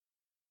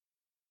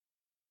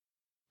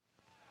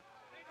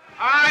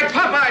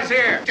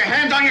here. Get your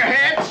hands on your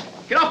heads.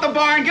 Get off the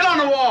bar and get on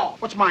the wall.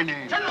 What's my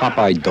name?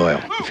 Popeye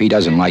Doyle. If he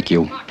doesn't like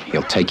you,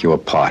 he'll take you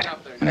apart.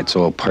 And it's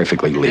all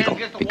perfectly legal,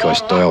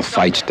 because Doyle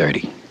fights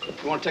dirty.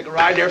 You want to take a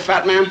ride there,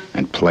 fat man?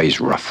 And plays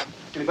rough.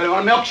 Anybody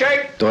want a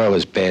milkshake? Doyle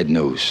is bad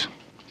news,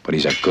 but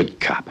he's a good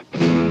cop.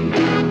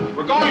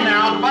 We're going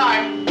now.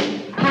 Bye.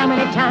 How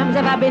many times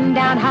have I been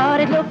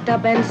downhearted, looked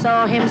up and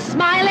saw him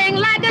smiling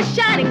like a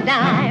shining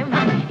dime?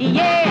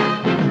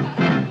 Yeah.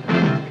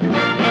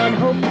 And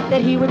hoped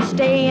that he would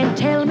stay and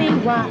tell me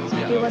why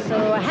he was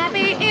so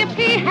happy if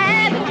he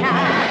had the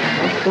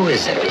time. Who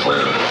is that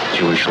clown?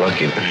 Jewish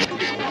lucky.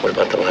 What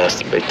about the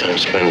last of the big-time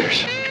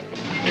spenders?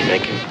 You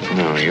make him?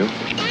 No, you?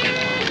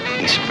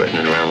 He's spreading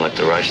it around like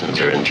the Russians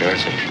are in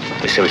Jersey.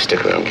 They say we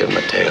stick around and give him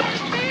a tail.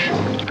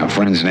 Our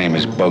friend's name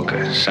is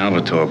Boca,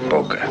 Salvatore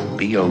Boca,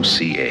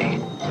 B-O-C-A.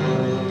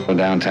 Well,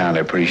 downtown,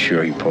 they're pretty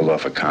sure he pulled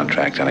off a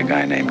contract on a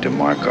guy named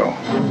DeMarco.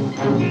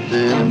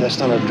 That's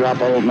not a drop.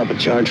 I'll open up a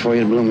charge for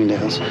you at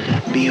Bloomingdale's.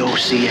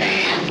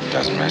 B-O-C-A.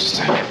 Doesn't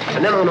register.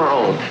 And then on our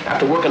own,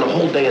 after working a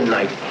whole day and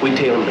night, we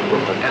tail him to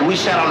Brooklyn. And we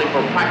sat on him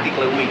for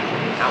practically a week.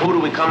 Now, who do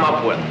we come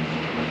up with?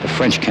 The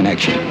French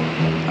Connection.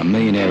 A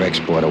millionaire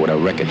exporter with a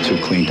record too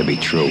clean to be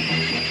true.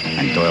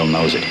 And Doyle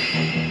knows it.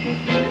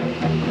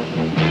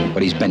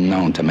 But he's been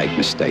known to make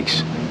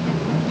mistakes.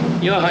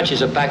 Your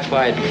hunches are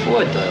backfired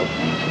before, Doyle.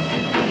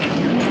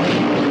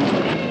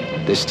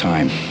 This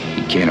time,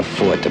 he can't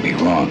afford to be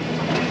wrong.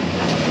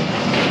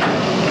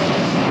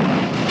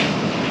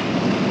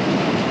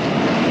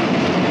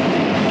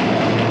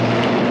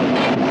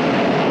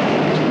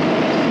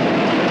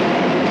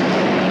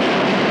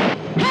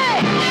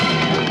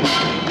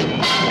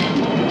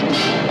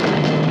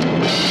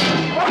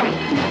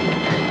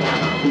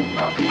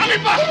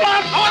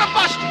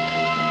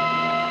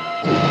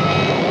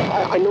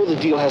 I know the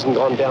deal hasn't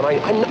gone down.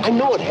 I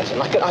know it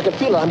hasn't. I can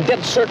feel it. I'm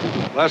dead certain.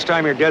 Last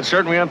time you're dead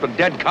certain, we went with a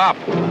dead cop.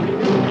 All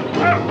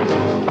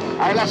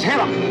right, let's hit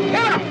him.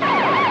 Hit him!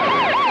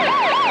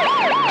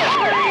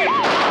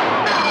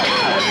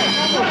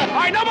 All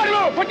right, nobody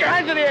move. Put your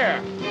hands in the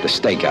air. The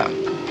stakeout.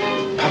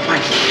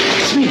 Popeye,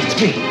 it's me.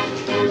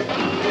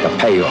 The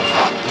payoff.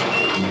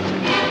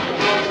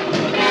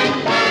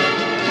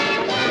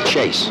 The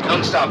chase.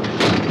 Don't stop.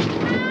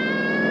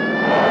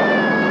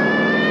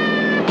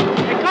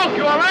 Hey, Coke,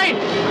 you all right?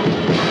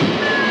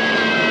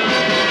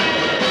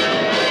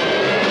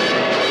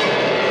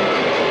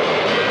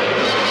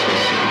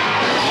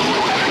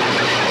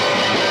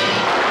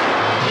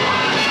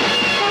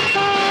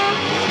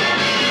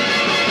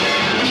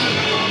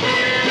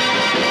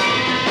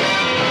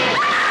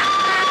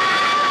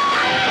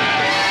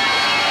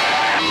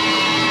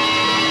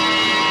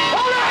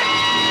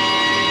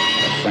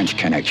 French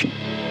Connection.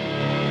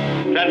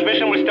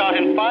 Transmission will start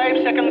in 5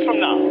 seconds from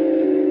now.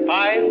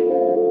 5,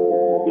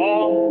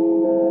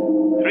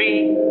 4,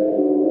 3,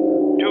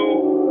 2,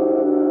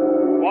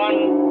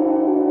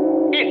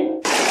 1,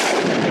 in.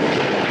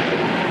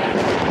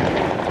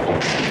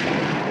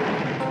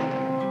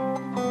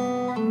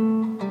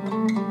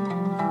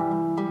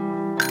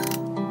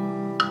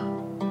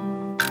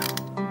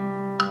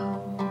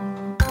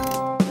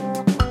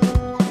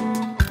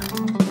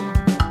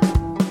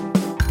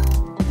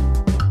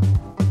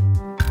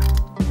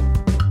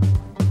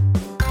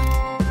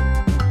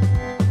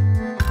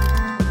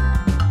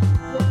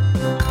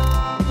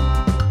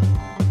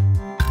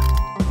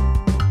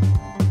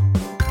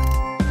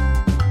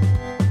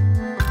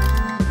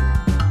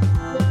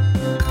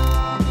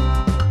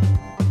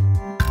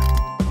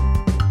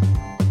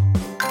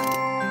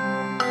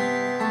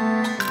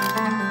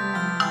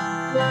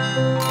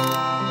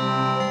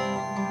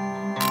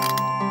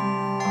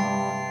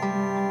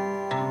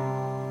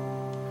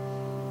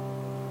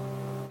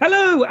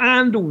 Hello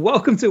and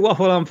welcome to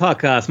Waffle On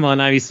Podcast. My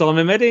name is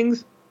Solomon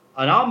Meddings.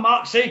 And I'm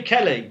Mark C.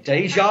 Kelly.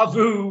 Deja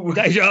vu.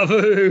 Deja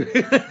vu.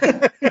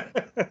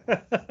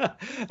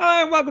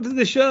 Hi, and welcome to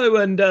the show,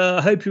 and I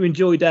hope you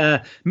enjoyed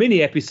our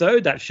mini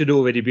episode. That should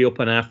already be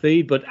up on our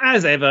feed, but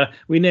as ever,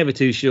 we're never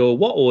too sure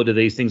what order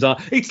these things are.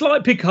 It's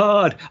like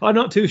Picard. I'm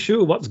not too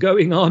sure what's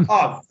going on.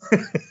 Oh.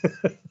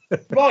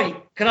 Right.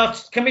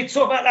 Can we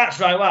talk about that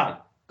straight away?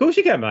 Of course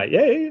you can, mate.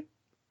 Yeah.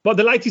 But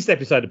the latest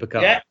episode of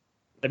Picard. Yeah.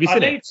 Have you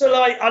seen it?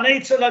 I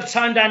need to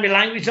tone down my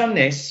language on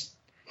this.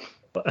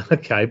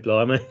 Okay,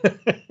 blimey.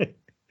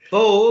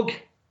 Borg.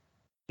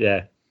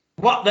 Yeah.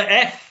 What the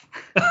F?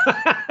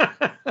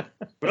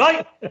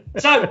 Right?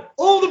 So,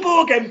 all the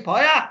Borg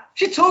Empire,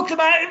 she talked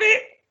about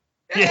it.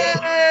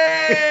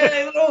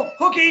 They're all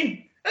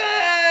hugging.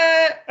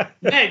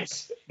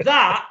 Meds.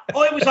 That,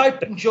 I was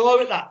open jaw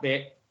at that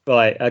bit.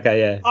 Right, okay,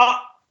 yeah.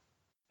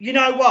 You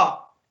know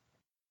what?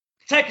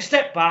 Take a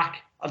step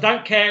back. I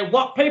don't care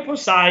what people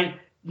say.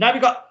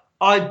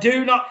 I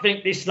do not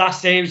think this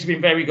last series has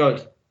been very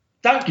good.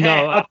 Don't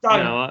care. I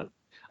don't. No,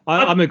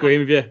 I'm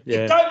agreeing with you.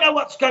 Yeah. You don't know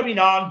what's going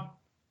on.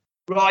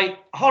 Right.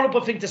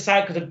 Horrible thing to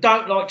say because I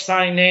don't like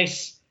saying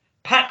this.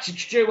 Patrick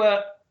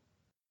Stewart,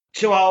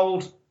 too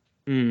old.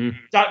 Mm-hmm.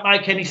 Don't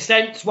make any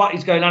sense what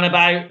he's going on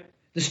about.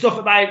 The stuff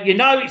about,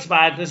 it's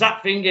bad. There's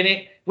that thing in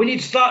it. We need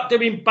to start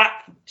doing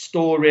back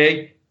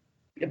story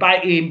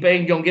about him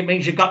being young. It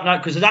means you've got no,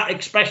 because of that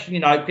expression,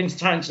 Quentin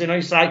Tarantino,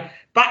 you say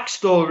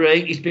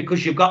backstory is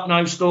because you've got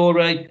no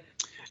story.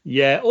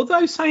 Yeah,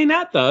 although saying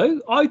that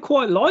though, I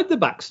quite like the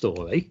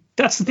backstory.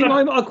 That's the thing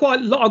I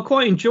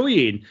quite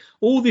enjoying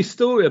all this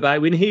story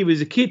about when he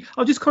was a kid.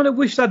 I just kind of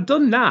wish they'd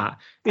done that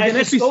in an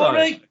episode.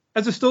 Story?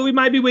 As a story,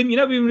 maybe when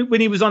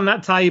he was on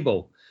that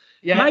table.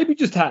 Yeah. Maybe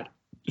just had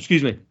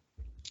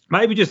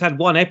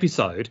one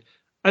episode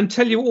and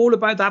tell you all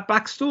about that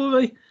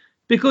backstory.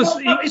 Because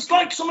it's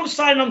like someone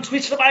saying on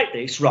Twitter about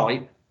this,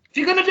 right? If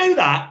you're going to do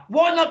that,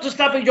 why not just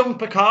have a young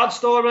Picard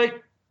story?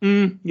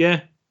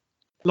 Yeah.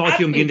 Like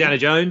young Indiana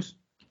Jones.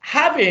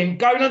 Have him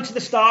going onto the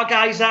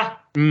Stargazer.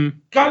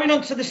 Going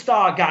onto the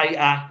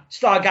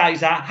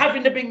Stargazer,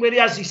 having the bit where he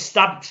has his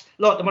stabbed,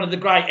 like one of the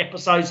great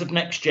episodes of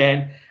Next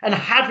Gen, and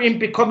have him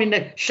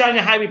showing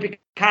how he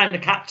became the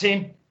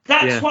captain.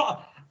 That's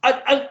what,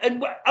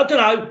 and I don't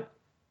know,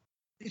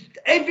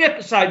 every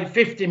episode is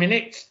 50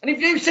 minutes. And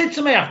if you said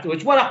to me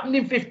afterwards, what happened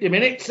in 50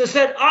 minutes? I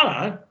said,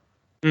 I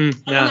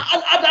don't know.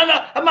 I don't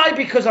know. And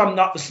maybe because I'm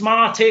not the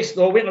smartest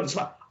or we're not the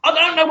smart. I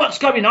don't know what's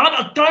going on.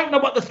 I don't know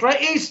what the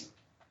threat is.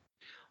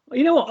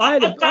 You know what? I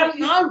don't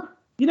know.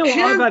 You know what?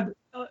 I've had.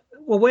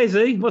 Well, where's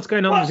he? What's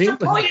going on with him? What's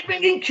the point of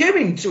bringing Q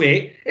into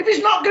it if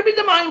he's not going to be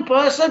the main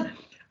person?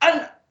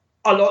 And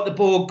I like the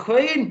Borg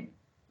Queen,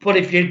 but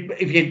if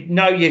you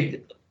know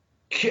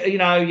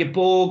your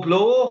Borg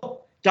law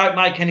don't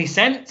make any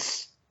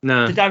sense.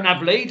 No, they don't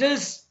have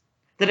leaders.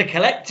 They're a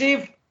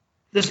collective.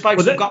 They're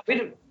supposed to have got rid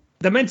of.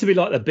 They're meant to be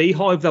like the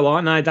beehive, though,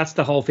 aren't they? That's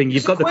the whole thing.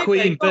 You've got the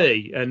Queen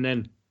Bee, and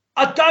then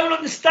I don't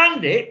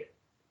understand it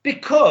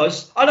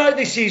because I know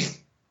this is.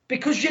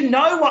 Because you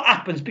know what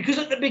happens. Because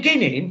at the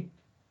beginning,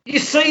 you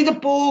see the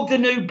Borg, the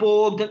new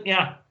Borg, don't you?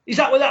 Is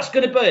that what that's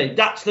going to be?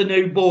 That's the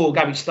new Borg,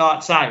 how it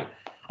starts out.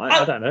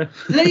 I don't know.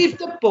 Leave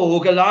the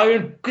Borg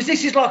alone. Because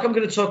this is like I'm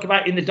going to talk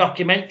about in the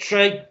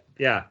documentary.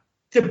 Yeah.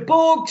 The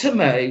Borg, to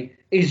me,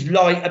 is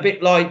like a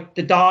bit like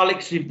the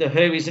Daleks with the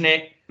Who, isn't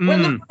it?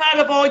 When they run out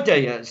of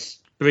ideas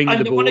they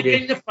want to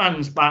get the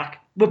fans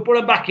back, we'll put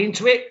them back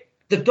into it.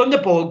 They've done the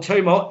Borg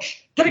too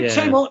much. Done it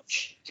too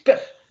much.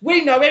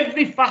 We know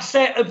every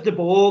facet of the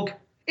Borg.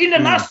 In the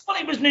last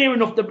one, it was near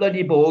enough the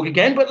bloody Borg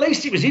again, but at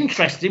least it was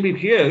interesting with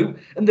Hugh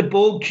and the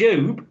Borg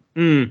cube.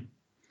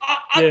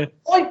 I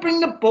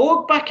bring the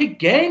Borg back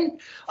again.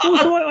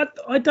 Also,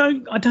 I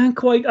don't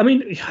quite. I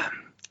mean,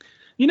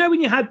 you know when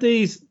you had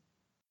these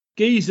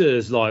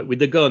geezers like with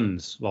the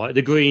guns, like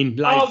the green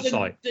laser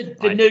sight,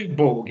 the new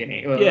Borg in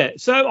it. Yeah.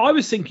 So I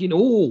was thinking,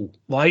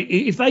 right,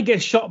 if they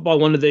get shot by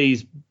one of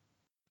these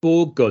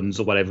Borg guns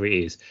or whatever it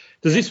is,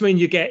 does this mean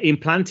you get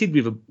implanted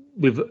with No,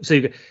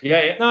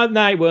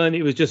 it weren't.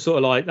 It was just sort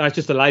of like that's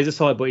just a laser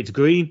sight, but it's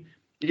green.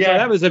 Yeah, so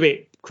that was a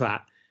bit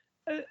crap.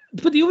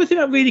 But the other thing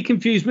that really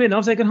confused me, and I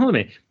was thinking, hold on a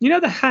minute, you know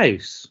the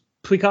house,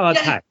 Picard's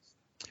house.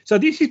 So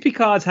this is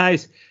Picard's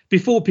house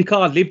before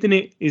Picard lived in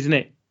it, isn't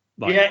it?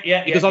 Like,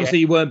 because obviously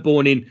you weren't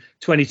born in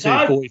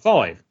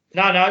 2245.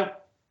 No.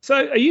 So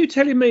are you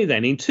telling me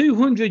then in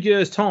 200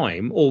 years'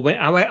 time, or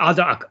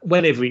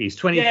whenever it is,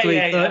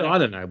 23, 30, I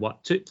don't know,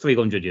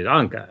 300 years,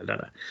 I don't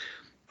know.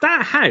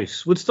 That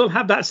house would still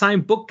have that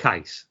same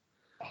bookcase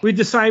with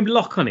the same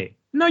lock on it.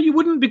 No, you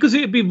wouldn't, because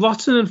it would be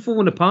rotten and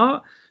falling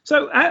apart.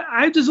 So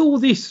how does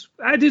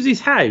this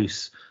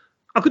house,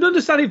 I could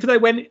understand if they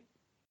went,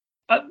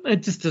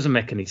 it just doesn't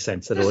make any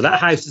sense at all. That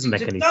house doesn't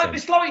make any sense.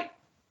 It's like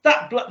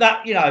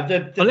that you know,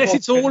 the unless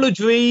it's all a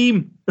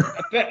dream.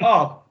 A bit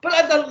odd.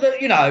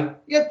 But you know,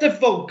 you have the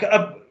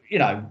Vulcan, you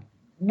know,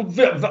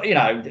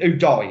 who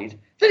died.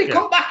 Then he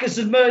come back as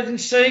an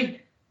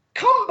emergency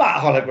combat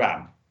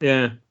hologram.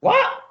 Yeah.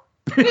 What?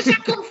 Where does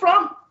that come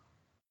from?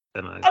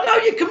 I don't know. I know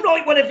you can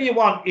write whatever you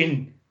want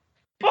in,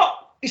 but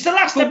it's the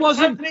last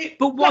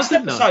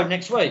episode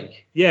next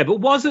week. Yeah, but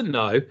wasn't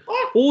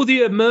all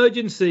the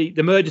emergency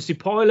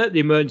pilot, the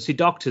emergency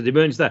doctor, the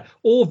emergency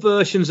all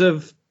versions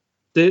of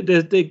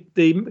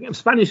the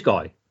Spanish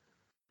guy.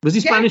 Was he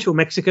Spanish or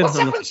Mexican? What's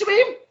happened to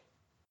him?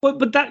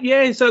 But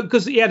that so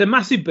because he had a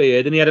massive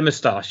beard and he had a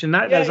moustache, and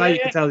that's how you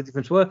could tell the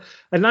difference were.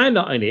 And now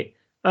not in it,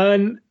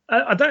 and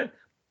I don't.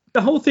 The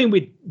whole thing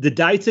with the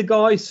data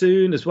guy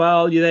soon as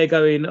well, you're there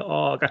going,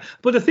 oh, okay.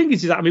 But the thing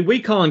is that, I mean,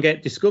 we can't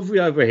get Discovery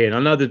over here. And I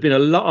know there's been a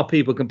lot of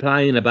people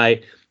complaining about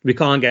we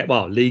can't get,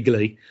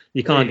 legally,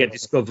 you can't get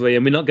Discovery,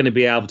 and we're not going to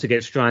be able to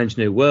get Strange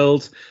New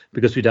Worlds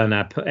because we don't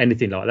have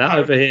anything like that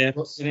over here.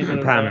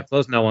 Paramount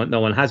Plus, no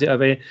one has it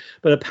over here.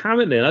 But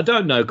apparently, and I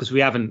don't know because we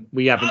haven't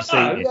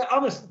seen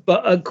it.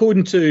 But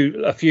according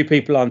to a few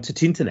people on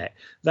Tinternet,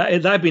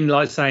 they've been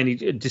like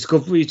saying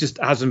Discovery just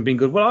hasn't been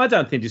good. Well, I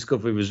don't think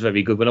Discovery was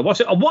very good when I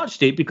watched it. I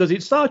watched it because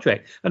it's Star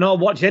Trek, and I'll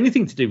watch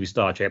anything to do with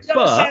Star Trek.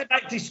 But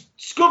about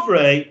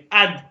Discovery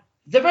and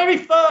the very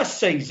first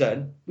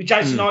season with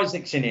Jason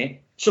Isaacs in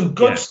it. Some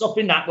good stuff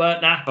in that, weren't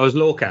there? I was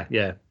Lorca,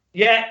 yeah.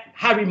 Yeah,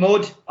 Harry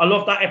Mudd. I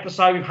love that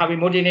episode with Harry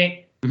Mudd in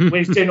it, when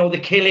he's doing all the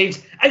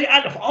killings. And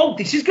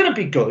this is going to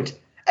be good.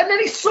 And then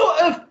it's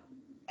sort of,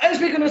 as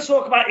we're going to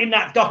talk about in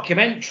that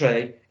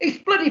documentary, it's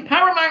bloody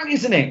Paramount,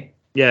 isn't it?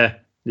 Yeah.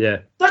 Yeah.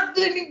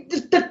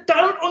 They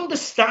don't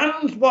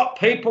understand what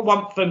people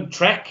want from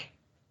Trek,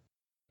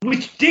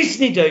 which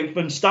Disney do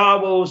from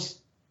Star Wars.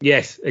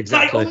 Yes,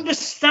 exactly. They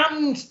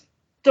understand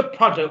the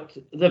product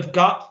they've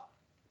got.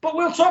 But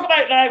we'll talk about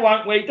it now,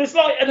 won't we? There's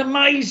like an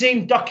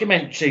amazing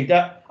documentary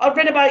that I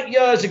read about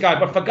years ago,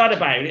 but forgot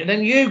about it. And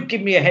then you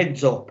give me a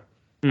heads up.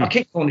 I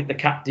keep calling it the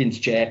captain's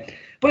chair.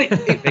 But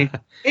it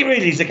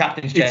really is the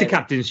captain's chair. It's a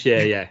captain's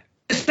chair, yeah.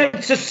 The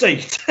censor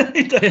seat.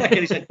 It doesn't make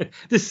any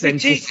sense.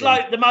 Which is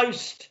like the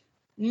most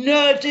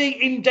nerdy,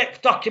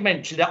 in-depth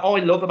documentary that I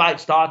love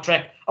about Star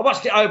Trek. I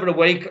watched it over a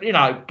week,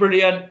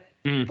 brilliant.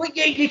 But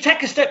you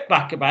take a step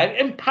back about it,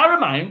 and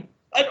Paramount,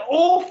 an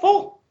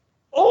awful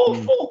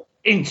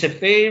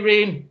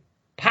interfering,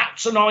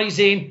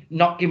 patronising,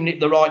 not giving it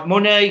the right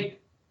money,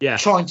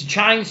 trying to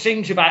change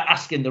things without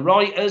asking the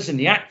writers and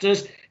the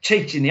actors,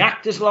 teaching the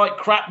actors like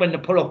crap when they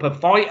pull up a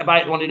fight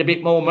about wanting a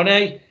bit more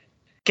money,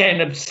 getting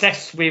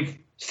obsessed with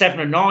 7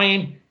 and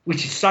 9,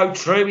 which is so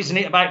true, isn't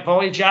it, about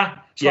Voyager?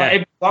 It's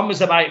like everyone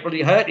was about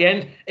really hurt at the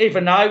end,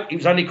 even though it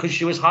was only because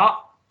she was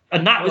hot.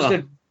 And that was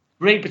the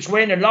read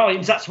between the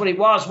lines. That's what it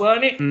was,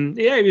 weren't it?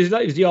 Yeah,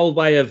 it was the old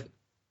way of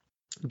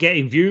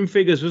getting viewing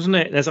figures, wasn't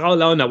it? There's, I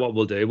know what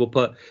we'll do. We'll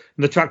put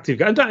an attractive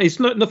guy. And it's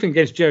nothing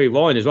against Jerry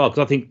Ryan as well,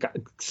 because I think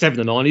 7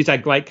 and 9, he's a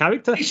great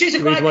character. She's a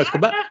great character.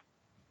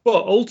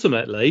 But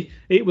ultimately,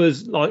 it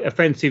was like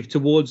offensive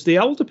towards the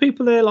older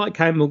people there, like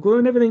Kate Mulgrew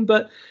and everything.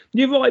 But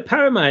you're right,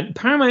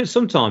 Paramount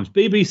sometimes,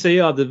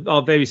 BBC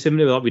are very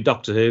similar, like with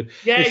Doctor Who.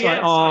 It's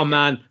like, oh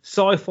man,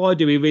 sci-fi,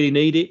 do we really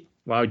need it?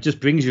 Well, it just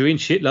brings you in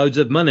shitloads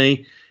of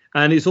money.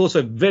 And it's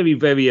also very,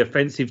 very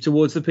offensive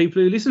towards the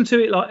people who listen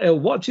to it, like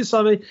watch it.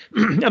 Sorry,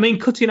 I mean,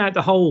 cutting out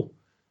the whole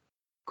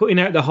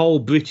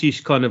British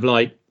kind of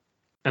like,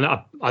 and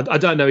I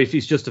don't know if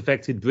it's just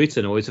affected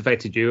Britain or it's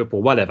affected Europe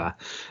or whatever,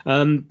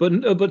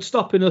 but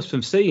stopping us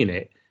from seeing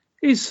it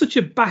is such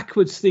a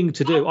backwards thing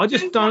to do. I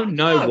just don't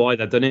know why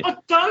they've done it. I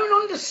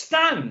don't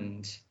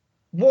understand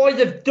why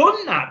they've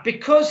done that,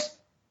 because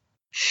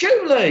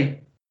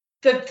surely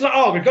we've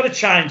got to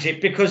change it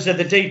because of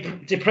the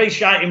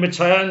depreciating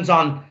returns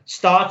on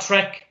Star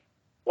Trek.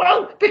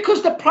 Well,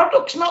 because the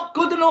product's not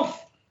good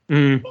enough.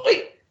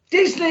 Like,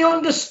 Disney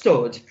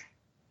understood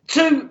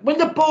when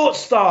they bought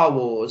Star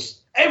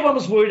Wars, everyone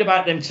was worried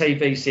about them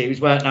TV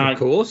series, weren't they? Of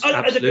course,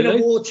 Are they going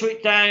to water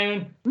it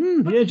down?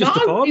 In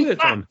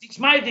fact, it's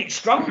made it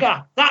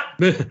stronger. That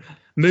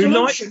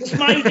Moonlight has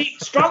made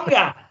it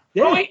stronger.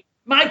 Right?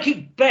 Make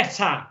it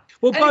better.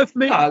 Well, both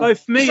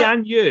me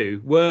and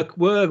you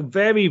were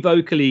very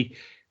vocally,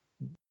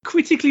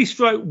 critically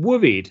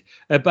worried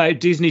about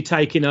Disney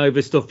taking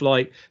over stuff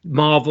like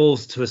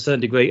Marvels to a certain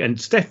degree, and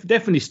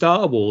definitely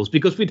Star Wars,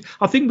 because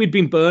I think we'd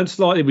been burned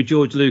slightly with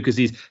George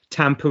Lucas's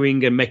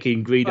tampering and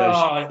making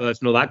Greedo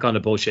first and all that kind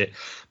of bullshit.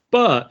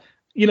 But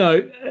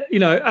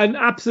and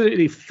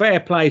absolutely fair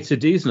play to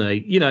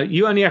Disney.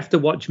 You only have to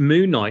watch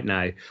Moon Knight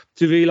now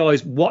to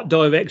realise what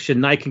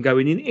direction they can go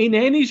in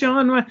any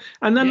genre,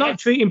 and they're not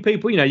treating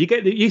people.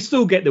 You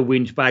still get the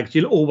whinge bags.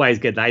 You'll always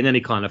get that in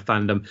any kind of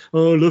fandom.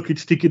 Oh, look,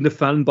 it's sticking the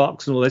fan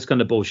box and all this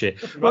kind of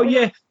bullshit. Well,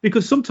 yeah,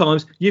 because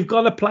sometimes you've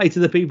got to play to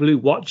the people who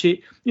watch it.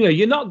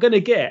 You're not going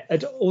to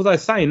get. Although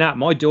saying that,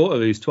 my daughter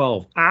who's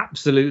 12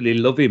 absolutely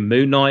loving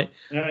Moon Knight.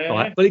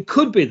 Right? But it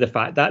could be the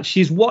fact that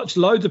she's watched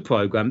loads of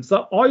programs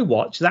that I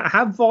watch that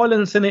have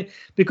violence in it,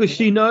 because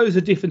she knows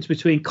the difference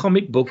between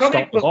comic book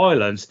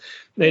violence,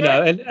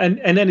 and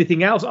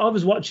anything else. I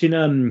was watching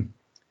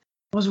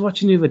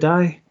the other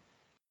day.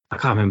 I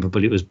can't remember,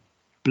 but it was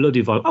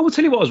bloody violent. I will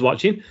tell you what I was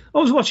watching.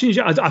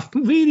 I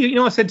really,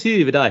 I said to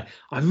you the other day,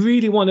 I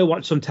really want to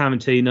watch some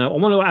Tarantino. I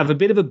want to have a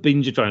bit of a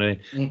binge of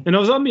trying. And I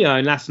was on my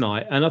own last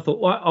night, and I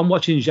thought, well, I'm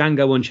watching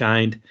Django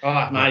Unchained. Oh,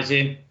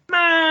 amazing.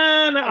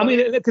 Man, I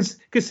mean,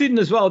 considering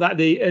as well that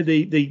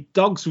the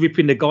dogs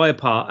ripping the guy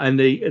apart and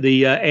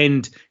the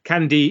end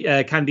Candy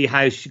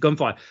House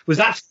gunfight was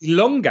actually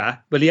longer,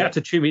 but he had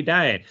to trim it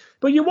down.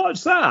 But you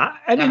watch that,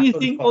 and then you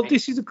think, well,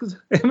 this is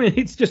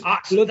it's just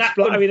blood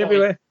splattering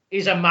everywhere.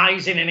 It's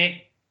amazing, isn't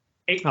it?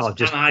 It's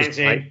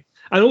amazing.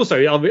 And also,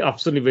 I've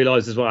suddenly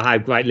realised as well how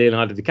great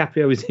Leonardo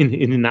DiCaprio is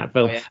in that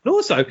film. And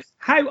also,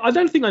 how I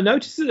don't think I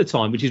noticed at the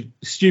time, which is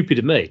stupid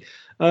of me,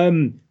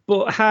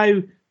 but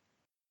how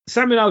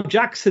Samuel L.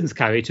 Jackson's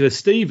character,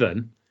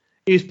 Stephen,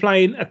 is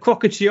playing a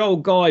crotchety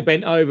old guy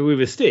bent over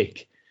with a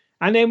stick.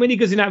 And then when he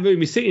goes in that room,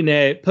 he's sitting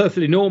there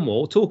perfectly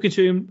normal, talking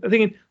to him,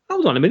 thinking,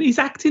 hold on a minute, he's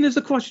acting as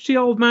a crotchety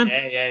old man. Yeah.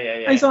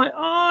 And he's like,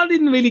 I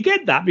didn't really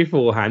get that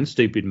beforehand,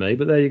 stupid me,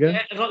 but there you go.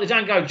 Yeah, it's like the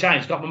Django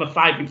Unchained's got one of my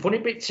favourite funny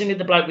bits in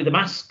the bloke with the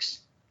masks.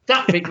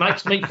 That bit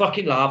makes me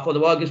fucking laugh, or the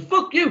world goes,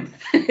 fuck you.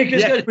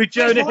 With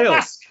Jonah Hill.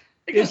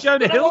 It's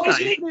Jonah Hill,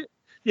 isn't it?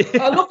 Yeah.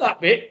 I love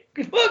that bit.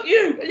 Fuck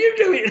you, and you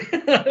do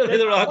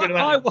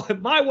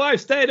it. My wife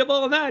stayed up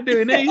all night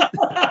doing these.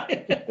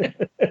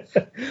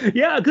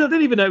 Yeah, because I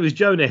didn't even know it was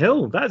Jonah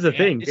Hill. That's the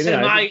thing. It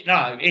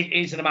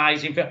is an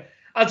amazing film.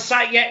 I'd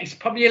say, it's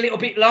probably a little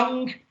bit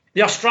long.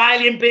 The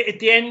Australian bit at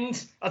the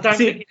end, I don't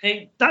think you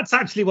need. That's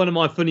actually one of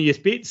my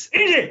funniest bits.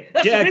 Is it?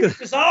 That's a really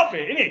bizarre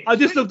bit, isn't it? I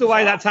just love the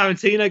way that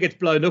Tarantino gets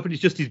blown up and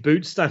it's just his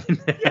boots standing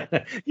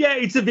there. Yeah,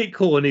 it's a bit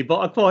corny,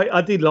 but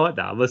I did like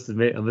that. I must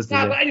admit. No,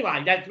 but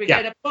anyway,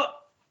 but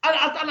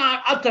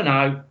I don't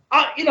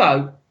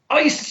know. I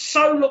used to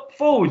so look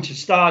forward to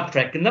Star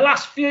Trek, and the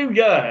last few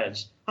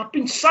years, I've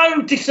been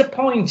so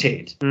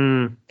disappointed.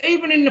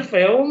 Even in the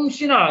films,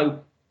 the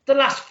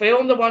last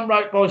film, the one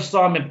wrote by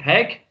Simon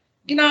Pegg.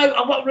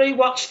 I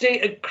rewatched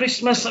it at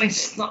Christmas, and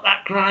it's not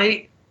that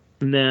great.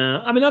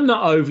 No, I mean, I'm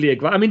not overly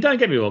aggressive. I mean, don't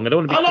get me wrong. I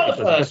don't want to be. I like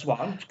the first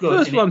one. It's good.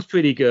 First one's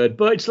pretty good,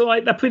 but it's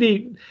like they're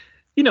pretty.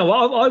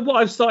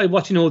 I've started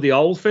watching all the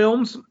old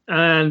films,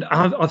 and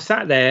I've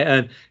sat there,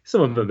 and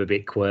some of them are a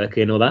bit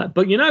quirky and all that.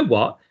 But you know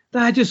what?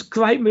 They're just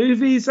great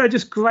movies. They're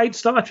just great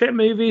Star Trek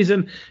movies,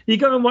 and you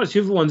go and watch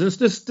the other ones, and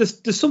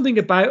there's something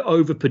about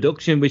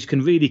overproduction which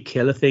can really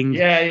kill a thing.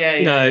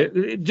 Yeah.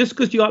 Just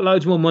because you got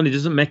loads more money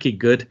doesn't make it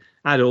good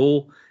at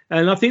all.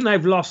 And I think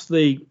they've lost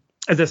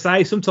as I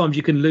say, sometimes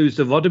you can lose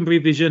the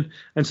Roddenberry vision,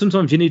 and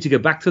sometimes you need to go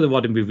back to the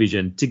Roddenberry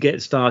vision to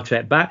get Star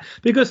Trek back,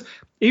 because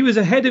he was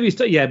ahead of his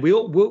time. Yeah,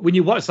 when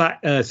you watch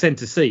that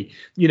Centre Seat,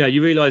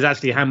 you realise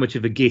actually how much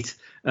of a git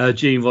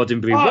Gene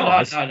Roddenberry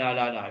was.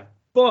 No.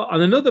 But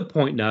on another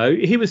point, no,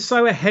 he was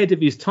so ahead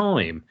of his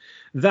time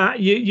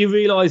that you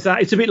realise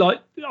that it's a bit like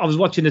I was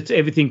watching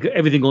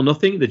Everything or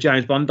Nothing, the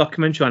James Bond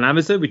documentary on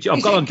Amazon, which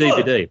I've got on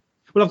DVD.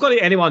 Well, I've got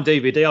it anyway on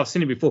DVD. I've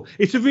seen it before.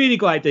 It's a really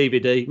great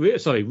DVD.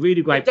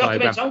 Really great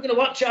program. I'm going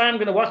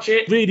to watch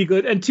it. Really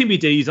good. And Timmy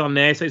D's on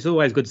there, so it's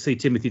always good to see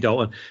Timothy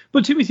Dalton.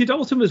 But Timothy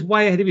Dalton was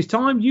way ahead of his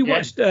time. You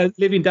watched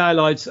Living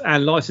Daylights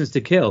and License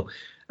to Kill,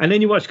 and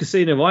then you watch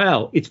Casino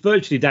Royale. It's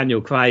virtually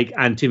Daniel Craig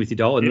and Timothy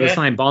Dalton. They're the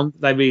same Bond.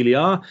 They really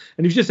are.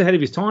 And he was just ahead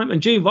of his time.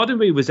 And Gene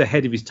Roddenberry was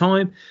ahead of his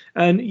time.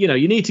 And,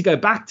 you need to go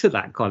back to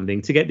that kind of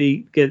thing to get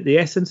the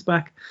essence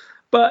back.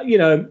 But,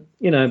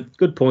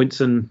 good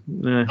points. And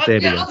there we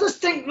go. I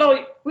just think,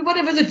 with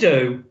whatever they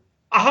do,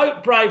 I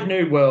hope Brave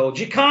New World,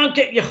 you can't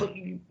get I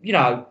think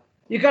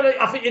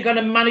you're going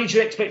to manage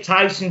your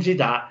expectations with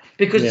that,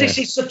 because this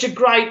is such a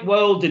great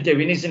world they're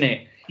doing, isn't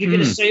it? You're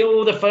going to see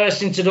all the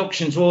first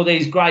introductions to all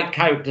these great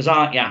characters,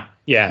 aren't you?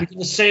 Yeah. You're going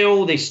to see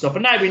all this stuff.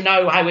 And now we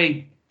know how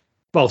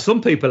Well,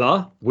 some people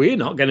are. We're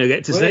not going to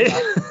get to see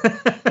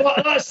it. Well,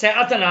 like I said,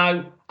 I don't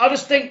know. I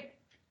just think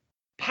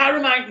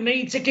Paramount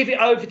need to give it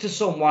over to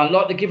someone,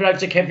 like they give it over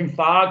to Kevin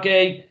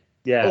Feige.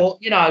 Yeah. Or,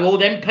 all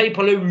them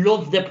people who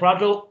love the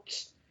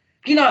product.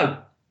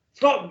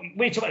 It's like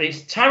we talk about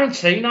this.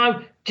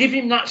 Tarantino, give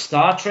him that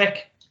Star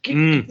Trek. Give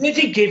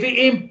it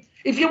him.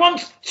 If you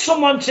want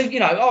someone to, we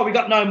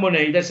got no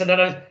money, this and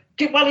that.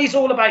 Well, he's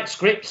all about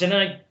scripts,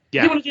 and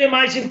you want to do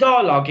amazing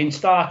dialogue in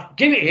Star.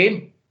 Give it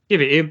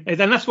him.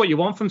 And that's what you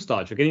want from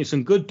Star Trek. And it's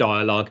some good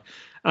dialogue,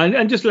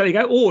 and just let it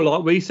go. Or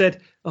like we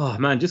said, oh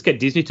man, just get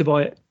Disney to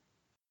buy it.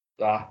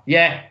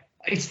 Yeah,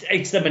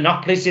 it's the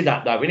monopolies of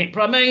that though, isn't it?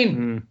 But I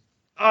mean,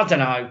 I don't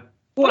know.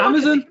 Well,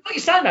 Amazon. Like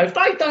you say, though,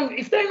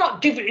 if they're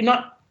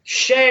not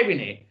sharing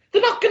it,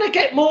 they're not going to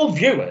get more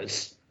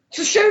viewers.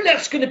 So soon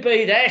that's going to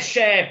be their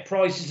share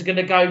prices are going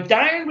to go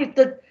down with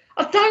the.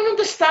 I don't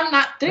understand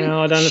that thing.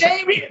 No, I don't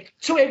share it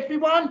to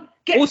everyone.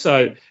 Get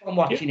also, I'm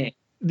watching it.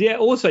 Yeah.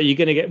 Also, you're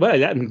going to get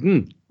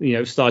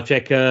that Star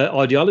Trek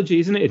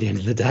ideology, isn't it? At the end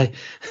of the day.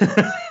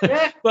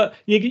 Yeah. But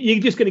you're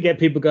just going to get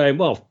people going,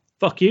 well,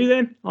 fuck you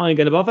then. I ain't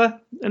going to bother.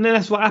 And then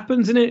that's what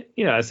happens, isn't it?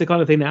 It's the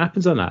kind of thing that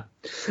happens on that.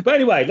 But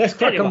anyway, let's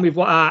crack on with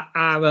what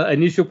our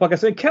initial podcast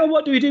said. Kel,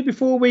 what do we do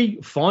before we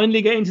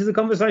finally get into the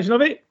conversation of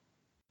it?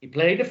 You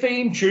play the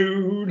theme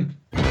tune.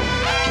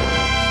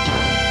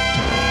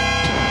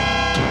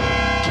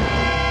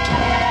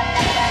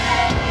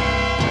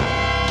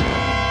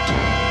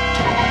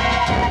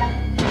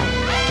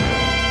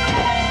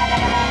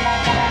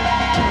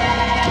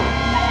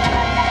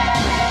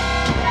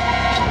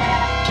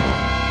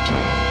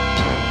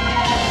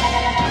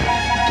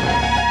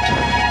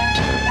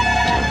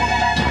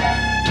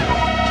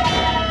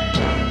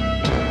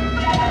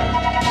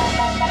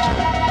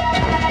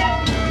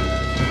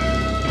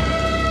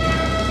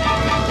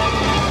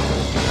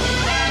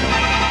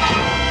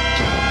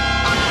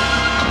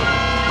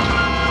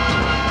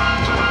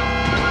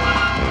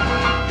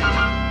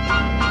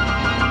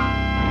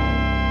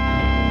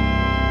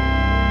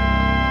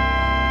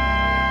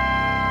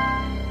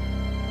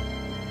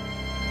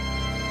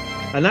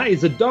 And that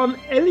is a Don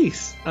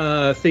Ellis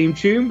theme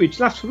tune, which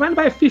lasts for around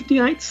about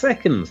 58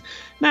 seconds.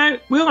 Now,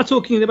 we are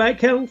talking about,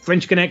 Kel,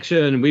 French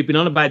Connection. We've been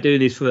on about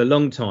doing this for a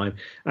long time.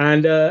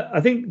 And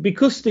I think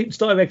because it's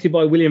directed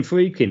by William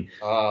Friedkin,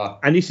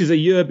 and this is a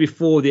year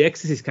before The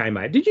Exorcist came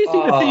out, did you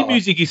think the theme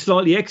music is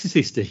slightly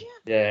Exorcist-y?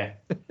 Yeah.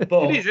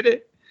 But It is, isn't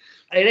it?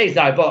 It is,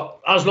 though. But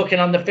I was looking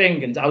on the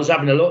thing, and I was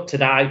having a look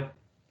today.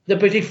 The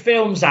British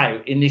films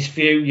out in this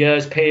few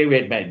years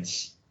period,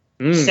 Meds.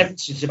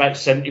 Since about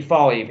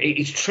 75.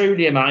 It's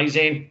truly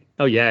amazing.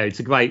 Oh yeah, it's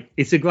a great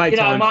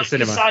time for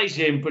cinema. Mike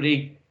Sazin, but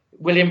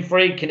William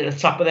Friedkin at the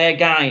top of their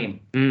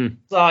game.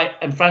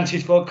 And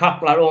Francis Ford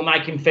Coppola are all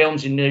making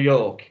films in New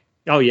York.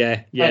 Oh,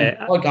 yeah. And,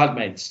 my God,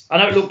 mates. I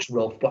know it looks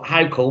rough, but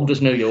how cool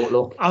does New York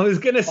look? I was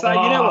going to say,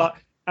 you know what?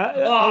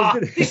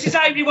 This is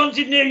how you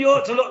wanted New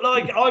York to look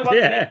like. I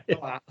wanted it.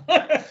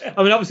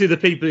 I mean, obviously, the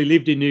people who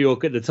lived in New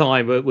York at the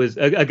time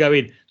are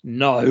going,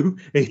 no,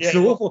 it's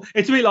awful.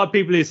 It's really like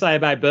people who say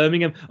about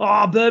Birmingham,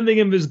 oh,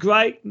 Birmingham was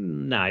great.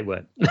 No, it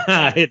weren't.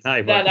 No, it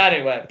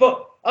weren't.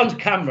 But on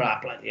camera,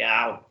 bloody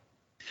hell.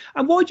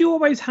 And why do you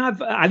always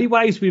have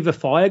alleyways with a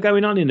fire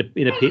going on in a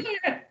pit?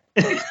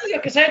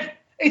 Like I said,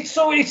 it's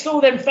all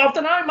them. I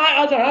don't know, mate.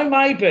 I don't know.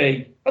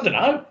 Maybe. I don't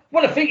know.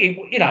 Well, I think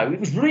it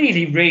was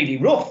really, really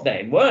rough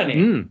then, weren't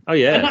it? Oh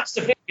yeah. And that's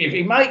the thing.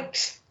 It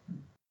makes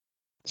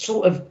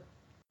sort of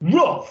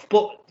rough,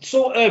 but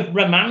sort of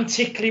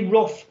romantically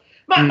rough.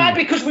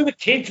 Maybe because we were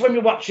kids when we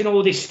were watching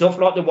all this stuff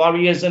like the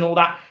Warriors and all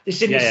that.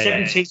 This in the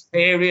 70s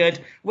period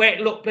where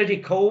it looked pretty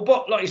cool.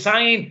 But like you're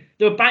saying,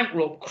 they were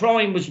bankrupt.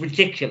 Crime was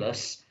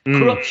ridiculous.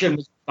 Corruption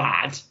was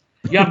bad.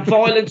 You had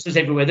violence was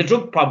everywhere. The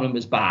drug problem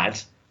was bad.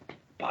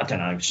 But I don't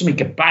know,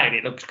 something about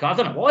it looks. I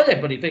don't know why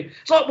everybody think.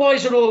 It's like, why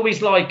is there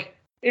always like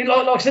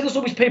I said, there's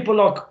always people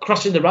like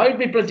crossing the road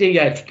with bloody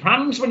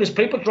prams when there's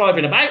people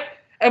driving about,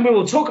 and we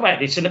will talk about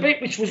this in a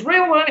bit, which was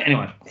real, weren't it?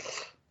 Anyway.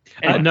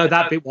 No,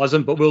 that bit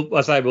wasn't, but we'll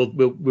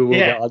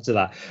get onto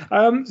that.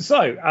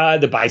 So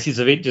the basis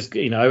of it, just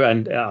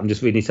and I'm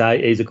just reading it out,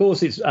 is of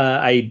course it's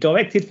a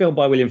directed film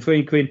by William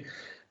Friedkin.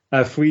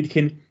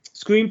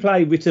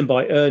 Screenplay written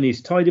by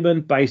Ernest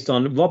Tideman, based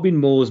on Robin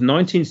Moore's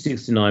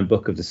 1969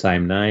 book of the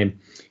same name.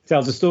 It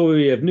tells the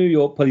story of New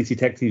York police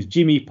detectives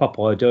Jimmy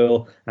Popeye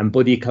Doyle and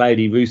Buddy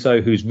Cloudy Russo,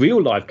 whose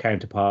real-life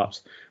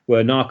counterparts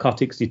were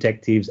narcotics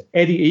detectives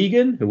Eddie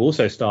Egan, who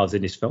also stars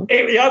in this film.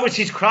 Yeah, which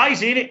is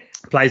crazy, isn't it?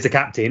 Plays the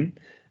captain.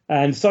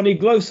 And Sonny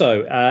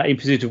Grosso, in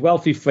pursuit of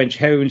wealthy French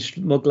heroin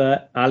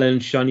smuggler Alain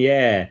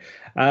Chenier.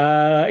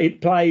 It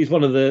plays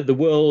one of the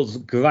world's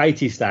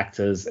greatest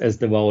actors as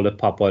the role of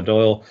Popeye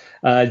Doyle,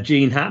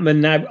 Gene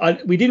Hackman. Now,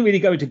 we didn't really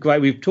go into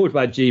we've talked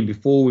about Gene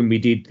before when we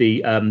did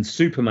the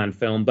Superman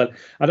film, but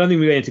I don't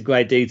think we went into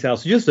great detail.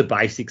 So just the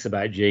basics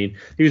about Gene.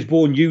 He was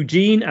born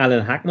Eugene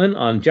Allen Hackman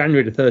on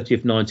January the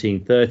 30th,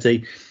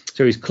 1930.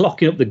 So he's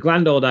clocking up the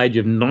grand old age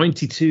of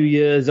 92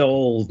 years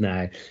old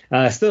now.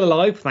 Still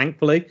alive,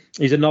 thankfully.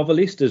 He's a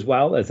novelist as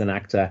well as an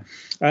actor.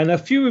 And a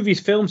few of his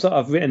films that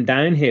I've written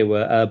down here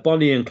were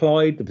Bonnie and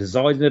Clyde, The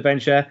Poseidon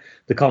Adventure,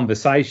 The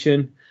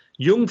Conversation,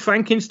 Young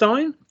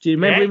Frankenstein. Do you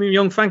remember him in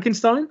Young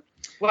Frankenstein?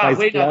 Well,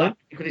 we know that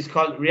because he's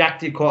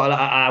reacted quite a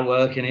lot at our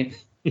work, innit?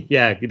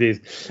 Yeah, it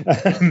is.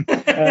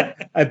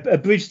 A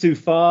Bridge Too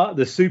Far,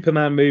 the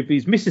Superman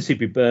movies,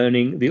 Mississippi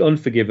Burning, The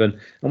Unforgiven,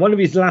 and one of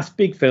his last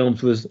big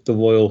films was The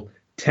Royal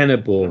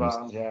Tenenbaums.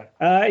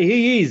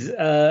 He is,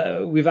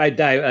 without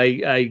doubt,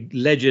 a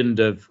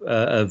legend of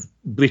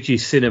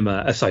British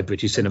cinema.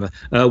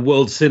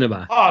 World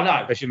cinema. Oh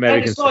no, especially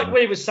American it's like cinema.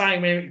 we were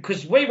saying,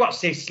 because we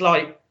watched this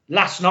like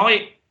last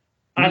night,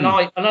 and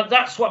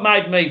that's what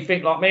made me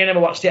think. Like me and Emma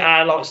watched it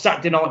like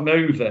Saturday night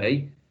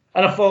movie,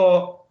 and I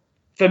thought,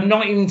 from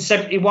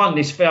 1971,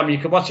 this film, you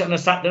can watch it on a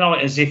Saturday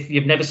night as if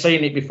you've never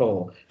seen it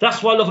before.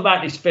 That's what I love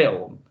about this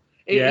film.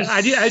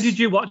 How did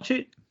you watch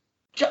it?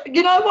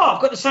 You know what?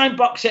 I've got the same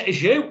box set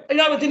as you. I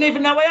didn't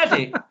even know I had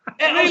it.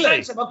 Really?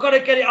 I've got to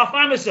get it off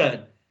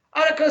Amazon.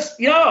 And because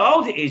you know how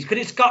old it is? Because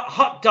it's got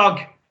hot dog.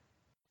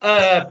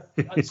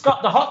 It's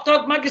got the hot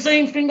dog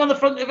magazine thing on the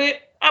front of it.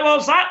 How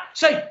old's that?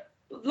 So,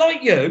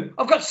 like you,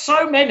 I've got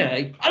so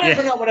many. I don't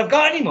even know what I've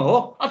got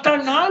anymore. I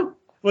don't know.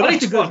 Well, I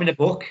need to put them in a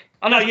book.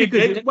 I know you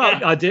do.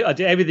 Well, I do.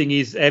 Everything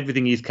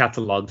is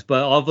catalogued,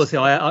 but obviously,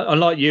 I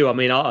unlike you. I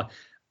mean,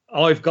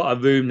 I've got a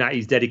room that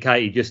is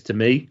dedicated just to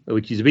me,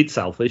 which is a bit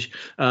selfish.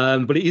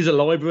 But it is a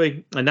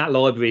library, and that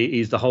library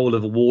is the whole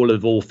of a wall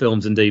of all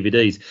films and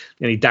DVDs.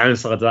 The only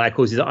downside of that, of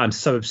course, is that I'm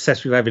so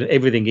obsessed with having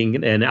everything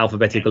in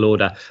alphabetical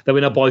order that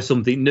when I buy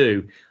something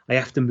new, I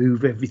have to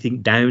move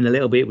everything down a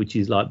little bit, which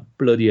is like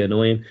bloody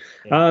annoying.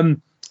 Yeah.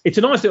 It's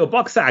a nice little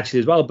box set actually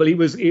as well, but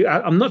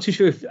I'm not too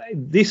sure if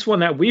this one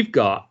that we've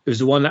got is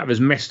the one that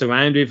was messed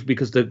around with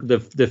because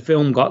the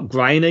film got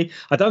grainy.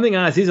 I don't think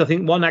ours is. I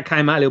think one that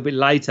came out a little bit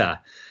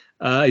later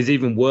is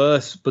even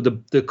worse, but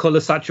the colour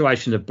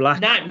saturation of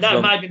black.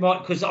 No, maybe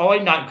because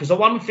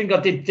one thing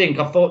I did think,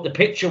 I thought the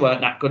picture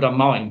weren't that good on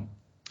mine.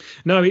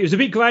 No, it was a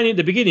bit grainy at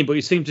the beginning, but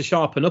it seemed to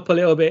sharpen up a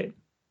little bit.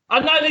 I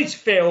know this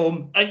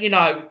film, and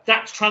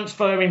that's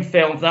transferring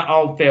film, that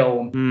old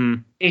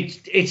film.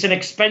 It's an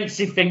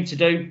expensive thing to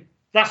do.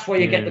 That's why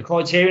you get the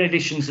Criterion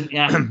editions.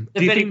 They're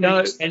very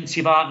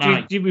expensive,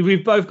 aren't they?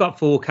 We've both got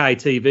 4K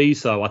TV,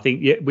 so I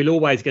think we'll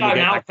always going to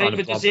get that kind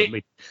of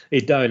problem.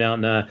 It don't out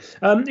now.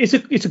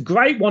 It's a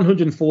great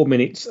 104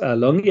 minutes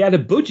long. It had a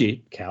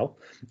budget, Cal,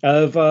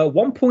 of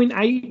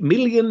 $1.8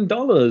 million,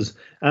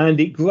 and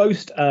it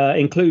grossed,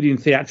 including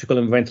theatrical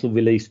and rental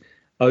release,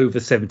 over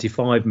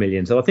 75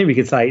 million. So I think we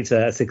can say it's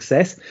a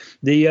success.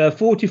 The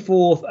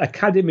 44th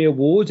Academy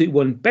Awards, it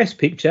won Best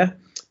Picture,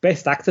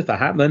 Best Actor for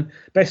Hackman,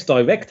 Best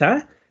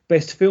Director,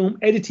 Best Film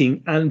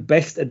Editing and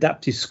Best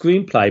Adapted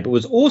Screenplay, but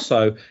was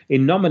also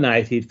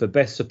nominated for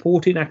Best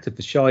Supporting Actor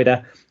for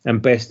Scheider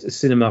and Best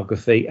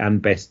Cinematography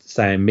and Best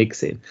Sound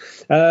Mixing.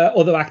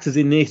 Other actors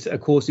in this,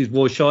 of course, is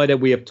Roy Scheider.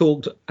 We have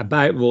talked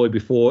about Roy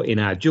before in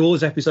our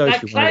Jaws episode.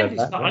 He's not in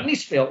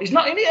this film. He's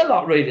not in it a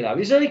lot, really, though,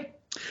 is he?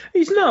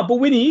 He's not, but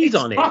when he is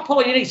on it...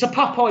 Popeye, it's a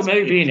Popeye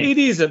movie, isn't it? It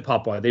is a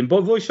Popeye thing,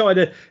 but Roy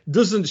Scheider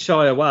doesn't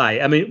shy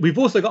away. I mean, we've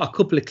also got a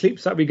couple of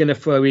clips that we're going to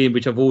throw in,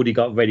 which I've already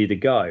got ready to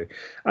go.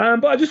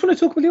 But I just want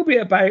to talk a little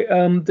bit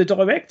about the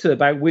director,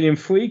 about William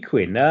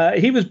Friedkin.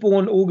 He was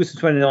born August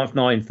 29th,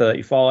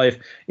 1935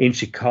 in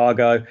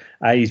Chicago.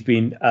 He's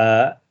been...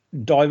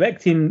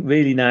 directing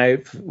really now,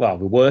 we're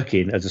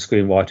working as a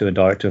screenwriter and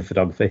director of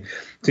photography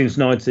since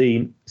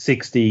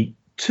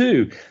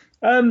 1962.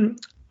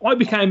 I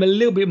became a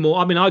little bit more.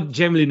 I mean, I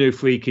generally knew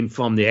Friedkin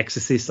from The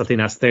Exorcist. I think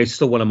that's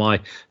still one of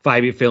my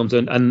favourite films,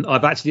 and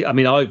I've actually, I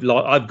mean,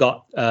 I've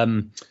got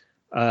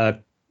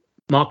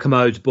Mark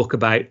Kermode's book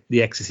about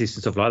The Exorcist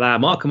and stuff like that.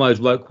 Mark Kermode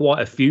wrote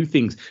quite a few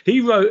things.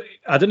 He wrote,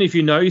 I don't know if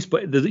you noticed,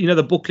 but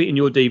the booklet in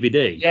your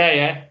DVD.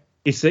 Yeah.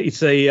 It's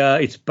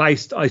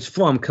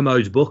from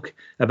Kermode's book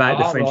about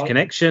the French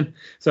Connection.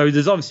 So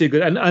there's obviously a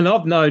good, and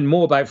I've known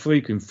more about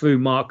Friedkin through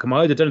Mark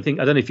Kermode. I don't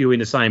know if you were in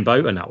the same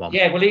boat on that one.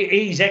 Yeah, well,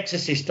 his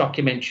Exorcist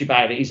documentary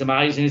about it is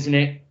amazing, isn't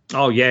it?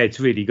 Oh yeah, it's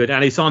really good,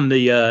 and it's on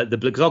the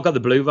because I've got the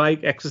Blu-ray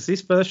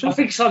Exorcist version. I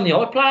think it's on the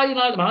iPlayer,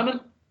 at the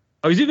moment.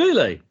 Oh, is it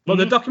really? Well,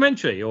 the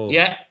documentary, or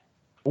yeah.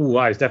 Oh,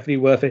 wow, it's definitely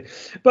worth it.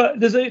 But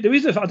there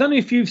is I don't know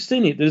if you've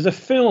seen it. There's a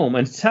film,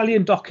 an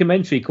Italian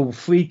documentary called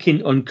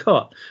Friedkin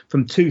Uncut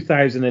from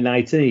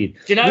 2018. Do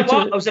you know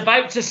what? I was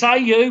about to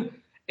say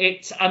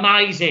it's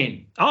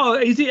amazing. Oh,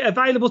 is it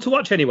available to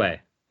watch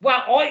anywhere?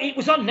 Well, it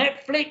was on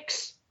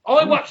Netflix.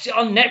 I watched it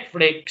on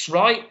Netflix,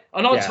 right?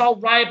 And I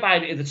told Ray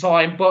about it at the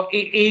time, but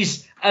it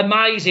is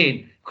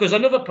amazing because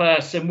another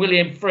person,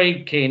 William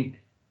Friedkin,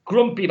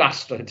 grumpy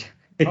bastard.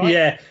 Right?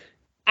 Yeah.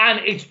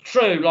 And it's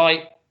true,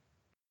 like,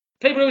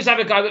 people always have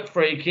a go at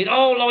Friedkin.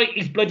 Oh, like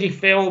his bloody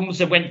films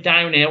that went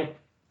downhill.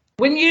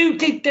 When you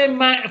did the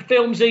amount of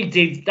films he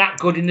did that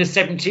good in the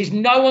 70s,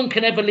 no one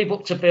can ever live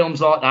up to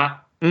films like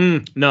that.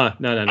 No.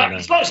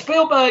 It's like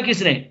Spielberg,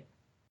 isn't it?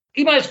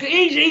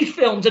 His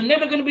films are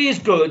never going to be as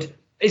good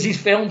as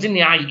his films in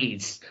the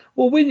 80s.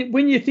 Well,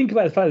 when you think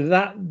about the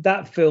fact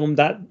that film,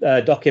 that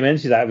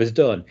documentary that was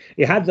done,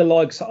 it had the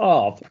likes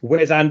of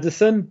Wes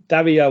Anderson,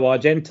 Dario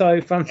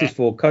Argento, Francis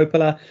Ford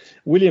Coppola,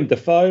 William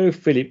Dafoe,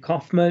 Philip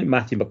Kaufman,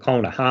 Matthew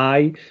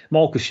McConaughey,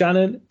 Michael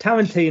Shannon,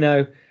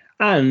 Tarantino,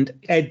 and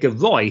Edgar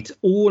Wright,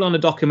 all on a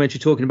documentary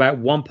talking about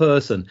one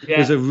person. Yeah.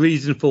 There's a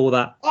reason for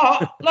that.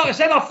 Like I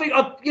said, I think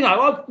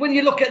when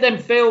you look at them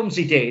films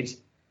he did,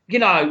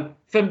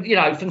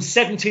 from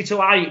 70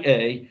 to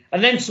 80,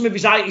 and then some of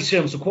his 80s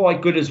films are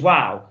quite good as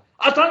well.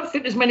 I don't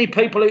think there's many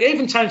people who,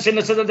 even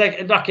Tarantino said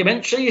the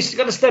documentary, you've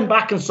got to stand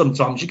back and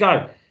sometimes you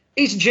go,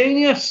 he's a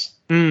genius.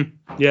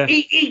 Yeah.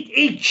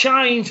 He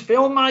changed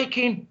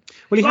filmmaking.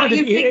 Well, I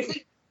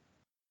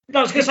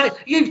was going to say,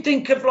 you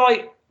think of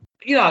like,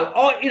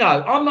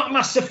 I'm not a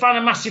massive fan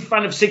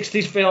of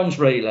 60s films,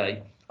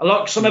 really. I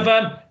like some of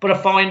them, but I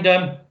find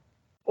them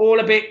all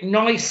a bit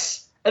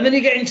nice. And then you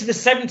get into the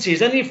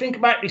 70s, and you think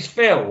about this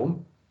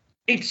film,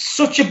 it's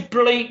such a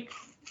bleak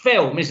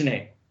film, isn't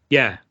it?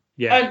 Yeah.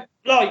 And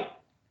like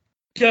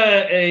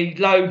dirty,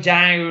 low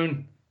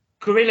down,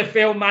 guerrilla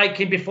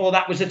filmmaking before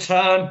that was a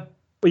term.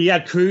 Well, you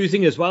had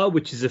Cruising as well,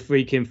 which is a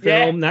Friedkin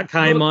film that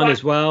came on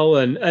as well,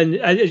 and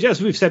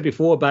as we've said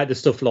before about the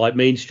stuff like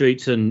Mean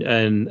Streets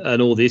and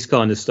all this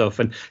kind of stuff,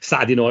 and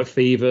Saturday Night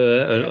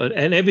Fever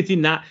and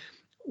everything that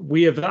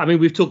we have. I mean,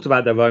 we've talked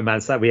about the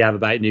romance that we have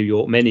about New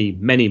York many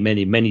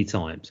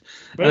times.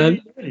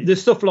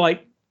 There's stuff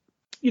like,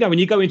 when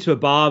you go into a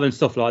bar and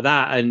stuff like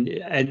that, and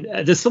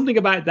there's something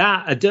about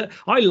that.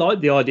 I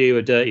like the idea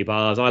of dirty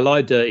bars. I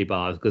like dirty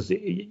bars because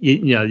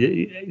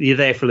you're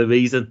there for a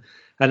reason.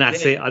 And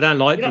that's it. I don't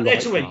like the light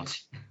bars.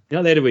 You're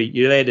not there to eat.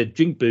 You're there to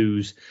drink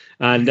booze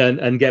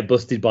and get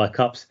busted by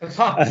cops.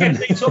 Get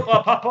beat up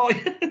by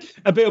Popeye.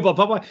 A bit by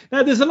Popeye.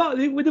 Now, there's a lot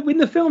when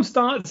the film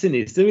starts in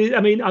this.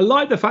 I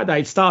like the fact that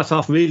it starts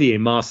off really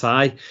in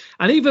Marseille,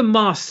 and even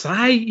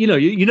Marseille.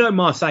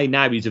 Marseille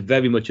now is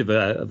very much of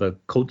a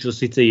cultural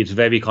city. It's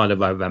very kind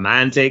of a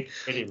romantic.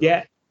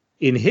 Yeah.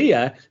 In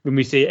here, when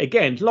we see it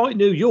again, like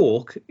New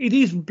York, it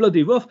is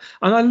bloody rough,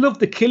 and I love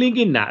the killing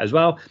in that as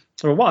well.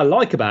 So what I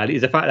like about it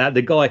is the fact that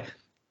the guy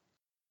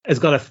has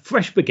got a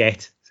fresh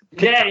baguette.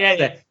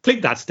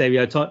 Click that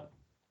stereotype.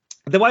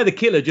 The way the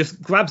killer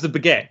just grabs the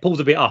baguette, pulls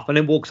a bit off, and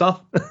then walks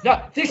off.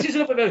 No, this is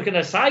what I was going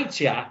to say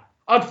to you.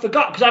 I'd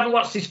forgot because I haven't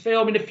watched this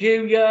film in a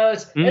few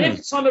years. And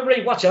every time I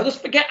rewatch it, I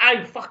just forget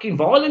how fucking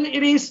violent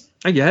it is.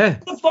 Oh, yeah.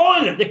 The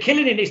violent, the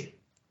killing in this.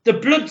 The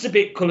blood's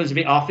colour's a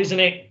bit off, isn't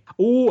it?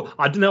 Oh,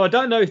 I don't know. I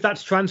don't know if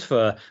that's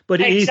transfer,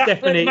 but it is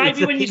definitely.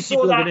 Maybe when you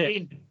saw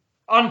that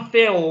on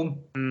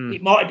film,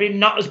 it might have been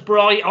not as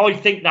bright. I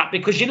think that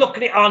because you look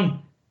at it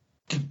on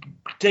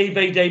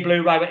DVD,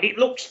 Blu-ray, it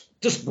looks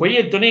just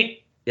weird, doesn't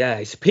it? Yeah,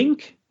 it's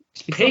pink.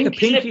 It's pink. like a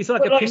pink. It's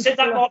like a like pink. I said,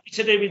 that colour. might be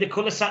to do with the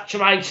colour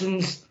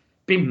saturations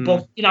being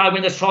buffed. You know,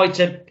 when they try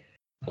to.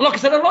 Like I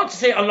said, I'd like to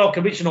see it on like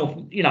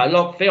original, you know,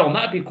 like film.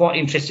 That'd be quite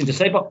interesting to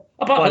see. But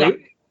apart from that,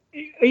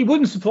 it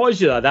wouldn't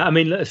surprise you like that. I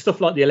mean, stuff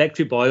like the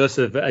Electric Bias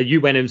of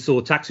you went and saw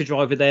Taxi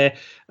Driver there.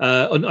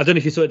 I don't know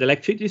if you saw it, the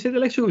Electric. Did you see the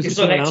Electric? Or was it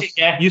saw someone Electric, else?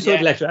 yeah. You saw the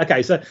Electric.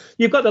 Okay, so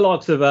you've got the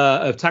likes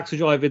of Taxi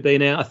Driver there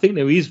now. I think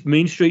there is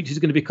Mean Streets is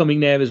going to be coming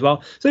there as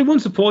well. So it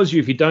wouldn't surprise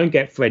you if you don't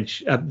get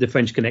the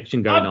French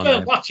Connection going on. I'm going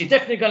to watch it.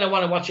 Definitely going to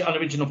want to watch it on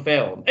original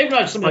film. Even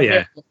though some of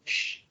the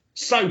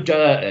films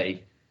are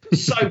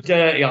so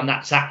dirty on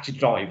that Taxi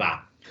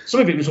Driver. Some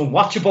of it was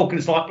unwatchable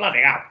because it's like, bloody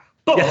hell.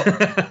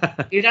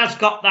 But it has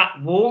got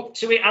that warmth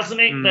to it, hasn't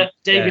it? That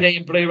DVD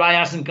and Blu-ray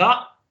hasn't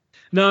got.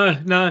 No.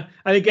 And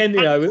again,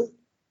 you know,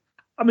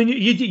 I mean,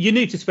 you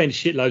need to spend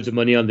shitloads of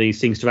money on these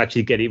things to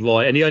actually get it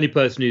right. And the only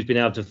person who's been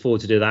able to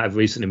afford to do that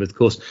recently was, of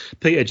course,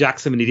 Peter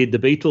Jackson when he did the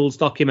Beatles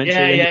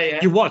documentary. Yeah.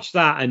 You watch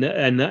that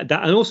and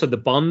also the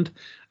Bond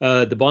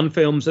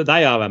films.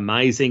 They are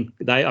amazing.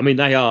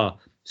 They are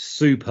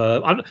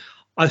superb.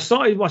 I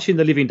started watching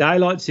The Living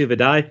Daylights the other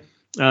day.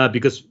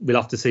 Because we'll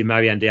have to see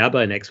Marianne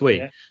Diabo next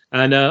week,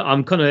 and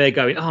I'm kind of there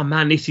going, oh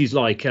man, this is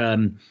like, you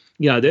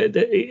know,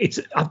 it's.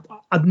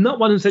 I'm not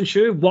 100%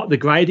 sure what the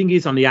grading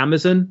is on the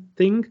Amazon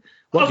thing.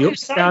 What the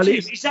upscale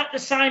is? Is that the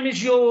same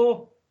as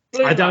your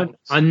Blu-ray?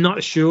 I'm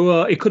not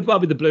sure. It could well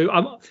be the blue.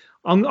 I'll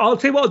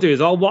tell you what I'll do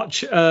is I'll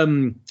watch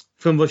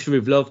From Russia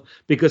with Love,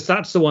 because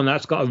that's the one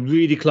that's got a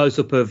really close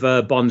up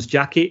of Bond's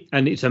jacket,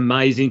 and it's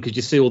amazing because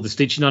you see all the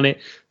stitching on it.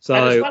 So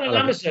and as well on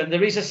Amazon,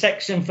 there is a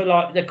section for,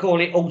 like, they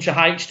call it Ultra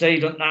HD,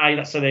 don't they?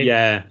 That's the thing.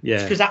 Yeah.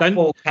 Because that's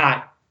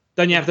 4K.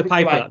 Don't you have to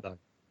pay for that though?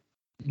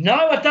 No,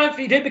 I don't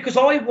think you do, because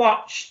I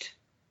watched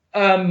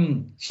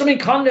something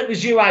that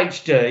was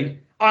UHD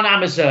on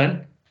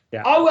Amazon.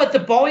 Yeah. Oh, The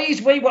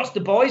Boys. We watched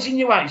The Boys in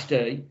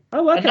UHD.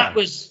 Oh, okay. And that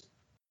was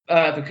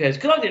because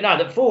I didn't know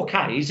that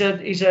 4K is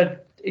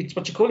it's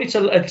what you call it.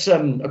 It's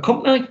a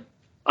company.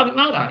 I didn't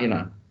know that, you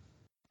know.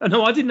 Oh,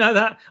 no, I didn't know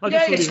that.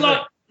 It's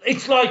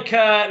like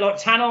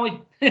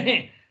Tannoy.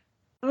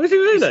 Oh, is it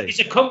really? It's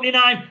a company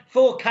name.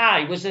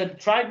 4K was a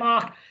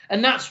trademark,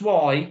 and that's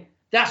why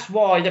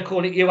they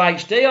call it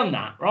UHD on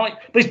that, right?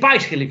 But it's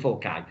basically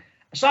 4K.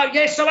 So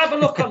have a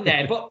look on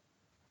there. But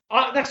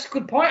that's a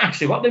good point,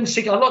 actually. What them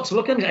I'd like to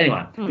look at it.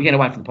 Anyway, we're getting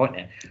away from the point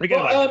there. We're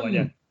getting away from the point,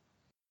 yeah.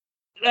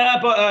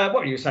 But what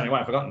were you saying?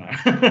 I've forgotten now.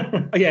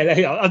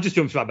 I'll just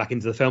jump right back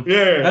into the film.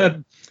 Yeah.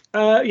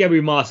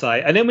 With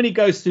Marseille. And then when he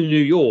goes to New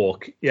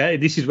York,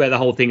 this is where the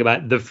whole thing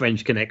about the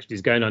French Connection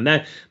is going on.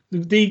 Now,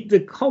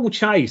 the whole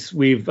chase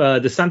with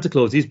the Santa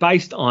Claus is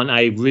based on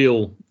a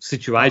real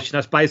situation.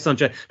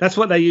 That's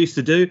what they used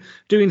to do.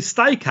 Doing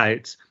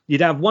stakeouts,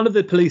 you'd have one of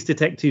the police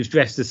detectives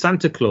dressed as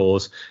Santa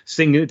Claus,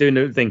 singing, doing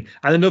the thing,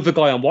 and another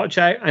guy on watch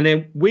out. And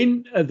then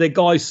when the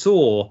guy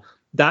saw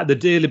that the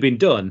deal had been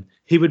done,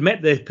 he would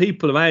met the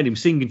people around him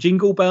singing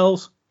Jingle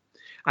Bells.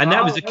 And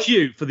that was a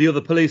cue for the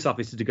other police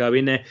officer to go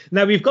in there.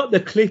 Now, we've got the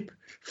clip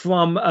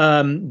from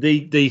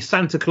the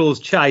Santa Claus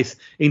chase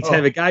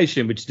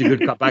interrogation, which is a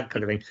good cop bad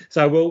kind of thing.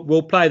 So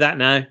we'll play that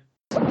now.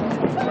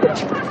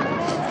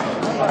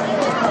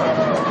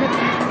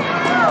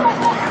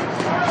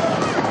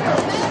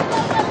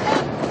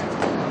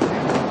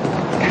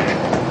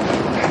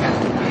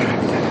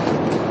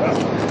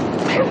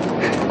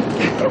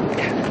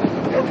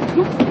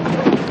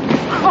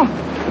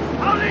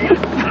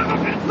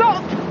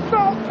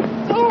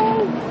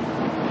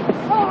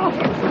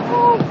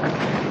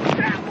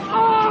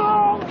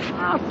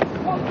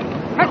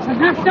 That's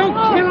enough, don't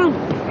kill him!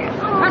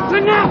 That's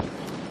enough!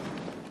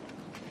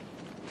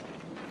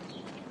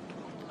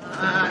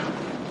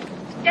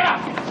 Get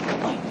out!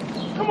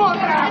 Come on,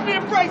 give me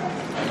a break!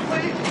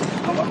 Please,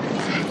 come on.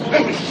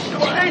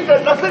 Hey,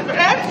 there's nothing,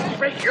 man!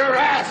 Break your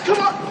ass! Come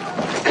on!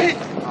 Hey,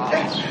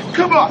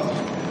 come on!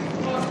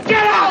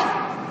 Get out!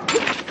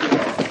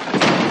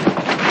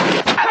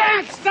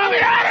 Hey, stop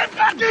it!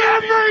 Stop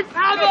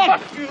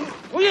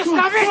it! Will you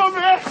stop it? Come on,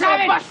 man! Stop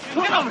it!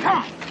 Get over! Come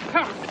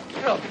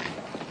on!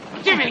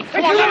 Give me!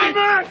 Come on,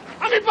 man!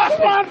 Let me bust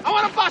one! I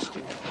want to bust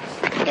you!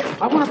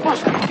 I want to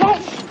bust you!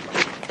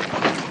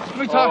 Let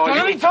me talk to him!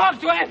 Let me talk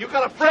to him! You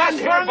got a friend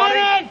here,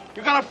 buddy!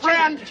 You got a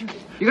friend!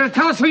 You gonna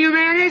tell us who your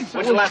man is?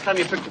 When's the last time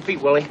you picked your feet,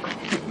 Willie?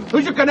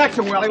 Who's your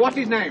connection, Willie? What's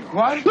his name?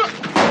 What?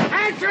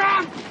 Answer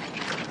him!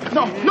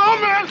 No,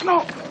 man,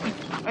 no!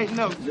 Hey,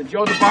 no. Is it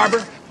Joe the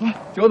Barber?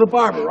 Joe the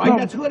Barber, right? No.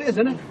 That's who it is,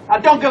 isn't it? Now,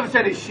 don't give us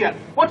any shit.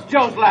 What's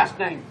Joe's last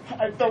name?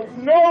 I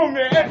don't know,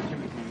 man.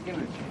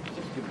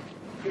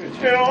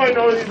 Yeah, all I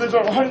know is he lives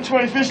on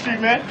 125th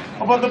Street, man,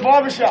 above the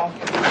barbershop.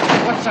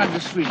 What side of the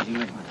street do you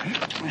live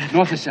on?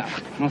 North or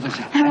south? North or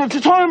south? I don't know what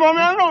you're talking about,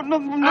 man. I don't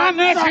know. I'm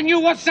asking you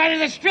what side of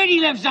the street he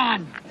lives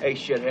on. Hey,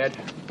 shithead.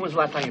 When's the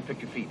last time you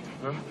picked your feet?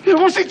 Huh? Yeah,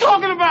 what's he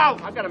talking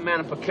about? I've got a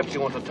man in Poughkeepsie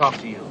who wants to talk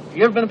to you.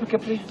 You ever been in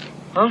Poughkeepsie?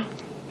 Huh?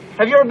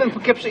 Have you ever been in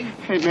Poughkeepsie?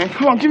 Hey, man,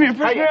 come on, give me a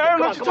break. Hey, I don't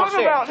know what you're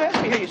talking about, man.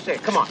 Let me hear you say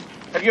it. Come on.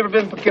 Have you ever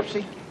been in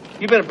Poughkeepsie?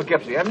 You've been in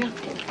Poughkeepsie, haven't you?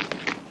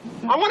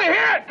 I want to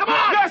hear it. Come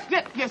on.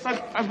 Yes,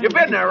 You've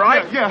been there,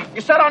 right? Yeah.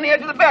 You sat on the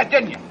edge of the bed,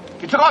 didn't you?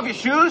 You took off your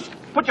shoes,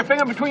 put your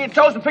finger between your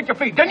toes, and picked your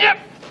feet, didn't you?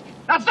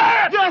 That's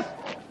it! Yes!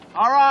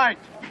 All right.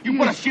 You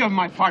put a shield in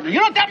my partner. You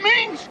know what that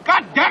means?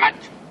 God damn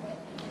it!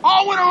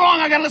 All winter long,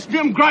 I gotta listen to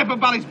him gripe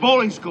about his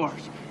bowling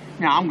scores.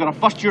 Now, I'm gonna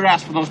bust your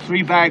ass for those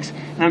 3 bags,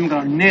 and I'm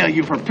gonna nail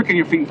you for picking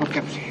your feet in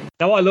Poughkeepsie.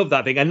 Now, I love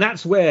that thing, and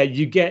that's where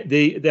you get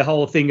the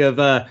whole thing of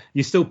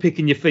you're still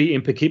picking your feet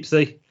in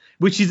Poughkeepsie.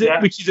 Which is a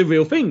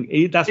real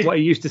thing. That's what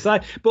he used to say.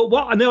 But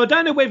I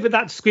don't know whether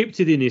that's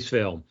scripted in this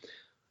film.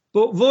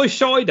 But Roy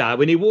Scheider,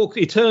 when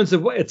he turns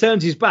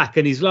his back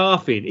and he's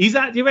laughing. Do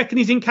you reckon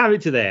he's in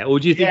character there,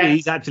 or do you think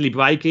he's actually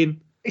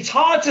breaking? It's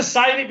hard to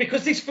say it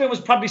because this film was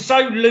probably so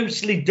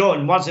loosely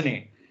done, wasn't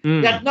it?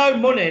 They had no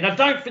money, and I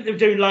don't think they were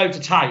doing loads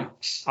of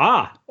takes.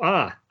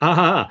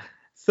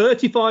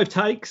 35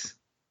 takes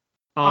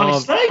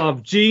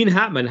of Gene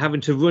Hackman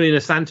having to run in a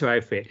Santa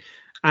outfit.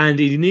 And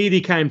he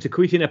nearly came to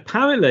quitting,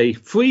 apparently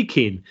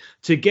freaking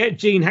to get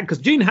Gene Hackman, because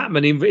Gene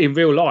Hackman in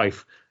real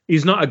life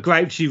is not a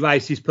grouchy,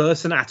 racist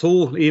person at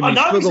all. He's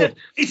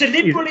a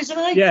liberal,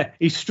 isn't he? Yeah,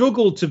 he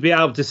struggled to be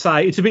able to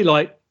say, it's a bit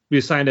like we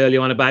were saying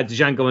earlier on about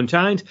Django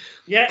Unchained.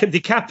 Yeah.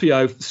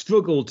 DiCaprio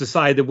struggled to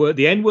say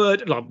the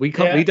N-word. Like we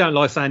don't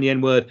like saying the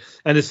N-word.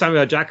 And as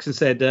Samuel Jackson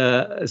said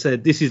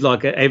this is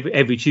like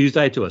every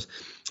Tuesday to us.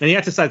 And he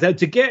had to say that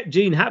to get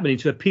Gene Hackman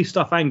into a pissed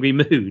off, angry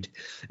mood.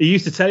 He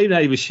used to tell him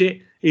that he was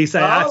shit. He'd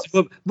say,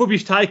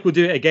 rubbish take, we'll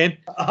do it again.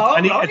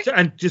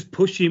 And just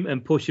push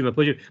him.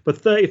 But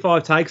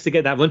 35 takes to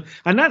get that one.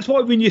 And that's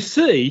why when you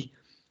see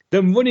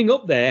them running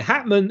up there,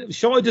 Hackman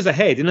Scheider's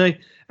ahead, and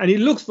he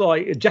looks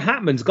like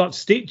Hackman's got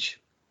Stitch.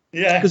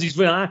 Yeah. Because he's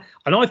running,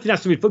 and I think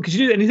that's really fun. Because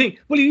you do anything,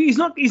 well, he's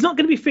not going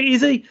to be fit,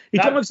 is he? He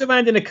drives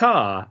around in a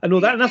car and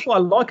all that, and that's what I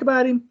like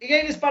about him. He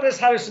ain't as bad as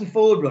Harrison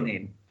Ford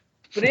running.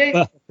 But he ain't.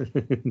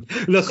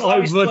 Look, I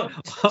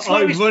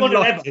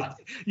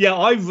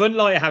run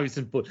like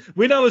Harrison Ford.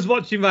 When I was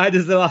watching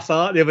Raiders of the Lost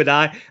Ark the other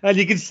day, and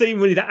you can see him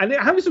running that, and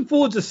Harrison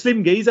Ford's a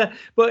slim geezer,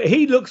 but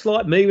he looks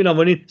like me when I'm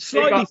running.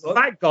 Slightly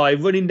fat guy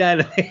running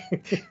down.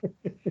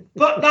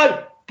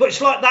 But it's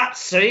like that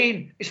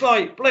scene. It's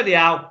like, bloody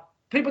hell.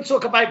 People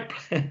talk about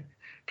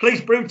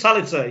police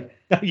brutality.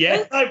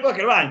 Yeah. No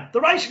fucking around.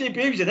 They're racially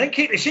abusing. They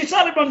kick the shit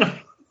out of him.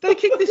 They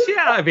kick the shit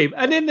out of him.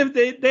 And then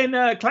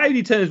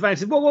Cloudy turns around and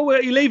says,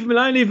 well, you leave him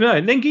alone,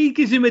 And then he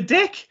gives him a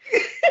deck.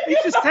 He's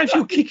just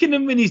casual kicking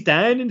him when he's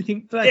down. And you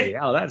think, bloody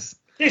hell, that's...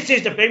 This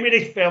is the thing with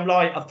this film.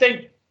 Like, I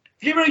think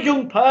if you're a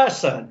young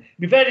person, it'd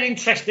be very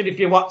interesting if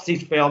you watch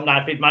this film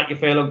now, if it'd make you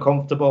feel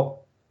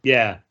uncomfortable.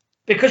 Yeah.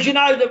 Because you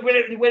know that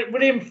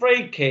William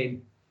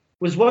Friedkin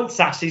was once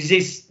asked, is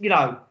this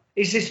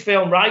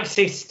film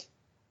racist?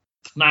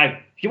 Now,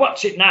 if you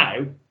watch it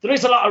now, there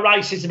is a lot of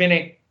racism in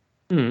it.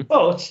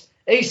 But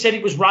he said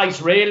it was race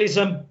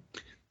realism.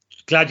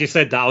 Glad you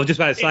said that. I was just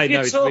about to say,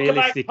 no, it's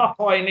realistic. About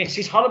Popeye in this,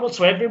 he's horrible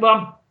to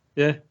everyone.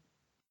 Yeah.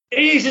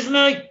 He is, isn't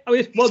he? Oh,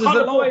 yes. Well,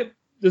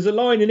 there's a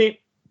line in it,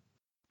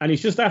 and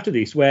it's just after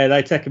this where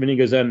they take him and he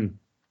goes,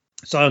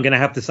 so I'm going to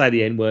have to say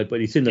the N-word,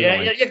 but it's in the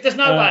line. Yeah, there's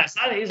no way to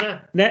say it, is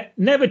there?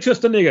 Never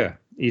trust a nigger,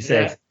 he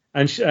says.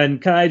 Yeah.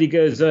 And Cady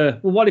goes, well,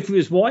 what if he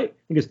was white?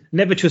 He goes,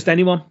 never trust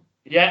anyone.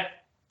 Yeah.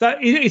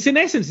 It's in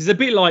essence, it's a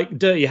bit like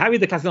Dirty Harry,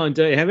 the classic line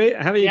Dirty Harry.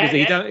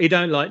 He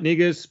don't like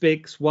niggers,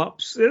 spics,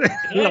 wops,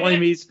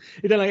 limeys.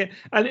 He don't like it,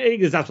 and he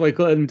goes, that's why he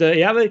called him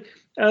Dirty Harry.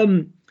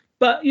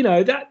 But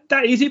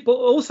that is it. But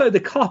also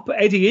the cop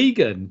Eddie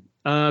Egan.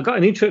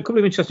 Got a couple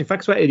of interesting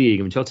facts about Eddie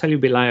Egan, which I'll tell you a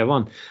bit later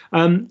on.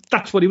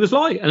 That's what he was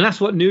like, and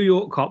that's what New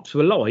York cops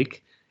were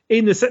like.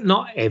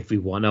 Not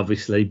everyone,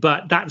 obviously,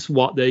 but that's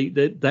what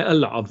a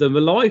lot of them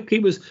were like. He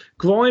was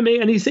grimy,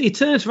 and he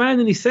turns around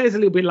and he says a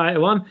little bit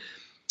later on,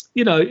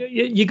 you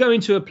go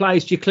into a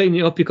place, you clean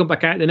it up, you come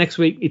back out the next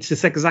week, it's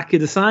exactly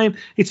the same.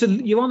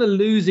 You're on a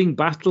losing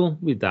battle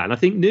with that. And I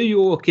think New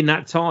York in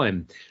that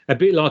time, a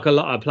bit like a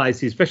lot of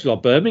places, especially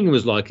like Birmingham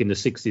was like in the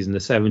 60s and the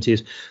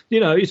 70s,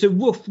 it's a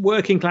rough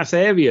working class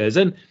areas,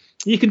 and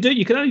you can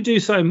only do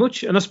so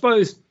much. And I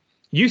suppose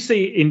you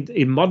see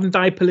in modern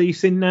day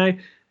policing now,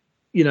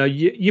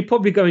 you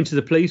probably go into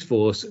the police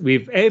force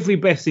with every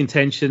best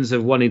intentions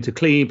of wanting to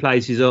clean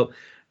places up,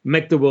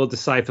 make the world a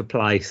safer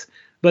place.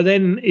 But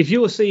then if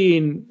you're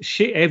seeing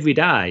shit every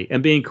day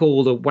and being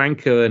called a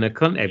wanker and a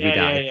cunt every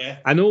day,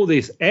 and all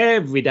this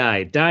every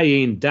day,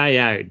 day in, day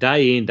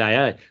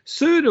out,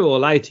 sooner or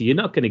later, you're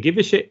not going to give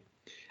a shit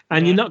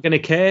and you're not going to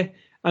care.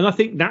 And I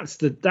think that's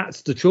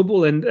the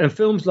trouble. And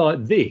films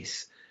like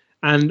this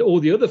and all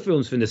the other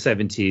films from the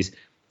 70s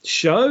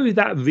show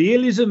that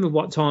realism of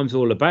what time's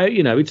all about.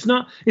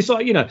 It's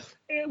like,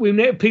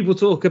 when people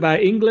talk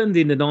about England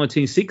in the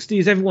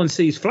 1960s, everyone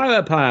sees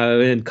flower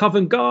power and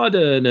Covent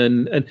Garden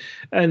and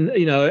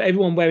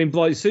everyone wearing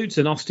bright suits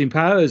and Austin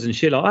Powers and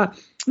shit like that.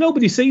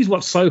 Nobody sees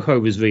what Soho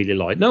was really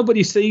like.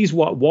 Nobody sees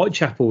what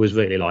Whitechapel was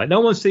really like.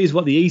 No one sees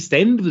what the East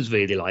End was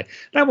really like.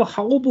 They were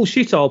horrible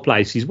shithole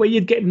places where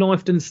you'd get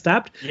knifed and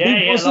stabbed.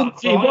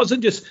 It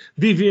wasn't just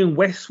Vivian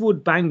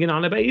Westwood banging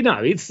on about.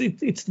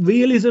 It's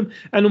realism,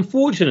 and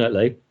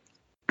unfortunately,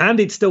 And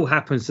it still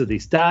happens to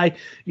this day.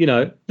 You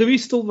know, there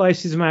is still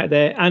racism out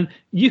there, and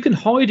you can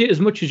hide it as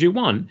much as you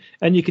want,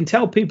 and you can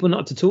tell people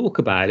not to talk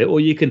about it, or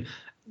you can.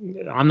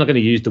 I'm not going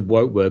to use the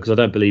woke word because I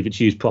don't believe it's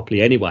used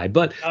properly anyway.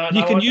 But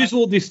you can use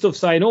all this stuff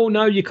saying, "Oh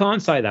no, you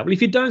can't say that." Well,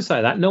 if you don't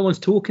say that, no one's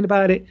talking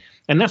about it,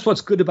 and that's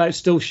what's good about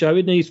still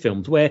showing these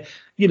films, where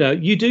you know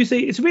you do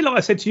see. It's a bit like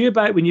I said to you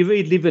about when you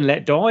read Live and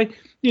Let Die.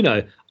 You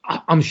know,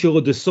 I'm sure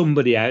there's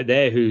somebody out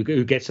there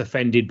who gets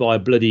offended by a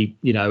bloody,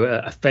 you know,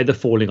 a feather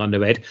falling on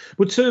their head,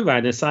 would turn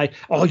around and say,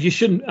 "Oh, you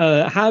shouldn't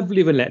have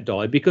Live and Let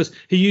Die because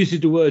he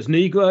uses the words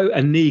Negro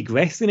and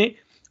Negress in it."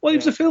 Well, it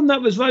was a film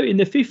that was wrote in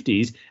the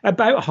 50s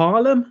about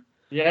Harlem.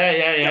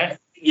 Yeah.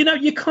 You know,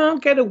 you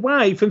can't get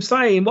away from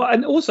saying what.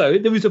 And also,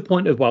 there was a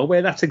point as well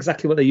where that's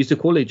exactly what they used to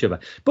call each other.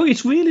 But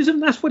it's realism.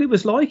 That's what it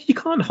was like. You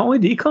can't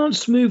hide it. You can't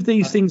smooth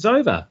these things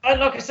over. And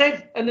like I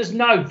said, and there's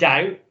no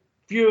doubt,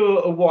 if you're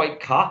a white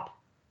cop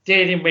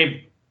dealing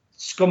with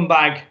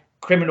scumbag,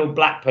 criminal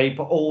black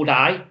people all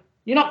day,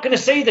 you're not going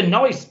to see the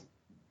nice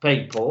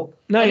people.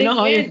 No, and you're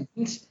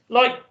not.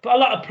 Like a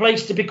lot of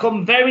police to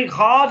become very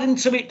hardened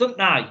to it, don't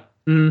they?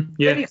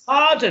 Very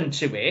hardened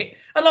to it.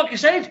 And like I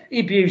said, he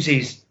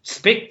abuses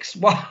Spicks.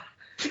 What?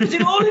 He does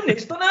it all in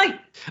this, doesn't he?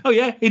 Oh,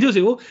 yeah, he does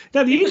it all.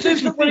 Now, Who's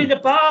the one in the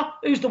bar?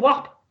 Who's the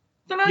wop?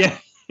 Don't he?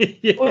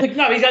 Yeah. Well,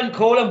 no, he doesn't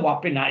call them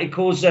wop in that. He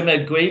calls them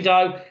a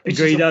Guido, which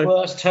is the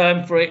worst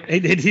term for it.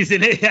 It is,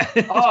 isn't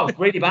it? Oh,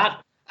 really bad.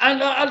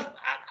 And I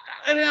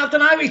don't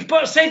know.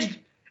 But I said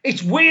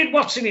it's weird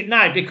watching it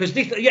now because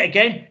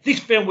this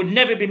film would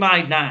never be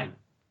made now.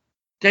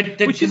 They'd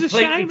Which is a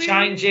completely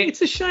shame. change it.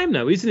 It's a shame,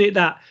 though, isn't it,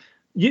 that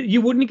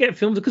you wouldn't get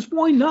films, because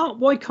why not?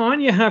 Why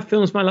can't you have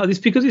films made like this?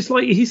 Because it's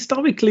like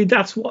historically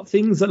that's what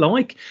things are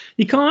like.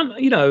 You can't,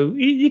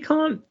 you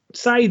can't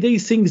say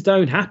these things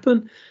don't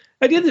happen.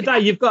 At the end of the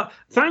day,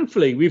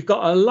 thankfully, we've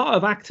got a lot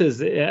of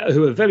actors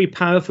who are very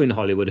powerful in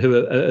Hollywood, who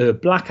are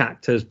black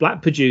actors,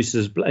 black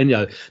producers,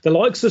 the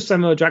likes of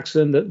Samuel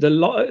Jackson, the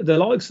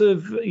likes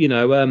of,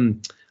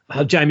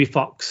 Jamie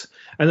Foxx,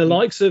 and the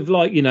likes of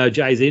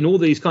Jay-Z and all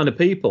these kind of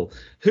people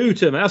who,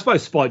 I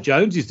suppose Spike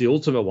Jonze is the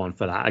ultimate one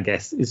for that, I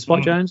guess. Is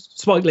Spike Jonze?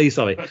 Spike Lee,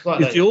 sorry.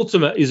 Is the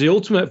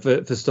ultimate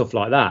for stuff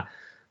like that.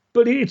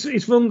 But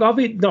it's wrong of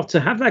it not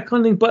to have that kind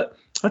of thing. But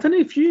I don't know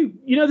if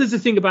there's a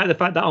thing about the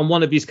fact that on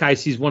one of his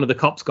cases, one of the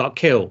cops got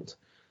killed.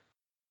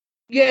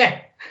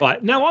 Yeah.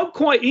 Right. Now, I'm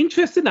quite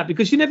interested in that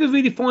because you never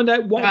really find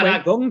out what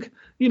went wrong,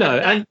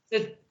 and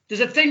there's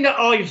a thing that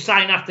I've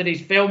seen after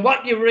this film.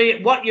 What you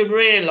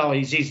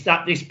realise is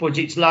that this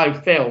budget's low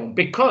film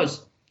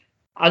because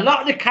a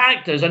lot of the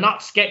characters are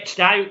not sketched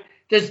out.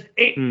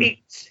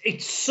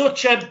 It's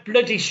such a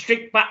bloody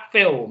strict back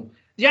film.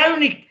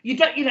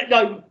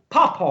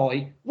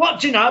 Popeye. What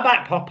do you know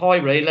about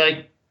Popeye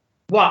really?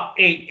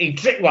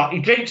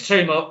 He drinks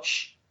too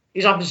much.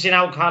 He's obviously an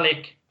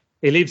alcoholic.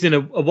 He lives in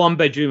a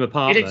one-bedroom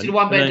apartment. He lives in a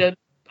one-bedroom,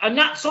 and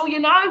that's all you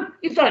know.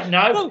 You don't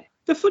know. Well,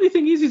 the funny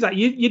thing is that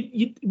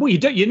you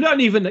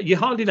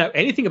hardly know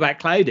anything about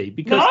Cloudy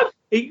because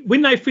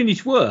when they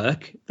finish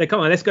work, they come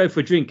on, let's go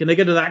for a drink, and they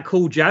go to that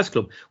cool jazz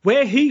club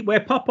where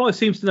Popeye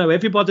seems to know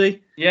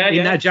everybody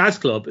in that jazz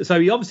club. So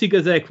he obviously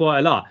goes there quite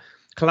a lot.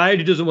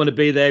 Cloudy doesn't want to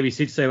be there. He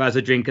sits there, has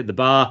a drink at the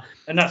bar.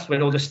 And that's where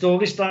all the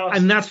story starts.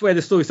 And that's where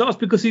the story starts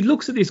because he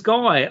looks at this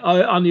guy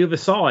on the other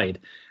side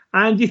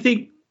and you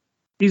think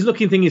he's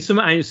thinking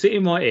something ain't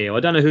sitting right here. I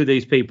don't know who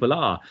these people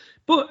are.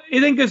 But he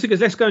then goes,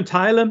 let's go and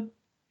tail him.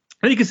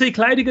 And you can see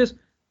Cloudy goes,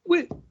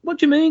 what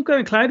do you mean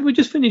going, Cloudy? We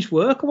just finished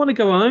work. I want to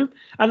go home.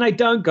 And they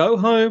don't go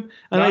home.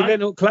 And they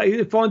end up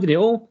finding it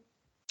all.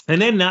 And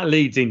then that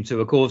leads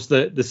into, of course,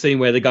 the scene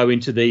where they go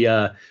into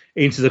the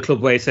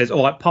club where it says,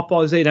 all right,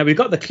 Popeye's here. Now, we've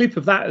got the clip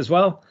of that as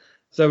well.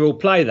 So we'll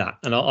play that.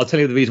 And I'll tell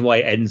you the reason why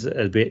it ends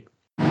a bit.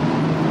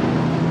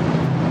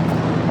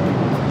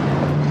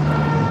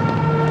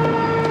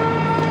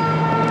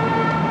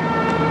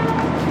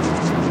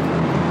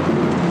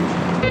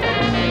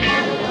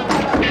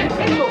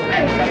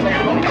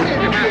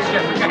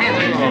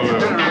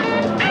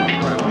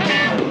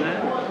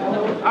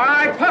 All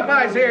right,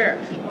 Popeye's here.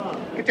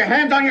 Get your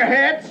hands on your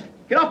heads.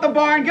 Get off the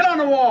bar and get on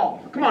the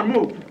wall. Come on,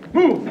 move.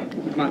 Move.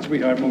 Come on,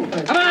 sweetheart, move.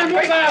 Come on,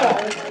 move out.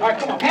 All right,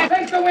 come on.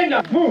 Face the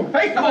window. Move.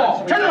 Face the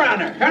wall. Turn around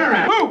there. Turn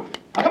around. Move.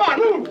 Come on,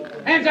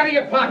 move. Hands out of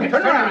your pockets.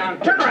 Turn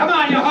around. Turn around. Come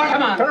on, you heart.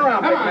 Come on. Turn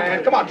around, big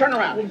man. Come on, turn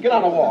around. Get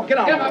on the wall. Get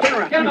on. Turn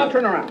around. Get up.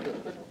 Turn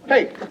around.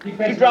 Hey,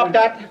 you drop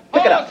that.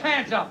 Pick it up. Hold those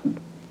hands up.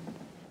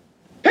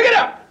 Pick it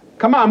up.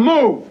 Come on,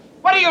 move.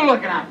 What are you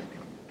looking at?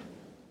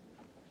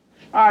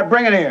 All right,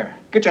 bring it here.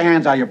 Get your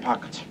hands out of your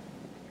pockets.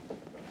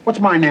 What's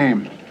my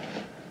name?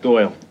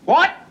 Doyle.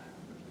 What?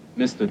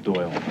 Mr.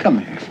 Doyle. Come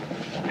here.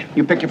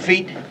 You pick your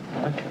feet.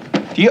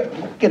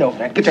 Get over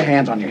there. Get your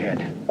hands on your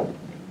head.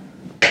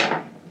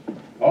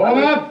 Hold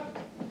them up.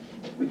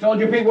 We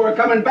told you people were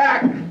coming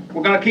back.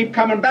 We're going to keep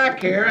coming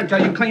back here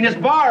until you clean this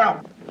bar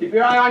up. Keep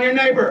your eye on your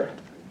neighbor.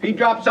 If he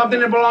drops something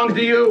that belongs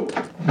to you.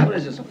 What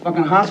is this, a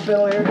fucking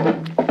hospital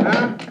here?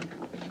 Huh?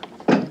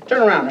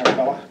 Turn around there,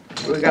 fella.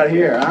 What we got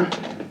here, huh?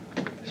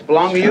 This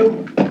belong to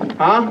you?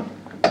 Huh?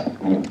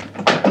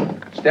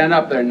 Stand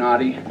up there,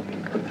 Naughty.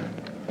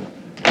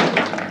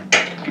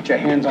 Get your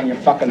hands on your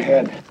fucking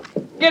head.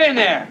 Get in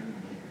there.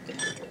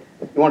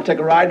 You want to take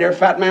a ride there,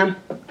 fat man?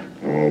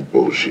 Oh,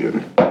 bullshit.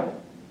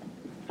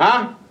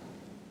 Huh?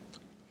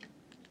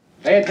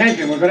 Pay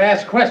attention. We're going to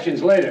ask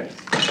questions later.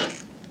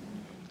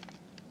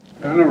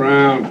 Turn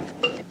around.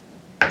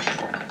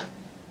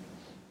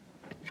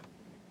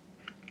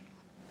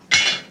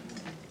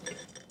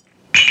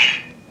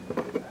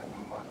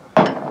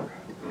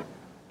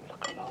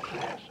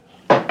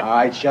 All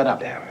right, shut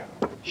up.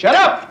 Shut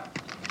up!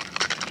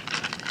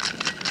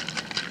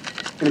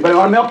 Anybody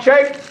want a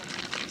milkshake?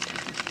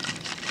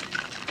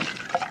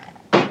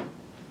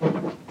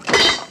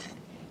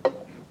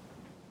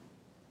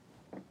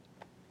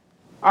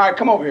 All right,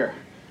 come over here.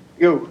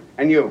 You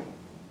and you.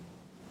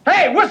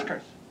 Hey,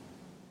 Whiskers!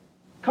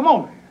 Come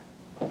over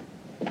here.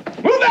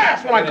 Move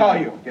ass when I call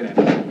you. Get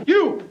in.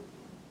 You!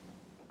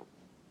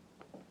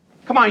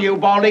 Come on, you,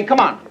 Baldy. Come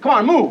on. Come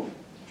on, move. All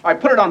right,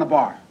 put it on the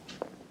bar.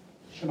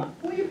 Come on.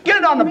 Get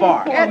it on the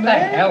bar. Get the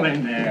hell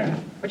in there.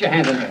 Put your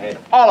hands on your head.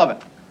 All of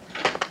it.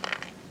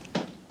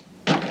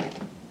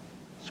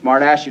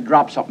 Smart ass, you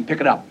drop something.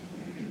 Pick it up.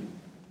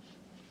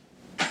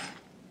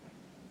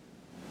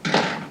 You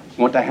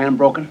want that hand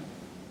broken?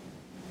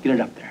 Get it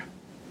up there.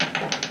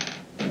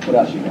 What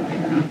else you got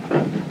here,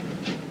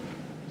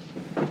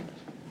 huh?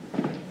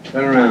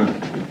 Turn around.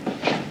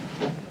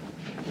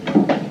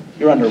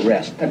 You're under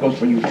arrest. That goes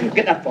for you, too.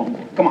 Get that phone.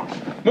 Come on.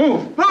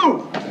 Move!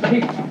 Move!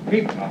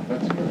 Keep off.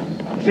 Let's go.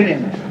 Sit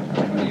in there.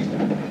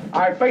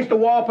 All right, face the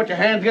wall, put your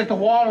hands against the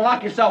wall, and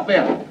lock yourself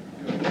in.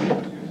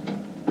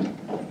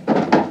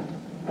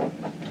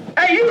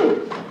 Hey,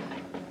 you!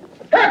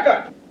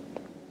 Haircut!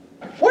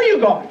 Where you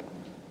going?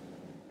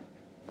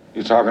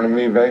 You talking to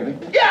me, baby?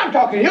 Yeah, I'm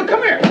talking to you.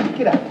 Come here.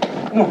 Get up.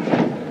 Come on.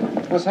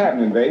 What's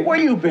happening, baby? Where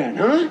you been,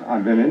 huh?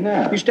 I've been in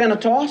there. You stand a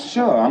toss?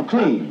 Sure, I'm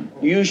clean.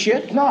 You use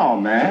shit? No,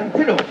 man.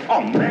 Get up.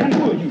 Oh, man,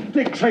 who are you,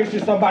 Dick Tracy,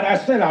 somebody? I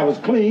said I was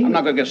clean. I'm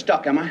not gonna get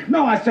stuck, am I?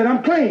 No, I said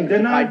I'm clean,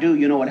 didn't I? I do.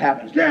 You know what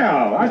happens.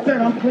 Yeah, I said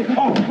I'm clean.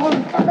 Oh,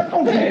 motherfucker,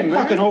 don't get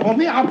fucking over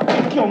me. I'll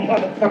fuck your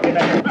motherfucking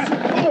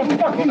ass. Oh,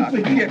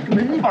 fucking shit,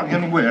 man.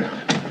 Fucking where?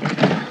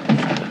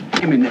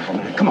 Give me a nickel,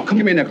 man. Come on,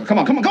 give me a nickel. Come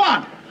on, come on, come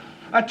on.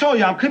 I told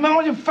you I'm clean. Man,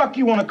 what the fuck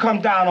you want to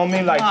come down on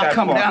me like that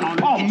come for? down on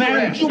me. Oh, Get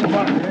man, your you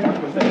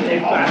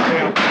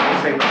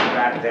say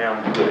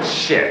goddamn good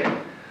shit.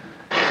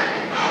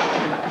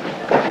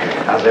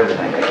 How's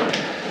everything?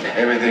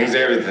 Everything's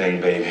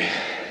everything, baby.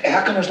 Hey,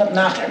 how come there's nothing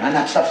out there, man?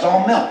 That stuff's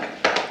all milk.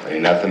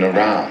 Ain't nothing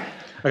around.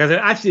 Okay, so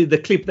actually the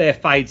clip there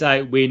fades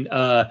out when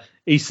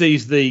he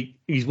sees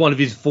he's one of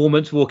his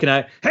informants walking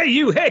out. Hey,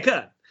 you,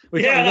 haircut!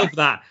 Which I love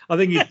that. I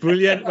think he's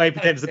brilliant. Where he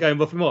pretends to go and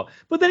buff him up.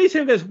 But then he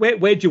goes, where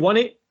do you want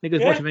it? And he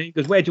goes, what do you mean? He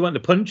goes, where do you want the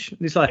punch? And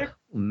he's like,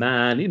 oh,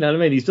 man, you know what I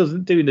mean? He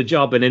doesn't doing the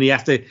job, and then he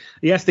has to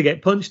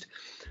get punched.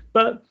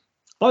 But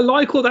I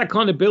like all that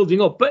kind of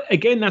building up. But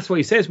again, that's what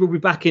he says. We'll be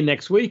back in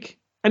next week.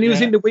 And he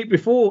was in the week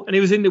before, and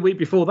he was in the week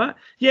before that.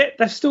 Yet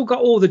they've still got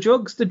all the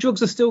drugs. The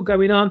drugs are still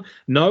going on.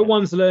 No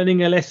one's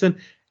learning a lesson.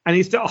 And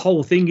it's that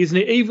whole thing, isn't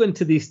it? Even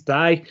to this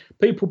day,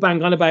 people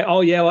bang on about,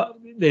 oh, yeah, well,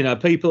 you know,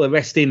 people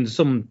arresting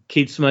some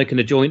kids smoking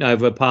a joint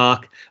over a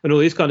park and all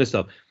this kind of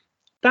stuff.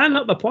 They're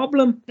not the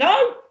problem.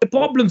 No. The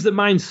problem's the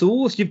main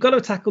source. You've got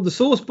to tackle the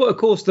source. But, of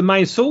course, the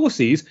main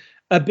sources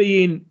are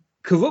being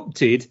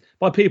corrupted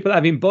by people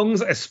having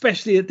bungs,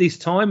 especially at this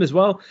time as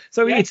well.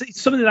 So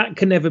it's something that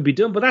can never be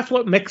done. But that's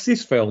what makes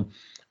this film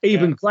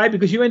even great,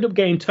 because you end up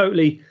getting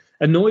totally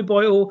annoyed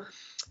by it all.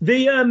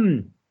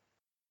 The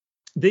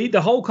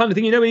whole kind of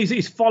thing, you know,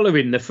 he's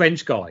following the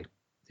French guy.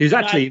 Who's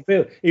actually,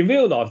 in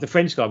real life, the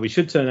French guy, we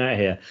should turn out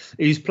here,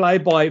 he's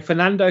played by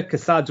Fernando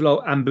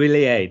Casado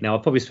Ambrilier. Now,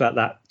 I probably spelled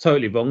that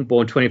totally wrong,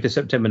 born 20th of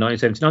September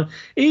 1979.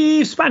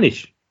 He's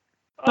Spanish.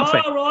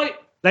 Right.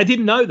 They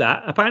didn't know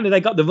that. Apparently, they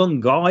got the wrong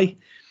guy.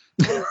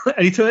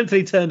 And he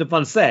turned up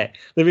on set.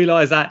 They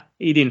realised that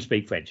he didn't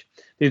speak French.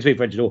 Didn't speak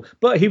French at all.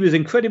 But he was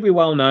incredibly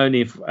well known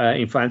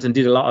in France and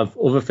did a lot of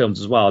other films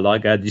as well,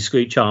 like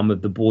Discreet Charm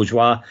of the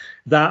Bourgeois,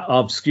 That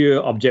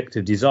Obscure Object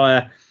of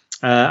Desire.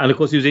 And, of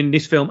course, he was in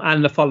this film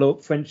and the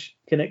follow-up French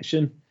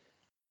Connection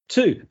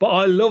too. But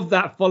I love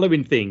that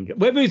following thing.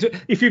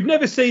 If you've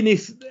never seen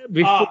this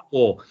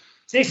before...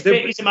 This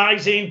bit is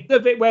amazing. The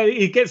bit where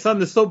he gets on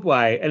the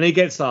subway and he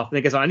gets off and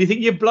he gets on. And you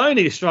think you've blown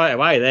it straight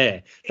away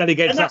there. Then he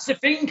gets and that's the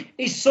thing.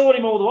 He's saw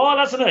him all the while,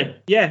 hasn't he?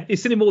 Yeah,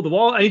 he's seen him all the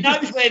while. And he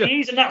knows where he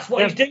is, and that's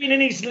what he's doing,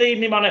 and he's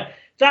leading him on it.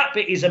 That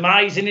bit is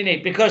amazing, isn't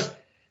it? Because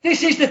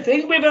this is the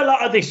thing with a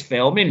lot of this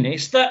film, isn't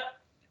it? That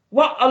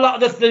what a lot of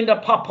the thing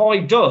that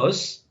Popeye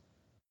does,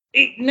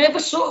 it never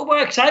sort of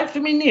works out for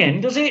him in the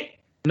end, does it?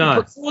 No.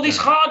 He puts all this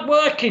hard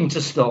work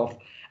into stuff.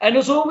 And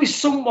there's always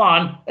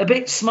someone a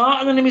bit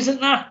smarter than him,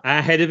 isn't there?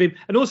 Ahead of him.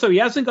 And also,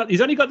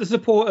 he's only got the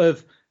support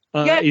of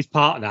his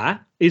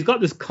partner. He's got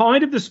this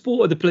kind of the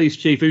support of the police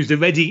chief, who's the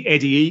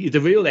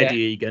real Eddie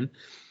Egan.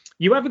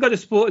 You haven't got the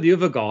support of the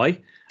other guy.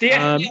 The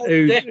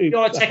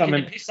FBI taking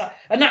the piss out.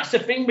 And that's the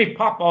thing with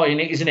Popeye in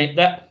it, isn't it?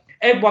 That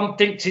everyone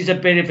thinks he's a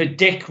bit of a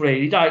dick,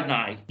 really, don't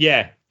they?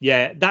 Yeah.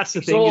 Yeah, that's the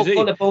It's thing. all Is it?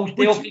 full of bullshit.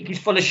 They all think he's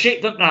full of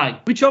shit, don't they?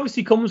 Which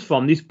obviously comes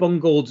from this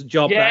bungled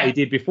job Yeah. that he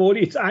did before.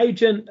 It's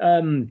Agent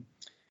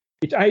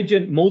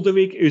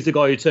Mulderig, who's the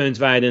guy who turns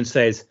around and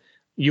says,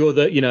 "You're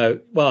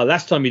the, well,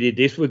 last time you did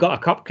this, we got a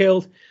cop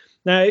killed."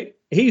 Now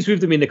he's with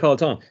them in the car all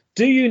the time.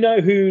 Do you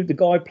know who the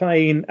guy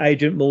playing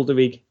Agent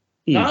Mulderig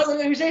is?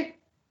 No, who's he?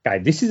 Okay,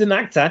 this is an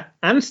actor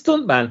and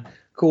stuntman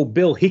called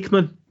Bill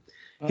Hickman.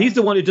 He's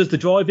the one who does the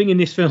driving in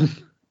this film.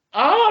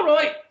 Oh,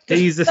 right.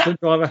 He's the stunt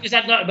driver. He's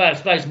had not about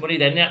space money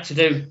then. They had to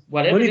do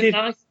whatever. Well, he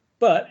didn't did. they?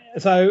 But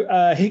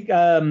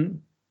so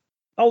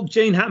old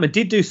Gene Hackman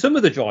did do some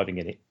of the driving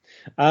in it,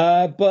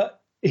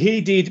 but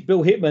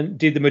Bill Hickman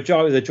did the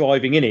majority of the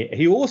driving in it.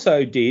 He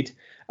also did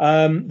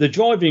the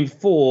driving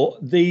for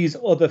these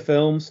other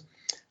films: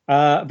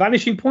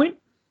 Vanishing Point,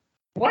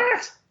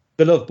 What?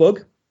 The Love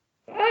Bug,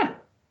 Ah,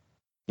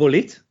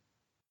 Bullet,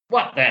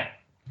 what the?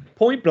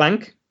 Point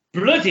Blank,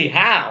 Bloody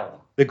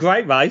hell. The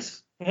Great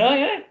Race, Oh,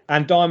 yeah.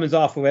 and Diamonds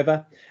Are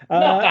Forever.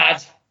 Not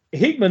bad.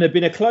 Hickman had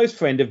been a close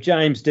friend of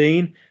James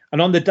Dean,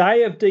 and on the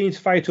day of Dean's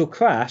fatal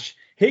crash,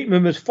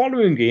 Hickman was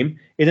following him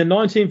in a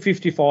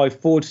 1955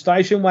 Ford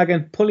station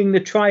wagon, pulling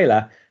the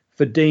trailer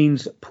for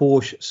Dean's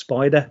Porsche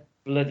Spider.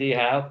 Bloody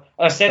hell.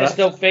 I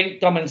still think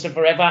Diamonds Are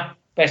Forever.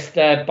 Best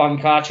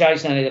Bond car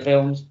chase in any of the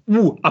films.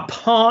 Ooh,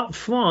 apart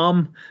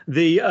from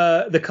the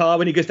car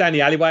when he goes down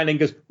the alleyway and then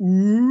goes,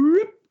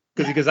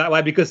 because he goes that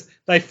way, because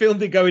they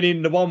filmed it going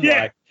in the one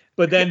way.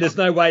 But then there's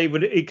no way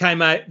it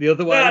came out the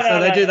other way. No,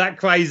 they do that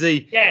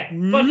crazy. Yeah,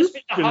 but I just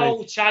think the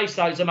whole chase,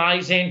 though, is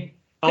amazing.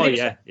 Oh, I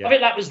think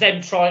that was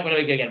them trying, when are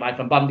we going to get away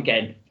from Bond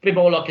again? It's a bit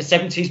more like a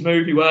 70s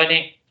movie, weren't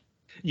it?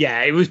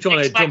 Yeah, it was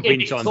trying to jump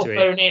into tougher,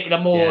 it. innit, with a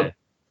more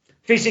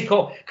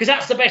physical. Because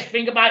that's the best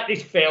thing about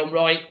this film,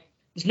 right?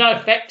 There's no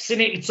effects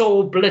in it. It's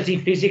all bloody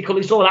physical.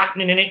 It's all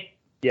happening in it.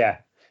 Yeah.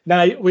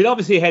 Now, we'll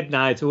obviously head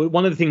now to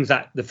one of the things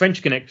that the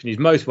French Connection is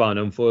most well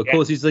known for, of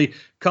course, is the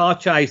car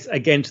chase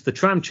against the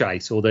tram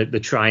chase, or the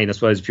train, I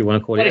suppose, if you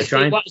want to call it a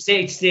train. What is it?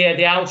 It's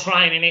the L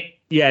train, in it.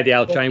 Yeah, the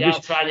L train. The L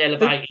train, the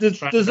elevated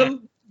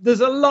train. There's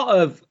a lot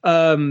of,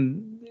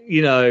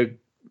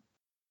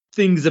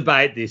 things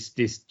about this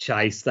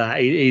chase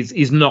that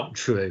is not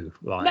true,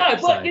 right?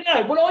 No,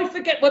 but, what I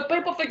forget, what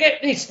people forget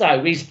this,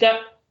 though, is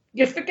that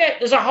you forget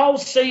there's a whole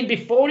scene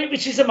before it,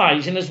 which is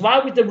amazing as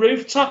well, with the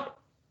rooftop.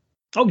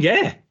 Oh,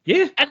 yeah,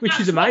 which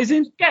is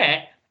amazing.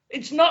 Yeah,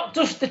 it's not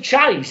just the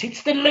chase,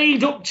 it's the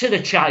lead up to the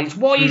chase,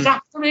 why he's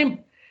after him.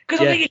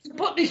 Because I think you can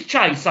put this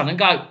chase on and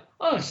go,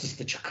 oh, it's just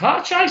the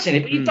car chasing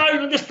it, but you don't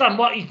understand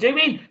what he's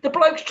doing. The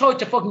bloke's tried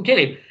to fucking kill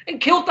him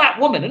and killed that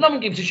woman, and no one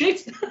gives a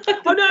shit.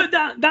 Oh, no,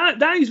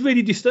 that is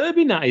really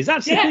disturbing,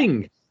 that's the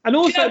thing. And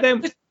also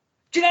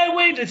do you know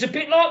weird? It's a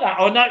bit like that.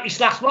 I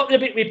noticed last night a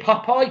bit with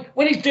Popeye,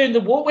 when he's doing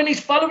the walk, when he's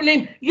following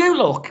him, you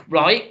look,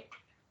 right?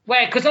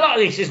 Where, because a lot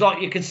of this is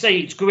like, you can see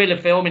it's guerrilla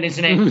filming,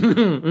 isn't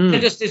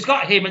it? It's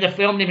got him and they're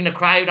filming him in the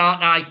crowd,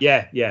 aren't they?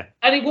 Yeah.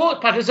 And he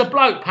walked past, there's a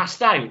bloke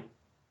passed out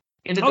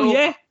in the door.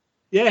 Oh,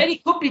 yeah. And he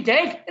could be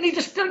dead, and he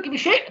just don't give a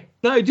shit.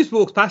 No, he just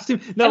walks past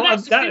him. No, and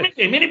that's the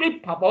thing with him.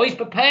 With Popeye, he's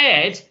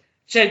prepared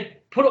to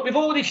put up with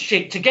all this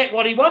shit to get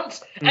what he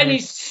wants, and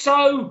he's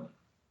so,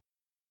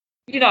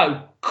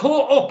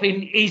 caught up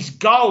in his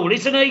goal,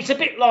 isn't he? It's a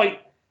bit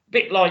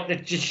like the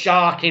just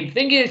sharking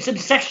thing. It's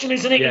obsession,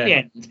 isn't it? In the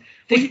end,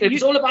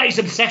 it's all about his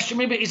obsession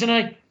with it, isn't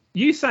he?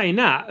 You saying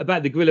that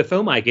about the guerrilla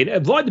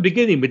filmmaking, right at the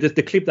beginning with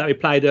the clip that we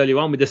played earlier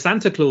on with the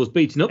Santa Claus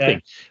beating up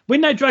thing, when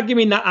they drag him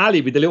in that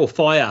alley with the little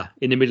fire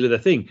in the middle of the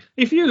thing,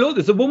 if you look,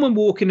 there's a woman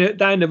walking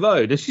down the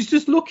road and she's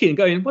just looking,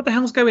 going, what the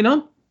hell's going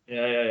on?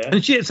 Yeah.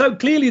 And so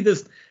clearly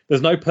there's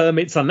no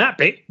permits on that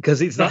bit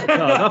because it's not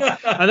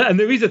enough. And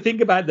there is a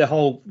thing about the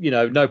whole,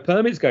 no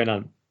permits going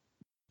on.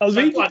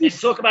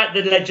 Let's talk about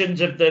the legends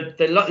of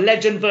the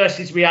legend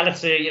versus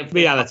reality.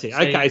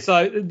 Okay,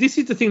 so this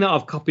is the thing that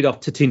I've copied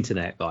off to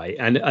Tinternet, right?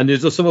 And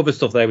there's some other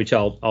stuff there which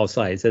I'll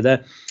say. So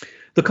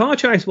the car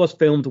chase was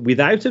filmed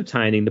without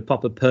obtaining the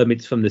proper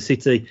permits from the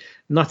city.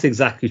 Not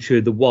exactly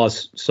true. There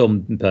was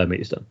some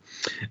permits done.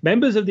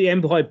 Members of the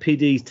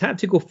NYPD's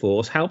tactical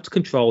force helped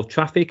control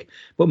traffic,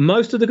 but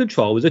most of the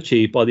control was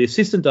achieved by the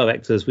assistant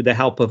directors with the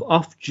help of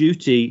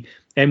off-duty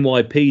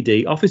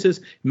NYPD officers,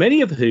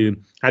 many of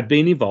whom had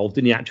been involved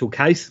in the actual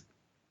case.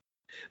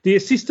 The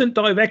assistant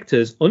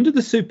directors, under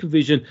the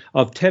supervision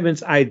of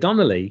Terence A.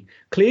 Donnelly,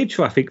 cleared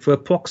traffic for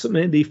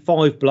approximately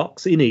 5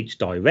 blocks in each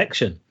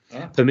direction.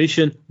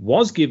 Permission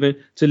was given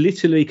to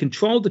literally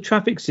control the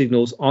traffic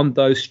signals on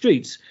those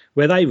streets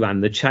where they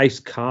ran the chase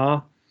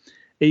car.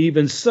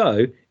 Even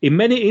so, in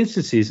many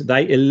instances,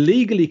 they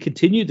illegally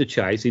continued the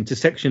chase into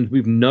sections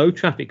with no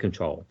traffic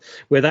control,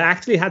 where they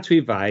actually had to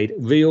evade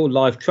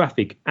real-life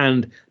traffic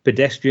and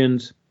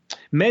pedestrians.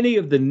 Many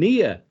of the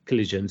near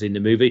collisions in the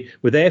movie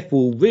were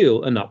therefore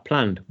real and not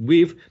planned,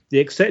 with the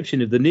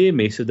exception of the near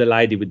miss of the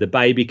lady with the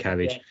baby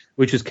carriage,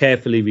 which was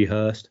carefully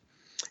rehearsed.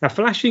 A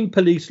flashing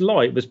police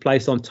light was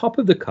placed on top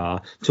of the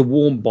car to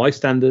warn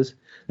bystanders.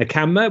 A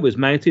camera was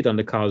mounted on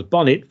the car's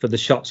bonnet for the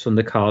shots from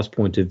the car's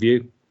point of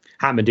view.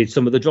 Hammond did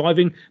some of the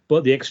driving,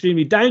 but the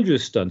extremely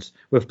dangerous stunts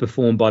were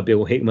performed by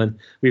Bill Hickman,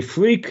 with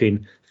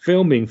Friedkin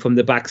filming from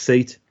the back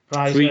seat.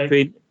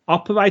 Friedkin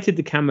operated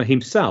the camera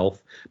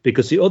himself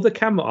because the other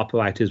camera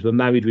operators were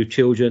married with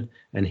children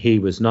and he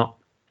was not.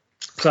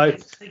 So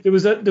there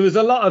was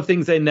a lot of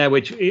things in there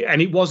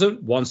and it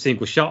wasn't one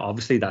single shot.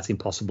 Obviously, that's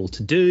impossible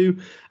to do.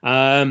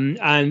 And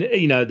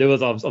there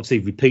was obviously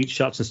repeat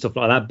shots and stuff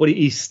like that. But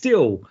it is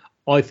still,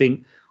 I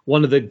think,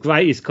 one of the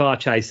greatest car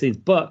chase scenes.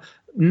 But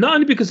not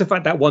only because of the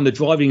fact that the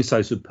driving is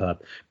so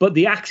superb, but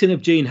the acting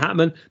of Gene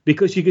Hackman,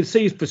 because you can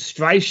see his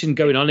frustration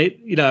going on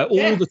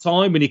all the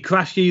time when he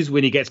crashes,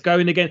 when he gets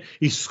going again.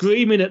 He's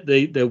screaming at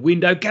the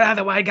window, get out of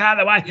the way, get out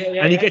of the way.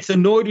 And he gets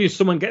annoyed when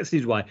someone gets in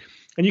his way.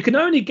 And you can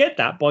only get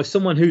that by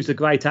someone who's a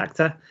great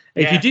actor.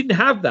 If you didn't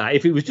have that,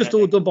 if it was just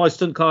all done by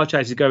stunt car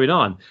chases going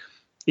on,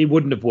 it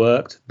wouldn't have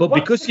worked. But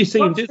because you see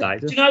him do that.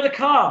 Do you know the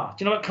car?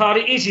 Do you know what car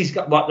it is? He's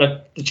got what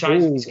the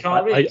chase of his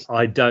car is.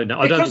 I don't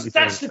know. Because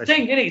that's the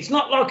thing, isn't it? It's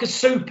not like a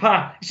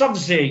super. It's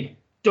obviously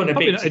done a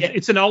bit.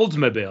 It's an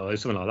Oldsmobile or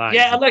something like that.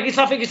 Yeah, I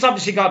think it's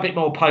obviously got a bit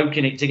more poke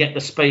in it to get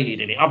the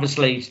speed in it.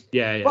 Obviously.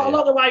 Yeah. But a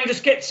lot of the way he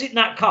just gets in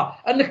that car,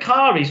 and the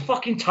car is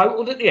fucking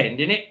totaled at the end,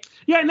 isn't it?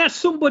 Yeah, and that's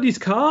somebody's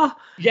car.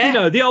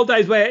 Yeah. The old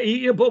days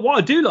where but what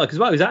I do like as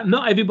well is that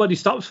not everybody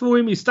stops for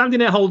him. He's standing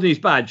there holding his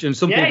badge and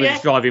some people are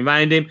just driving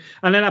around him.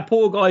 And then that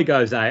poor guy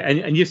goes out.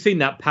 And you've seen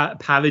that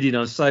parodied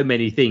on so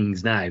many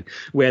things now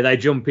where they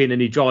jump in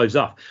and he drives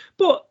off.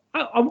 But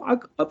I've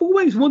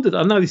always wondered,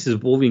 I know this is a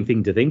boring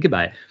thing to think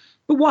about,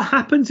 but what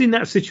happens in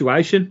that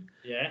situation?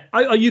 Yeah.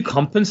 Are you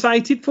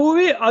compensated for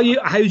it? How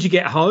do you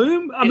get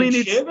home?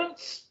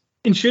 Insurance?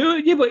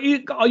 Insured? Yeah, but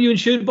are you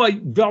insured by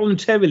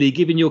voluntarily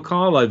giving your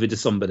car over to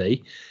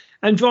somebody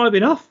and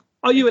driving off?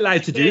 Are you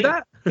allowed to do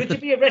that? Could you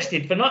be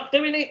arrested for not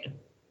doing it?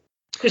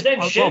 Because then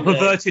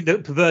perverting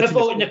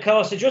the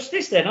course of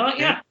justice, then, aren't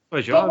you? Yeah,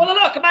 but what I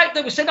like about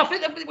that was said, I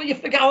think that when you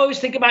forget, I always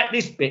think about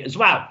this bit as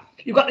well.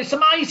 You've got this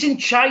amazing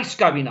chase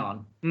going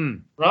on,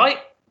 right?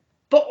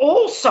 But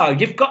also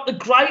you've got the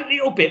great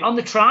little bit on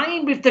the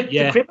train with the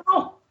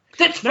criminal.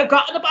 That's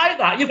forgotten about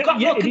that. You've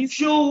got like a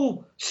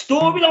dual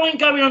storyline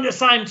going on at the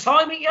same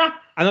time, haven't you?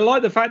 And I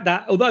like the fact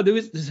that, although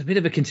there's a bit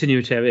of a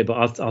continuity area,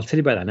 but I'll tell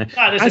you about that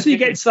now. As he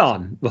gets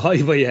on,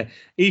 right,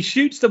 he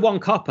shoots the one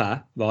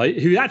copper, right,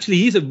 who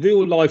actually is a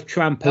real life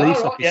tram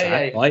police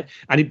officer, right?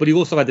 But he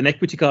also had an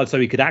equity card so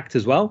he could act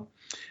as well.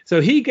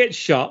 So he gets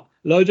shot.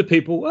 Loads of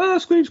people,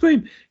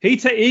 scream.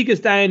 He goes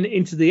down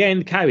into the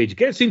end carriage,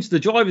 gets into the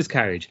driver's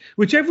carriage,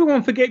 which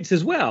everyone forgets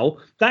as well,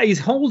 that he's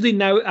holding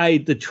now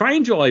the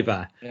train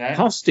driver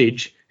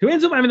hostage, who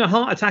ends up having a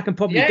heart attack and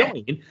probably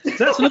dying.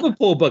 So that's another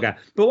poor bugger.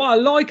 But what I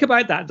like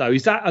about that, though,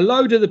 is that a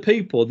load of the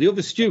people, the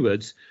other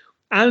stewards,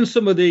 and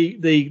some of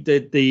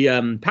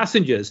the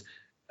passengers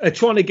are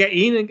trying to get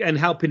in and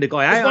helping the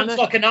guy out. He's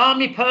like an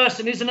army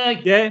person, isn't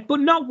he? Yeah,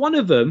 but not one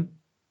of them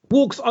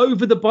walks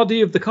over the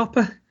body of the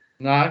copper.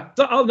 No.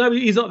 So, no,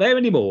 he's not there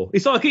anymore.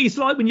 It's like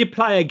when you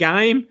play a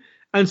game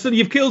and suddenly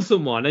you've killed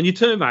someone and you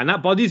turn around,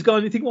 that body's gone.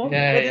 And you think, what?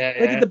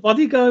 Where did the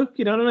body go?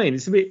 You know what I mean?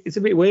 It's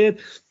a bit weird.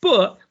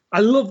 But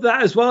I love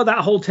that as well. That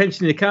whole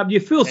tension in the cab. You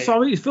feel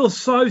sorry. You feel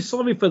so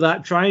sorry for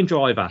that train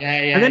driver.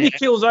 And then he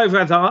kills over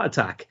and has a heart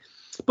attack.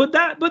 But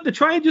the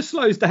train just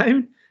slows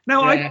down.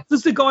 Now,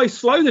 does the guy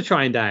slow the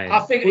train down? I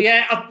think,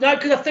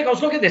 because I think I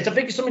was looking at this. I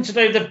think it's something to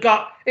do. They've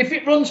got, if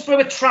it runs through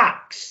a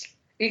tracks,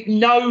 it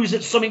knows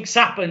that something's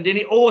happened and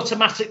it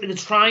automatically, the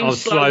train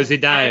slows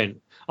it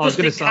down. I was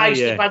going to say, in case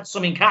they've had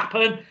something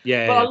happen.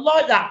 But I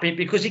like that bit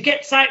because he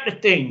gets out the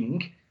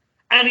thing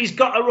and he's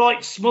got a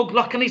right smug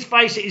look on his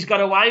face that he's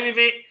got away with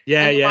it.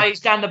 And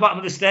he's down the bottom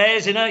of the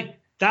stairs, you know.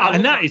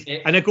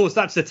 And of course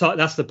that's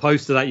the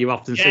poster that you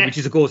often see, which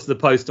is of course the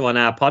poster on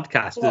our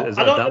podcast. I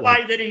like the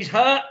way that he's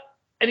hurt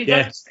and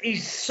he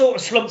sort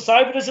of slumps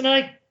over, doesn't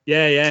he?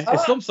 He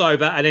slumps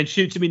over and then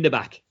shoots him in the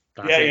back.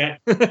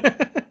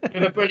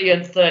 With a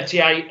brilliant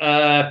 38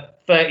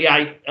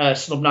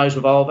 snub-nose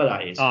revolver,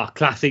 that is.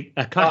 Classic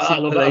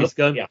police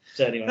gun. Yeah,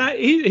 so anyway. Now,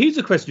 here's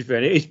a question for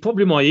you. It's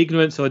probably my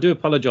ignorance, so I do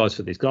apologise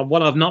for this. Because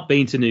I've not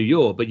been to New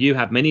York, but you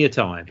have many a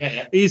time.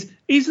 Is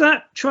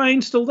that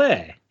train still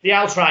there? The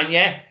L train,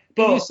 yeah.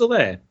 But it's still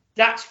there.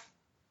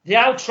 The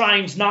L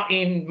train's not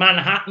in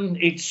Manhattan.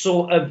 It's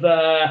sort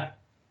of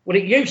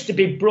it used to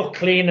be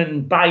Brooklyn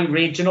and Bay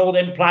Ridge and all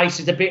them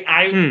places a bit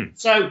out.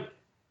 So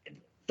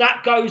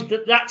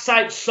that's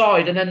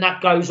outside and then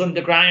that goes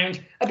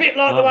underground. A bit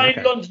like the way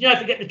in London, you know,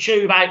 if you get the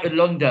tube out of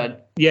London.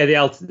 Yeah, the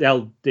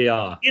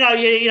LDR.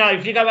 You know,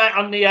 if you go out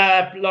on the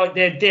like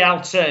the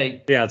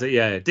DLT.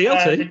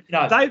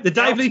 DLT. The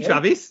Dave Lee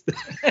Travis. the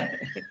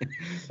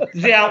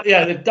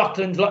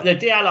Docklands, the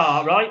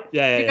DLR, right?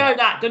 Yeah. If you go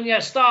that, then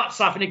it starts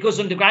off and it goes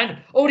underground.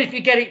 Or if you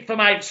get it from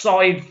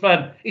outside,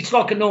 it's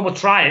like a normal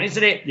train,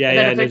 isn't it? Yeah, and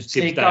then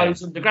eventually it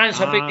goes underground.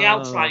 So I think the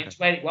L train's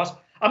where it was.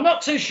 I'm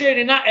not too sure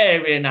in that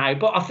area now,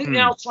 but I think the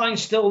L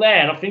train's still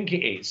there. I think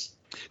it is.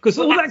 Because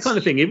all that kind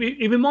of thing,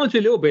 it reminds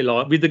me a little bit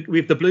like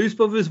with the Blues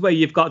Brothers, where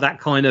you've got that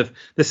kind of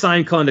the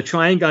same kind of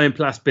train going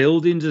past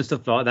buildings and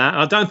stuff like that.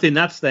 I don't think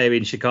that's there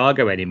in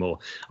Chicago anymore.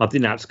 I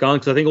think that's gone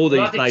because I think all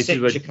these places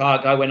were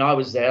Chicago when I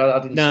was there. I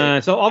didn't see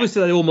it. So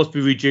obviously they all must be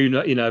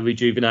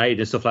rejuvenated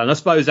and stuff like that. And I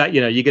suppose that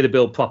you got to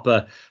build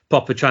proper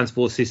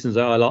transport systems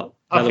that are a lot.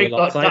 I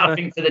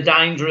think for the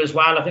danger as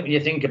well. I think when you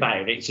think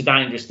about it, it's a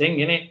dangerous thing,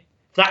 isn't it?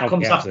 If that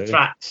comes off the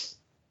tracks.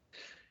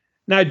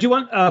 Now, do you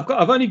want?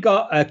 I've only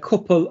got a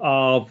couple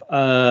of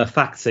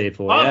facts here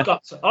for you.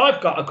 I've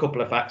got a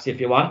couple of facts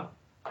if you want.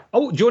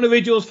 Oh, do you want to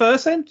read yours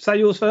first then? Say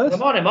yours first.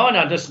 Mine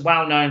are just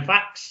well-known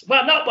facts.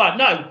 Well,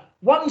 no.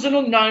 One's an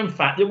unknown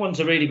fact. The one's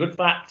a really good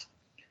fact.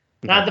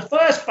 Now, the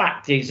first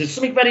fact is there's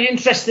something very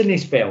interesting in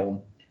this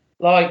film.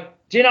 Like,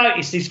 do you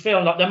notice this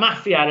film? Like the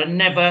mafia are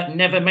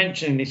never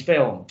mentioned in this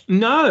film.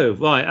 No,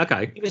 right,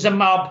 okay. It was a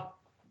mob.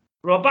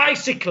 Well,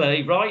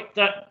 basically, right,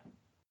 that.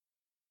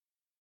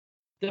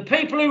 The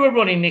people who were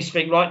running this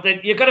thing, right,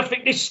 you've got to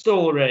think this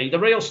story, the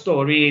real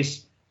story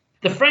is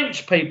the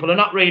French people are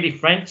not really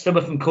French. They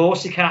were from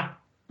Corsica.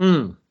 They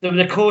were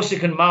the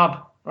Corsican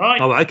mob,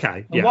 right? Oh,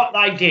 okay. And what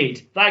they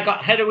did, they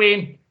got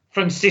heroin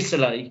from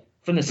Sicily,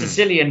 from the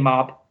Sicilian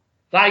mob.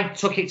 They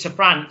took it to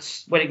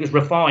France when it was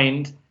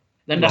refined.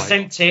 Then they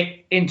sent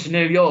it into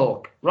New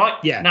York, right?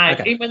 Yeah. Now,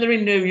 even when they're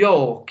in New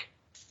York,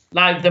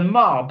 like the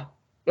mob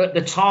at the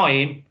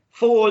time,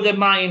 four of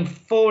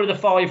the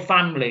five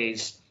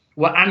families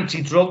were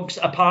anti-drugs,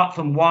 apart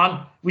from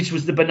one, which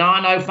was the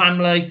Bonanno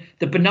family.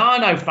 The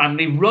Bonanno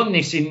family run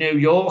this in New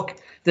York.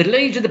 The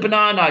leader of the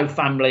Bonanno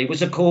family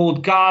was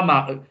called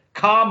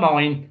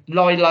Carmine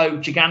Lilo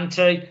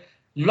Gigante.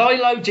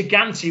 Lilo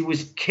Gigante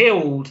was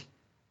killed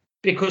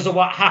because of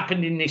what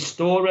happened in this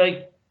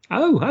story.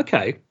 Oh,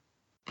 okay.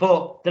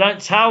 But they don't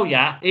tell you.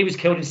 He was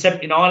killed in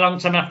 79, a long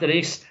time after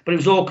this, but it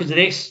was all because of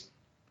this.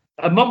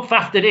 A month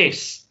after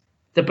this,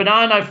 the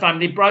Bonanno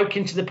family broke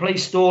into the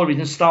police stories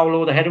and stole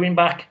all the heroin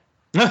back.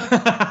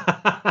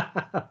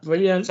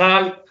 Brilliant.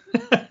 So,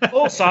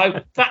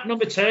 also, fact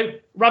number 2,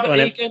 Robert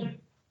Egan.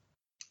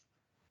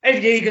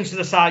 Eddie Egan's to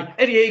the side.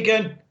 Eddie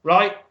Egan,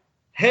 right?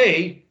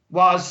 He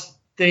was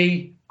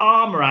the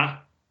armourer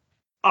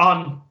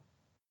on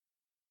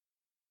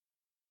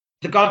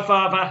The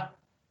Godfather.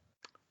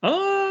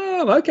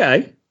 Oh,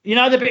 okay. You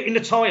know the bit in the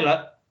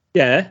toilet?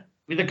 Yeah.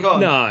 With the gun?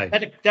 No.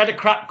 They had a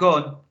crap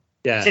gun.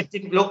 Yeah. He said it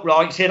didn't look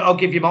right. He said, I'll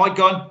give you my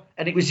gun.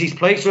 And it was his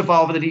police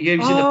revolver that he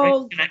used in the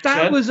French Connection.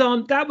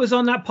 That was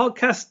on that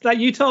podcast that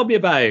you told me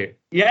about.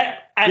 Yeah.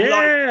 And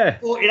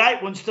like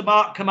 48 once to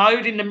Mark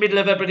Commode in the middle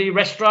of a bloody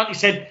restaurant. He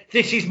said,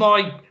 this is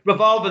my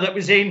revolver that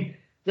was in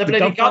the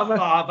bloody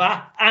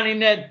Godfather.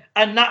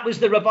 And that was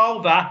the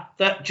revolver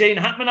that Gene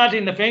Hackman had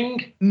in the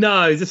thing.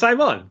 No, it's the same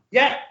one.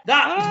 Yeah,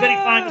 that was a very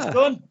famous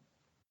gun.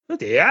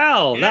 Bloody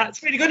hell. Yeah,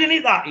 that's really good, isn't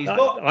it? That is.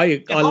 But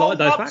I like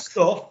those facts.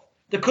 Stuff,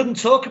 they couldn't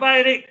talk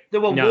about it. They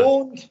were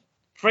warned.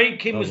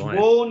 Friedkin was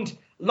warned,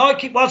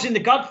 like it was in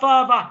The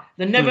Godfather.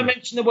 They never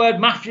mentioned the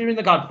word mafia in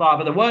The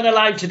Godfather. They weren't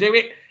allowed to do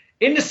it.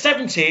 In the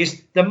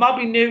 70s, the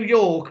mob in New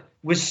York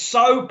was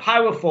so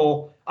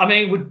powerful. I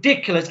mean,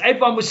 ridiculous.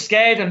 Everyone was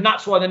scared, and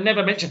that's why they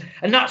never mentioned.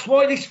 And that's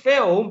why this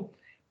film,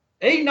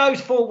 he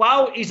knows full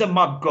well he's a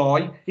mob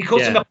guy. He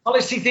calls him a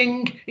policy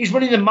thing. He's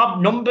running the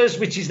mob numbers,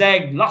 which is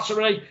their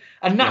lottery.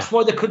 And that's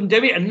why they couldn't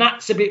do it. And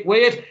that's a bit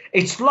weird.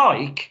 It's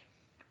like...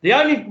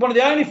 One of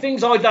the only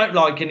things I don't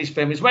like in this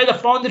film is where they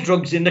find the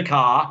drugs in the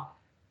car.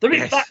 They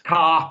rip that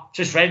car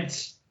to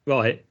shreds.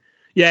 Right.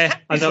 Yeah,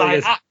 I know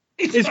it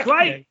is. It's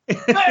great.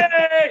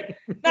 Hey!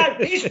 No,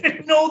 he's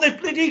ripping all the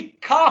bloody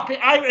carpet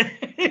out.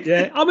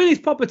 Yeah, I mean,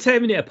 it's proper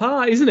tearing it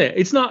apart, isn't it?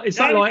 It's not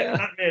like...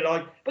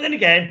 But then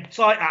again, it's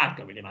like, it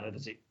don't really matter,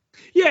 does it?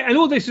 Yeah, and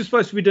all this is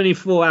supposed to be done in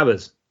 4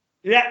 hours.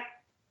 Yeah.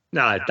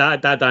 No,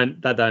 that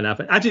don't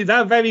happen. Actually,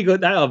 they're very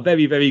good. They are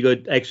very, very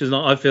good extras. And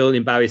I feel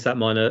embarrassed that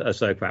mine are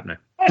so crap now.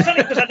 It's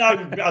only because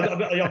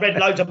I've read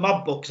loads of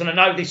mob books and I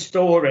know this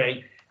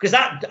story. Because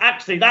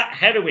that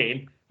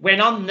heroin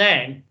went on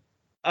then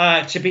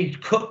to be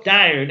cut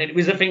down. And it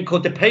was a thing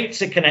called the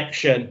Pizza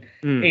Connection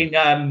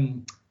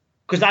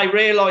because they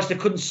realised they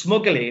couldn't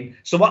smuggle in.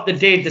 So what they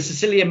did, the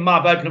Sicilian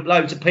mob opened up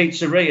loads of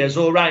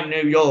pizzerias all around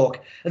New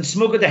York and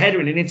smuggled the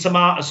heroin in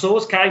tomato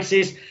sauce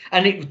cases.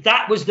 And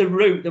that was the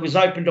route that was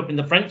opened up in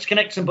the French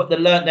Connection, but they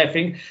learnt their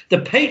thing. The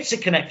Pizza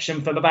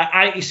Connection from about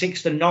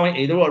 86 to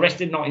 90, they were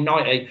arrested in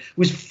 1990,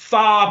 was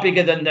far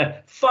bigger than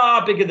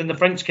the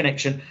French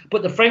Connection.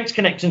 But the French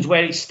Connection's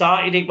where it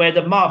started, where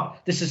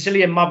the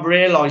Sicilian mob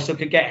realised they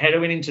could get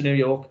heroin into New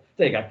York.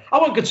 There you go. I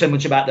won't go too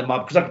much about the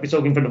mob because I could be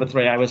talking for another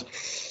 3 hours.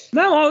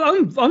 No,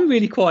 I'm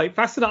really quite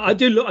fascinated. I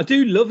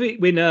do love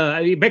it when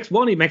it makes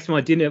my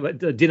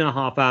dinner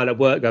half hour at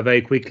work go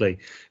very quickly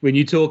when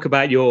you talk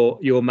about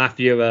your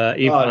mafia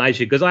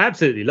information, because I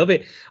absolutely love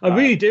it. I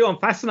really do. I'm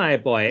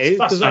fascinated by it. It's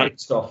fascinating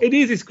stuff. It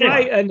is. It's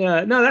great, and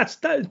that's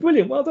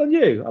brilliant. Well done,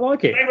 you. I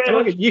like it. I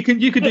like it. You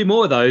could do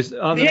more of those.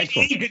 The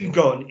Egan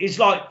gun is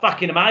like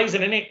fucking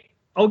amazing, isn't it?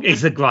 Oh,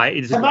 it's a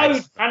great.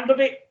 Handled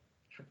it,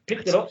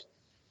 picked it up.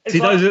 It's See,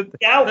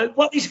 like,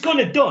 what this gun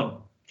had done.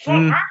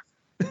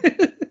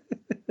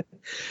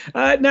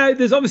 Now,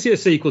 there's obviously a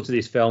sequel to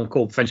this film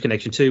called French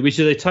Connection 2, which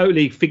is a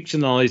totally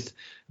fictionalized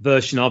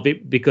version of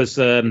it because...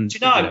 Do you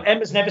know,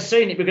 Emma's never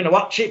seen it. We're going to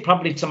watch it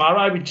probably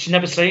tomorrow. She's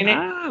never seen it.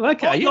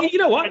 Okay. You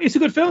know what? It's a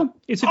good film.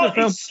 It's a good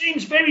film. It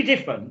seems very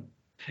different.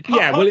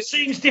 Yeah, well, it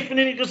seems different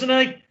in it, doesn't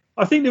it?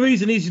 I think the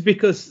reason is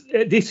because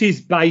this is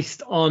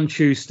based on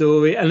true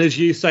story, and as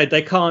you said,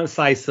 they can't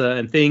say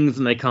certain things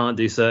and they can't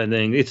do certain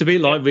things. It's a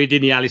bit like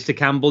reading the Alistair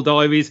Campbell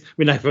diaries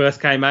when they first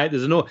came out.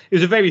 It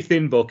was a very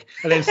thin book,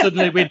 and then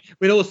suddenly, when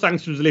all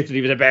sanctions were lifted,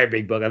 it was a very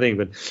big book, I think.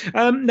 But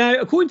now,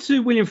 according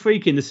to William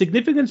Friedkin, the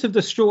significance of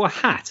the straw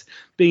hat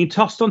being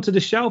tossed onto the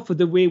shelf of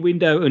the rear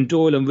window in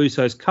Doyle and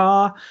Russo's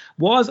car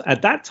was,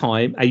 at that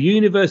time, a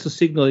universal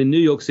signal in New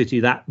York City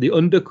that the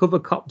undercover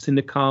cops in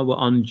the car were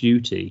on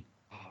duty.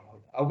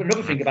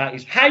 Another thing about it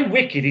is how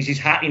wicked is his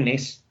hat in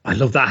this? I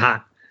love that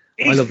hat.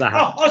 I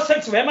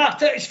said to him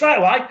straight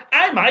away,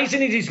 how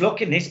amazing is his look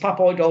in this,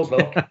 Popeye Doyle's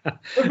look?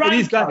 The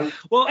raincoat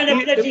and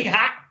a bloody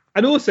hat.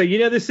 And also, you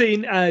know the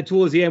scene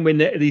towards the end when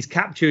he's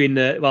capturing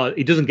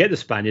he doesn't get the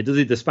Spaniard, does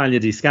he? The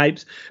Spaniard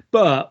escapes,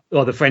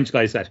 the French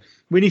guy said,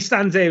 when he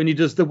stands there and he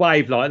does the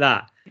wave like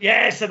that.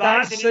 Yes,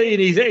 that scene,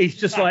 he's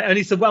just like, and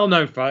it's a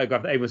well-known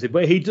photograph that everyone said,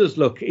 but he does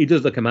look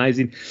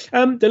amazing.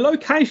 The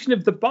location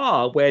of the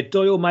bar where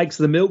Doyle makes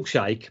the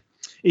milkshake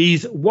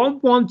is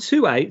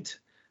 1128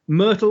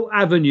 Myrtle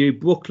Avenue,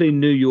 Brooklyn,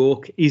 New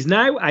York. Is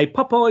now a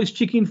Popeye's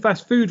chicken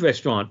fast food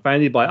restaurant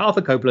founded by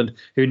Arthur Copeland,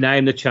 who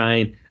named the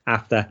chain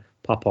after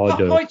Popeye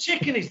Doyle. Popeye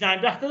Chicken is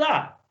named after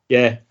that?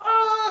 Yeah.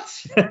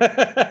 What?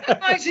 How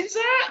amazing is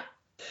that?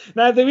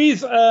 Now, there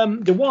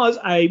was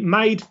a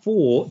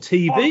made-for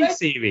TV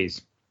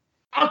series.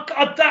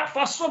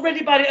 I saw read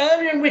about it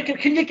earlier in Wicked.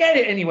 Can you get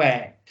it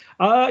anywhere?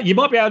 You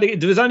might be able to.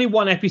 There was only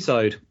one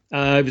episode.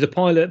 It was a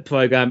pilot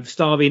program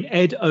starring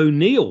Ed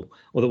O'Neill,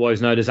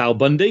 otherwise known as Al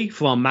Bundy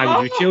from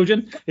Married with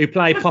Children, who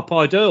played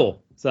Popeye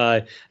Doyle.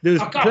 So there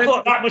was. I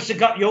thought that must have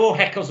got your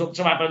heckles up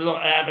to have a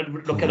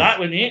look at that,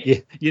 wouldn't it? Yeah,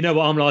 you know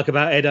what I'm like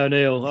about Ed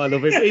O'Neill. I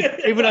love him.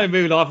 Even though in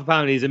real life,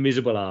 apparently he's a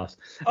miserable ass.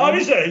 Oh,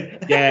 is he?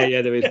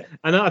 Yeah, there is.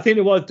 And I think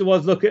there was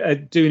look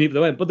at doing it for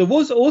the went. But there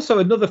was also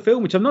another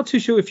film which I'm not too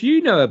sure if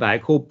you know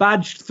about called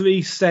Badge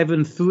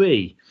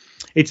 373.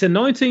 It's a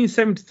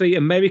 1973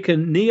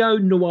 American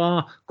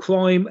neo-noir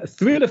crime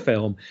thriller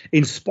film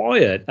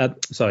inspired, as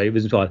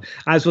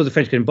was the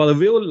French film, by the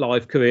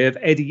real-life career of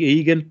Eddie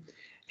Egan.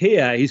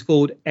 Here, he's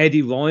called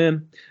Eddie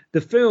Ryan.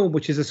 The film,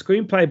 which is a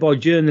screenplay by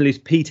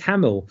journalist Pete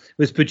Hamill,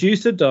 was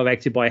produced and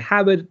directed by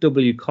Howard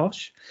W.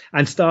 Koch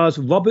and stars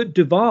Robert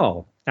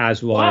Duvall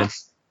as Ryan. What?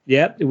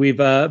 Yeah, with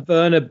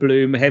Werner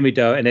Bloom, Henry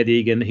Doe, and Ed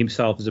Egan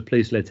himself as a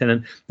police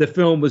lieutenant. The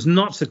film was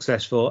not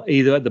successful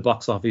either at the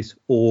box office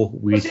or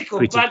with What's it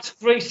called? Badge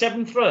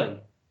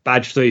 373?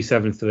 Badge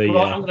 373, right,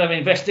 yeah. I'm going to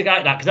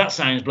investigate that because that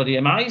sounds bloody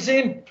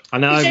amazing. I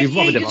know. Is Ed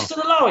Egan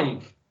still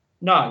alive?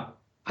 No.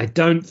 I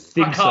don't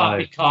think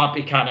so. Can't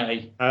be, can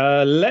he?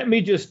 Let me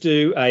just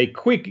do a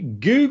quick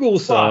Google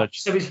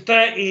search. So he's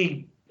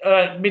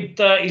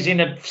mid-30s in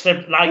the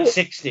late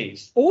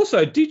 60s.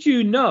 Also, did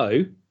you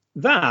know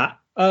that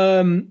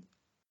a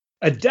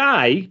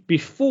day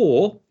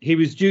before he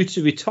was due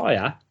to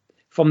retire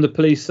from the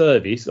police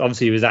service,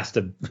 obviously he was asked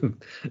to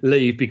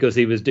leave because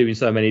he was doing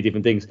so many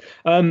different things,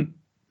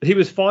 he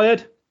was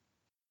fired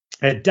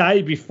a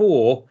day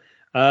before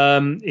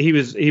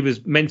he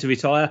was meant to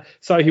retire,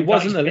 so he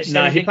wasn't.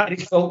 He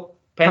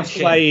passed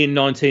away in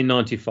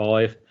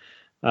 1995.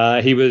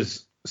 He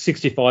was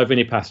 65 when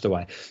he passed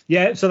away.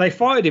 Yeah, so they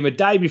fired him a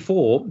day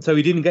before, so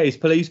he didn't get his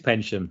police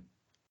pension.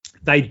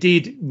 They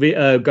did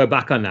go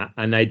back on that,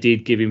 and they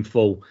did give him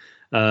full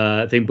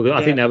thing. But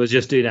I think that was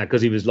just doing that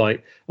because he was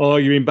like, "Oh,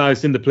 you're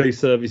embarrassing the police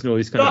service and all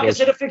this kind of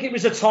stuff." I think it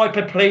was a type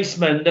of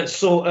policeman that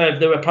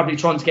they were probably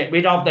trying to get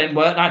rid of then,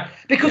 weren't they?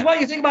 Because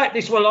what you think about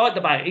this, what I liked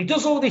about it, he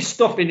does all this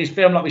stuff in this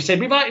film, like we said,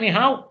 without any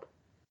help.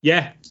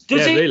 Yeah.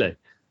 Does he? Really?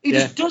 He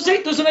just does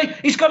it, doesn't he?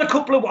 He's got a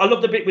couple of. I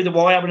love the bit with the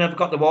wire when I've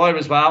got the wire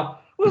as well.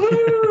 I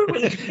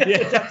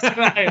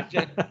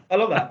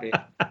love that bit.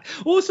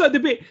 Also,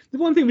 the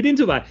one thing we didn't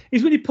talk about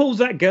is when he pulls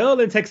that girl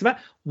and takes her back.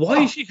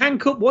 Why is she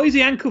handcuffed? Why is he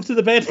handcuffed to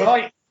the bed?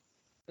 Right.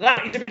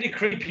 That is a really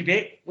creepy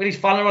bit when he's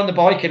following her on the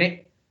bike, isn't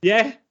it?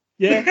 Yeah.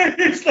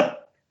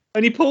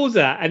 And he pulls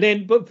her, and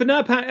then, but for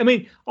no, I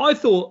mean, I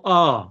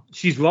thought,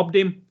 she's robbed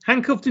him,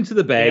 handcuffed him to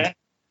the bed,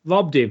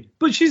 robbed him,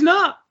 but she's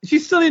not.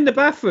 She's still in the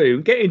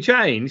bathroom getting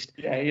changed.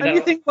 Yeah, and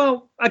you think,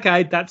 well,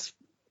 okay, that's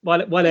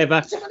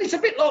whatever. It's a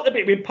bit like the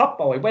bit with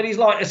Popeye when he's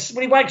like,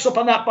 when he wakes up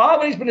on that bar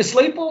when he's been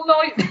asleep all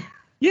night.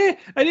 Yeah,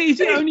 and is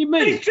it only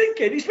me? He's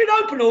drinking. He's been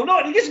open all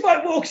night. He just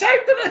walks out,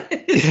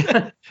 doesn't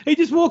he? He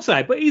just walks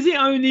out. But is it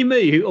only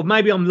me, or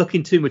maybe I'm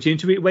looking too much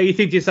into it, where you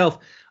think to yourself,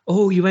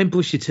 "Oh, you ain't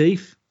brush your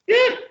teeth"? Yeah.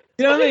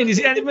 You know what I mean? Is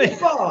it only me?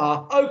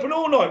 Bar open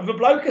all night with a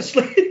bloke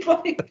asleep.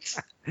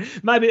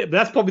 Maybe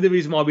that's probably the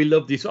reason why we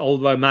love this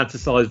old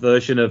romanticized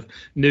version of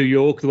New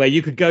York, where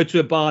you could go to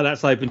a bar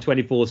that's open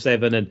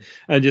 24/7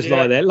 and just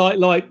lie there,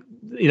 like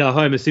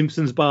Homer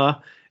Simpson's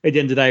bar. At the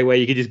end of the day, where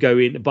you could just go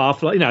in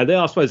barfly,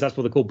 I suppose that's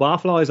what they're called,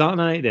 barflies, aren't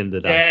they? At the end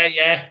of the day.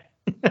 Yeah.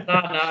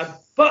 No.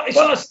 But it's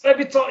like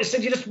every time you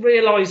said, you just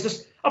realise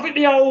this. I think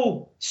the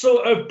whole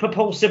sort of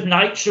propulsive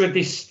nature of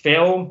this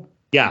film,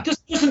 it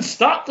just doesn't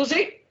stop, does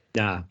it?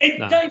 No.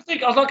 Don't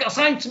think. I was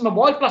saying to my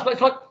wife last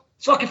night,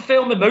 it's like a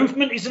film of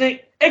movement, isn't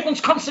it?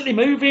 Everyone's constantly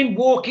moving,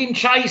 walking,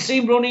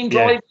 chasing, running,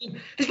 driving.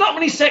 There's not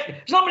many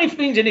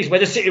things in this where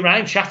they're sitting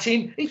around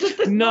chatting. It's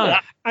just no.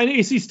 And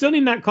it's done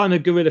in that kind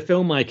of guerrilla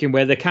filmmaking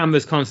where the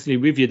camera's constantly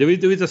with you. There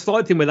is a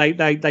slight thing where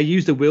they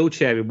use the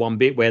wheelchair in one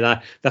bit where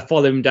they're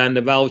following down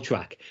the rail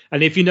track.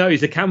 And if you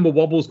notice, the camera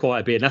wobbles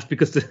quite a bit. And that's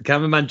because the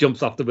cameraman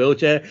jumps off the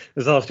wheelchair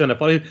and starts trying to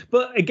follow him.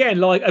 But again,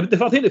 like I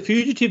think The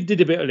Fugitive did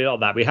a bit of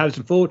that with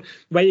Harrison Ford,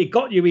 where it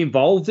got you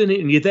involved in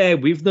it and you're there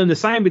with them. The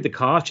same with the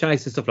car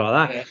chase and stuff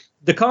like that. Yeah.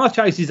 The car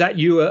chases that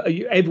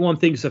everyone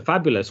thinks are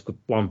fabulous,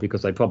 one,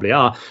 because they probably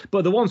are,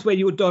 but the ones where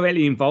you're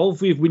directly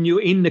involved with, when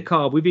you're in the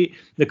car with it,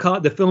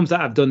 the films that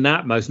have done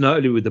that, most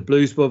notably with the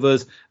Blues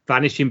Brothers,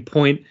 Vanishing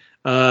Point,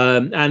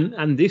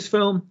 and this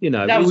film,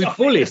 with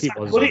Bullitt, it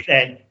was. Bullitt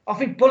then. I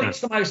think Bullitt's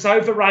the most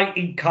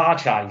overrated car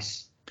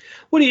chase.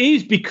 Well, it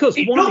is because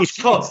he looks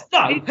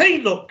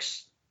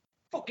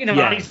fucking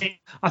amazing.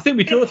 I think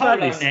we talked about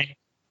this.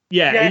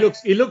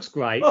 He looks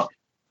great. Oh.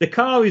 The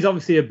car is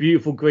obviously a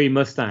beautiful green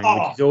Mustang,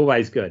 which is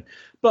always good.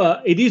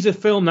 But it is a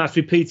film that's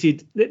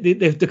repeated.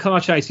 The car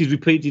chase is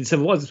repeated. So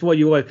that's why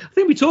I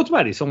think we talked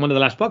about this on one of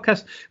the last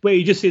podcasts, where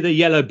you just see the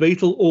yellow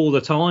Beetle all the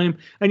time,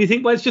 and you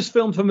think, well, it's just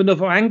filmed from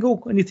another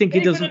angle, and you think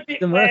it doesn't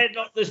work.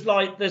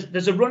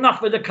 There's a run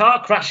off where the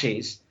car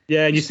crashes.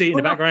 Yeah, and you see it in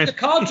the background. The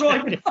car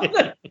driving.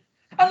 And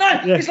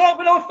then it's like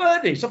when I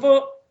heard this, I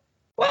thought,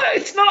 well,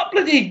 it's not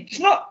the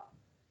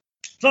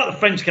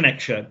French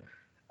Connection.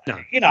 No.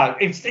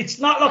 It's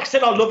not like I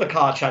said, I love a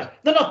car chase.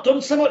 They're not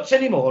done so much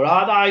anymore,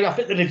 are they? I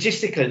think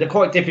logistically they're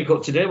quite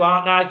difficult to do,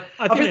 aren't they?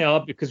 I think they are,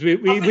 because we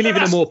live in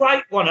a more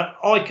great one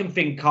I can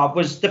think of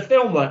was the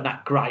film weren't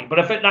that great, but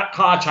I think that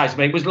car chase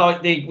was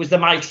like the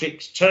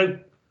Matrix 2.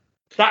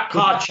 That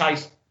car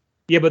chase.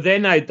 Yeah, but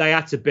then they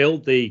had to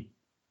build the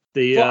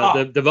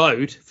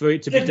road for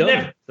it to be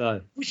done.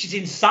 Which is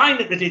insane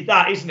that they did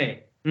that, isn't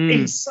it?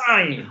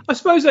 Insane. I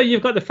suppose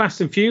you've got the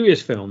Fast and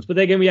Furious films, but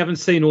then again, we haven't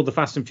seen all the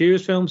Fast and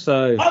Furious films,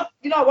 so I've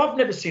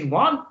never seen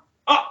one.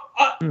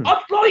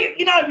 I'd like,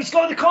 it's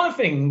like the kind of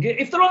thing.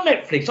 If they're on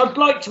Netflix, I'd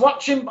like to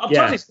watch them. I'm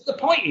telling you, the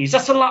point is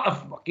that's a lot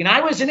of fucking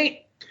hours, isn't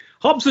it?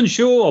 Hobbs and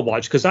Shaw I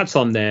watch because that's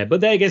on there, but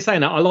there again,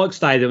 saying that, I like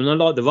Statham and I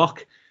like The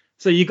Rock.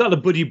 So you got a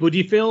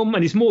buddy film,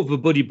 and it's more of a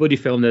buddy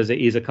film as it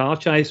is a car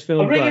chase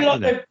film. I really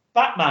like the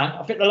Batman.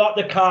 I think they like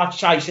the car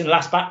chase in the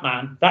last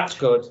Batman. That's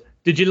good.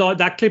 Did you like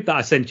that clip that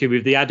I sent you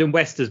with the Adam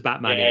West as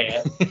Batman?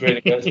 Yeah, it's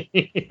really good.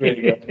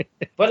 Really good.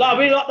 But I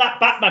really like that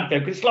Batman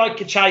film because it's like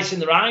a chase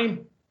in the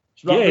rain.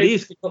 It's really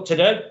difficult to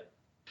do.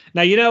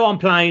 Now, I'm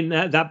playing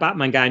that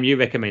Batman game you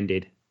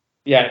recommended.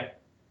 Yeah.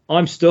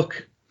 I'm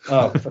stuck.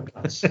 Oh, for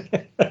God's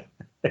sake.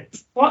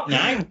 What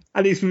now?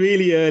 And it's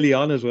really early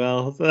on as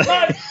well. So.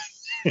 No,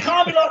 it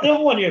can't be like the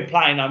other one you were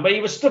playing on where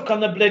you were stuck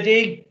on the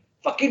bloody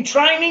fucking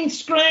training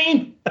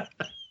screen.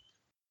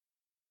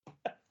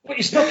 What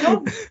you stuck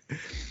on?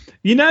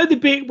 You know the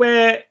bit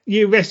where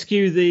you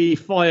rescue the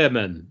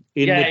firemen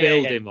in the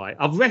building, right?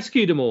 I've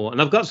rescued them all,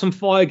 and I've got some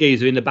fire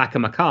geezer in the back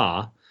of my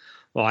car,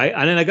 right?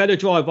 And then I go to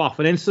drive off,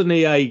 and then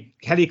suddenly a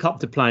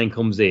helicopter plane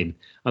comes in,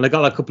 and I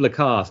got a couple of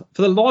cars.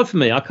 For the life of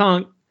me, I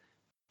can't.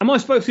 Am I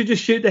supposed to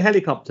just shoot the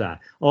helicopter,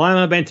 or am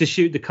I meant to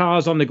shoot the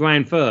cars on the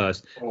ground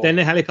first, then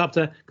the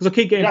helicopter? Because I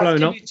keep getting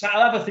blown up.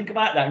 I'll have a think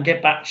about that and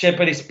get back to you,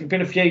 but it's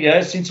been a few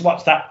years since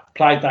I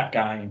played that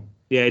game.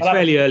 Yeah, it's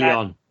fairly early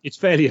on. It's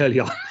fairly early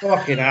on.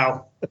 Fucking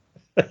hell.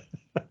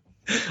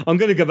 I'm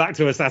going to go back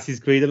to Assassin's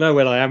Creed. I know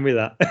where I am with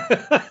that.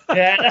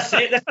 Yeah, that's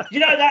it.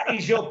 That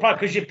is your problem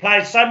because you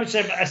played so much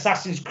of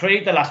Assassin's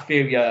Creed the last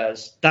few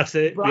years. That's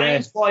it.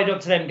 Brain's wide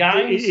up to them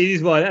games. It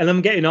is wide, and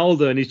I'm getting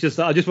older, and it's just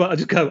I just want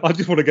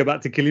to go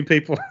back to killing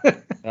people.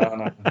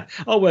 No.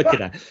 I'll work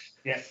it out.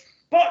 Yeah,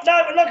 but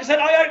no, like I said,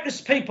 I hope there's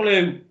people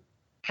who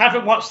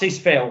haven't watched this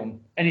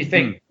film, and you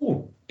think,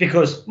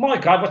 because my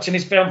God, watching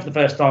this film for the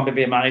first time would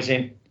be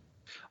amazing.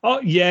 Oh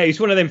yeah, it's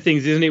one of them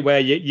things, isn't it, where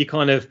you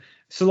kind of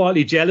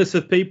slightly jealous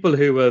of people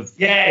who have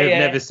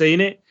never seen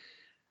it.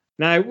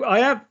 Now I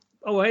have.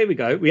 Oh, here we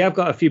go. We have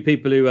got a few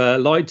people who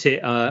liked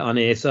it on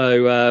here,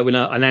 so we'll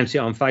announce it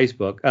on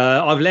Facebook.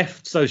 I've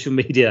left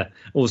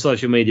all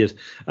social medias.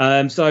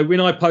 So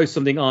when I post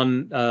something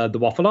on the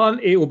Waffle On,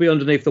 it will be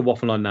underneath the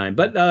Waffle On name.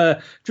 But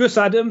Druss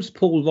Adams,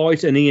 Paul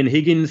Wright, and Ian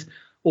Higgins,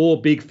 all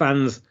big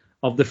fans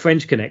of the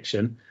French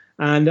Connection.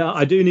 And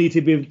I do need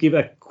to give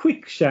a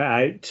quick shout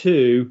out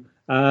to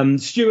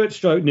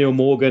Stuart / Neil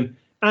Morgan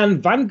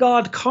and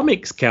Vanguard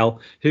Comics, Kel,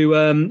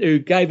 who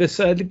gave us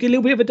a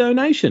little bit of a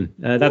donation.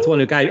 That's one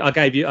who I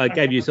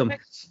gave you some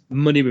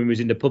money when we was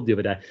in the pub the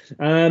other day.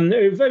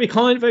 Very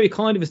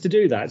kind of us to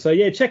do that. So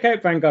yeah, check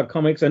out Vanguard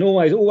Comics, and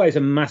always a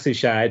massive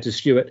shout out to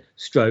Stuart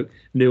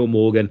 / Neil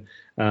Morgan,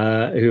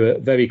 who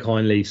very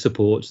kindly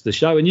supports the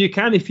show. And you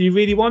can, if you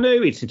really want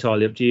to. It's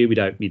entirely up to you. We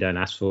don't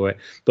ask for it,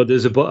 but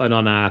there's a button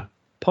on our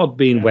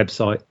Podbean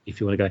website if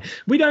you want to go.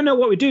 We don't know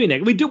what we're doing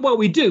next. We do what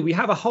we do. We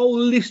have a whole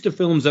list of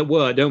films at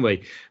work, don't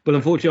we? But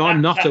unfortunately,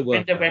 I'm not at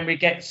work. When we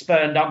get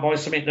spurned up by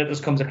something that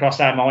just comes across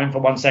our mind for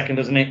 1 second,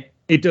 doesn't it?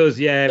 It does,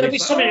 yeah. There'll be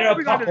something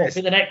that'll pop up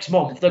in the next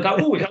month. They'll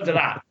go, we got to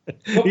that.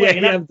 Yeah, we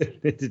have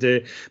to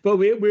do. But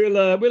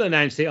we'll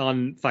announce it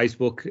on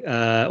Facebook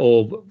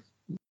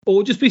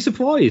or just be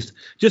surprised.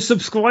 Just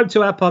subscribe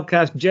to our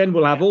podcast. Jen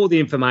will have all the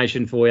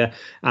information for you.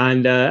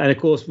 And of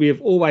course, we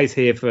have always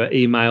here for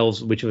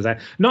emails, which was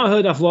not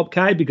heard of Rob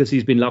Kay because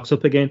he's been locked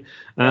up again.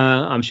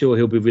 I'm sure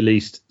he'll be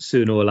released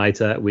sooner or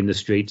later when the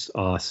streets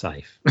are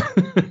safe.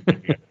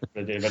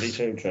 Very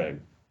true.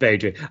 Very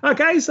true.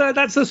 Okay, so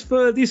that's us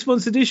for this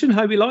month's edition.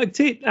 Hope you liked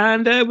it.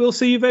 And we'll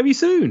see you very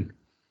soon.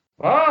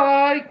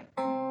 Bye.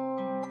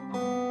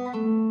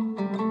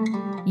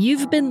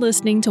 You've been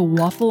listening to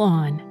Waffle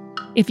On.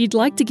 If you'd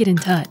like to get in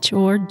touch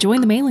or join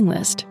the mailing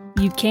list,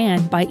 you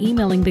can by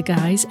emailing the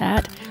guys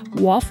at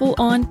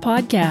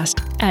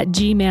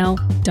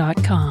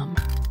waffleonpodcast@gmail.com.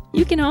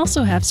 You can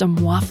also have some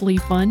waffly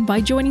fun by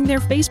joining their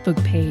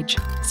Facebook page.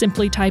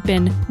 Simply type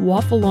in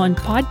Waffle On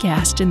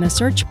Podcast in the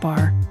search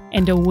bar,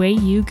 and away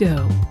you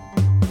go.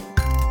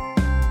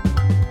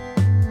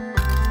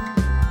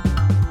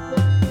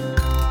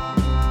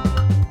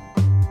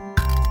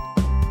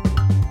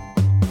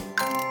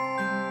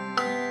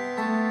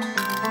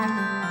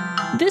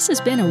 This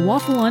has been a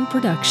Waffle On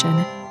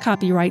production.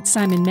 Copyright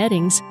Simon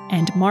Meddings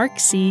and Mark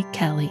C.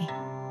 Kelly.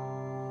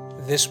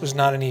 This was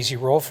not an easy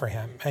role for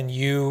him, and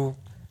you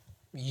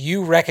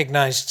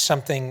recognized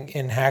something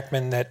in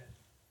Hackman that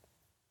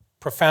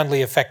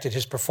profoundly affected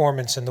his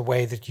performance in the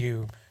way that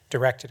you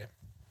directed him.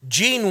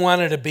 Gene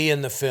wanted to be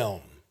in the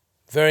film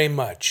very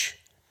much,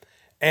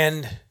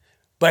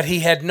 but he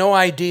had no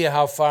idea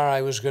how far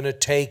I was going to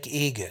take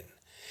Egan.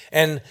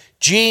 And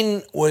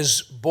Gene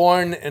was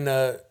born in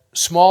a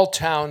small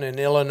town in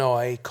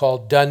Illinois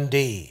called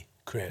Dundee,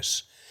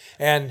 Chris.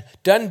 And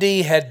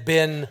Dundee had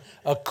been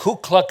a Ku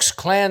Klux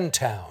Klan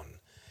town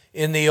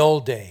in the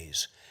old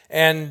days.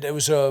 And it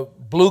was a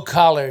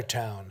blue-collar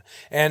town.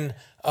 And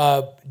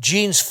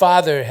Gene's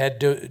father had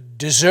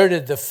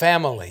deserted the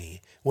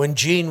family when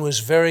Gene was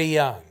very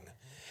young.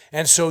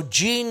 And so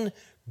Gene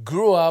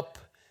grew up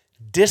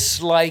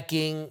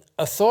disliking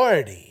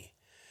authority.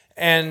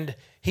 And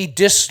he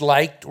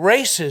disliked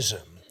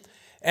racism.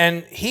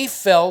 And he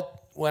felt,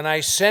 when I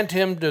sent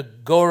him to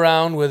go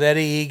around with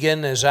Eddie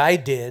Egan, as I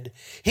did,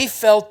 he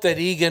felt that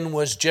Egan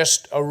was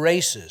just a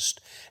racist,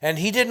 and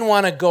he didn't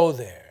want to go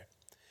there.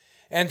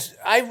 And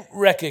I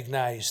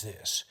recognized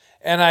this,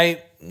 and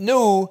I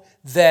knew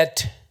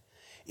that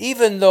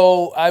even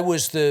though I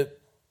was the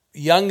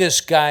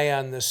youngest guy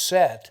on the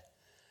set,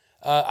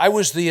 I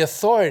was the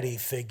authority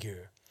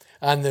figure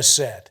on the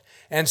set.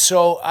 And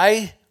so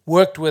I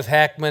worked with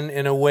Hackman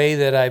in a way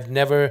that I've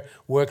never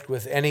worked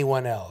with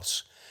anyone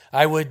else.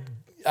 I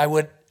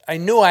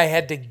knew I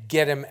had to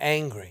get him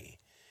angry.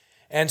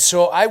 And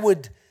so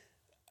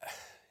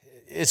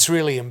it's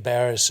really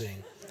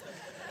embarrassing.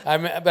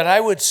 But I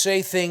would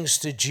say things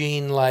to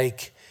Gene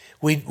like,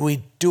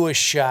 we'd do a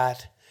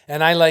shot,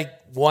 and I like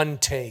one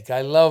take.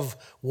 I love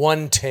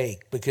one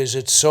take because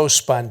it's so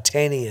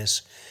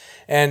spontaneous.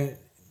 And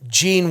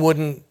Gene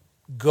wouldn't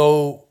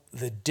go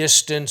the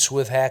distance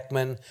with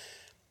Hackman,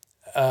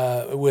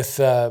 with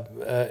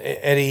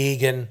Eddie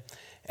Egan.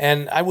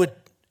 And I would,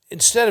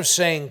 instead of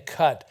saying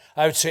cut,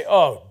 I would say,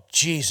 oh,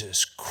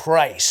 Jesus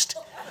Christ.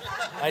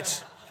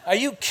 Are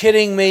you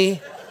kidding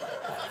me?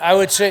 I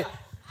would say,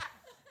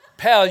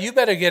 pal, you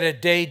better get a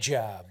day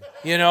job,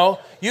 you know?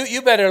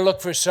 You better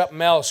look for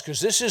something else because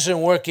this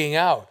isn't working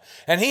out.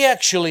 And he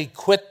actually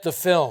quit the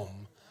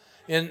film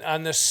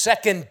on the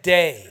second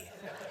day.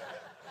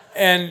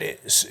 And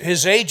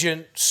his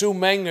agent, Sue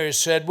Menger,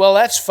 said, well,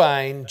 that's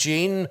fine,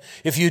 Gene.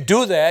 If you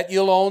do that,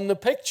 you'll own the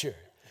picture.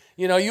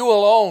 You know, you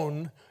will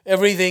own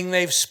everything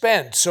they've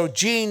spent. So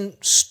Gene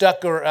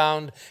stuck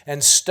around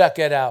and stuck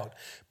it out.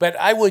 But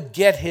I would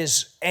get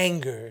his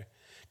anger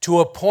to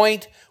a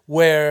point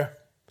where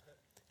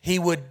he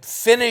would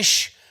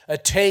finish a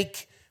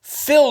take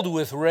filled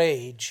with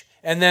rage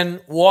and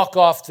then walk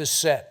off the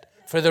set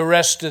for the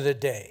rest of the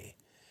day.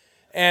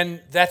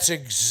 And that's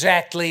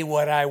exactly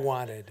what I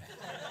wanted,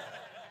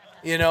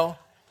 you know,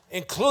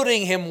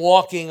 including him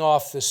walking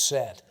off the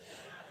set.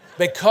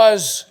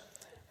 Because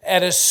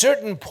at a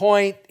certain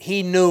point,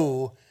 he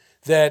knew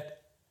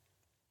that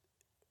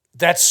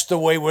that's the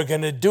way we're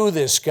going to do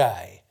this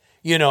guy.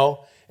 You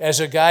know, as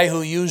a guy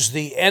who used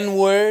the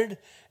N-word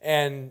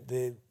and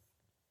the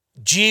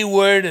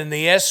G-word and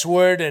the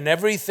S-word and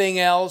everything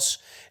else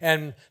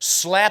and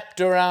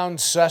slapped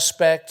around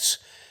suspects.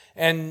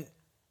 And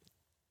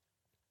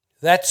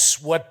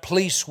that's what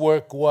police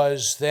work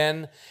was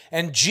then.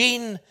 And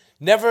Gene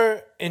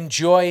never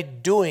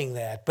enjoyed doing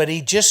that, but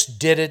he just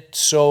did it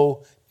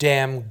so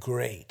damn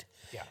great.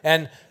 Yeah.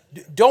 And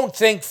don't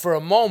think for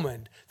a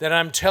moment that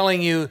I'm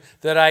telling you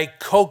that I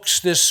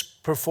coaxed this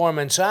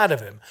performance out of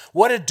him.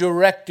 What a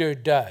director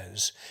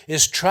does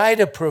is try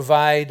to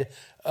provide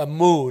a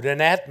mood,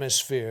 an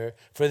atmosphere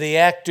for the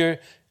actor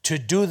to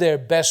do their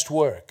best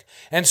work.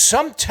 And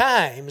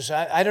sometimes,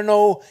 I don't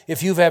know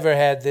if you've ever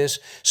had this,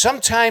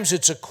 sometimes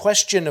it's a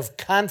question of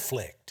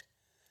conflict.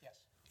 Yes.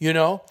 You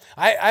know,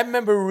 I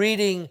remember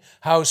reading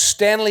how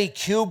Stanley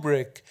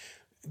Kubrick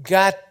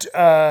got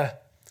the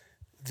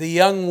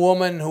young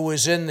woman who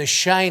was in The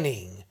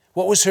Shining.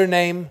 What was her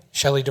name?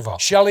 Shelley Duvall.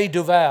 Shelley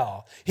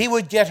Duvall. He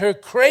would get her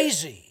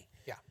crazy.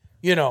 Yeah.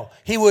 You know,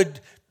 he would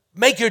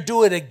make her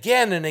do it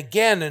again and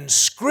again and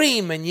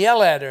scream and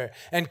yell at her.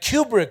 And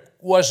Kubrick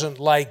wasn't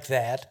like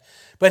that,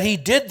 but he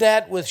did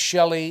that with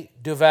Shelley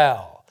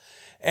Duvall.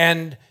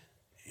 And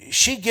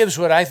she gives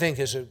what I think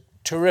is a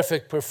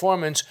terrific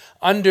performance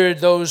under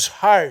those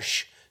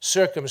harsh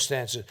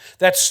circumstances.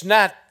 That's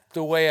not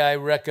the way I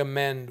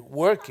recommend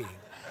working,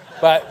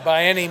 but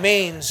by any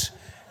means.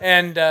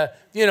 And,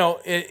 you know,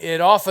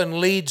 it often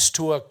leads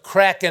to a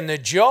crack in the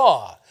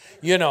jaw,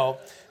 you know.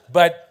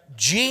 But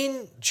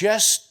Gene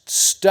just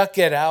stuck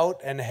it out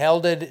and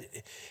held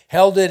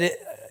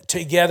it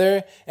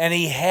together, and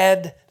he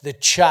had the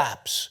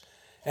chops,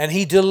 and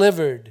he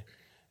delivered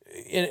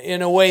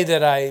in a way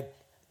that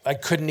I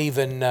couldn't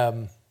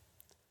even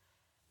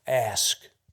ask.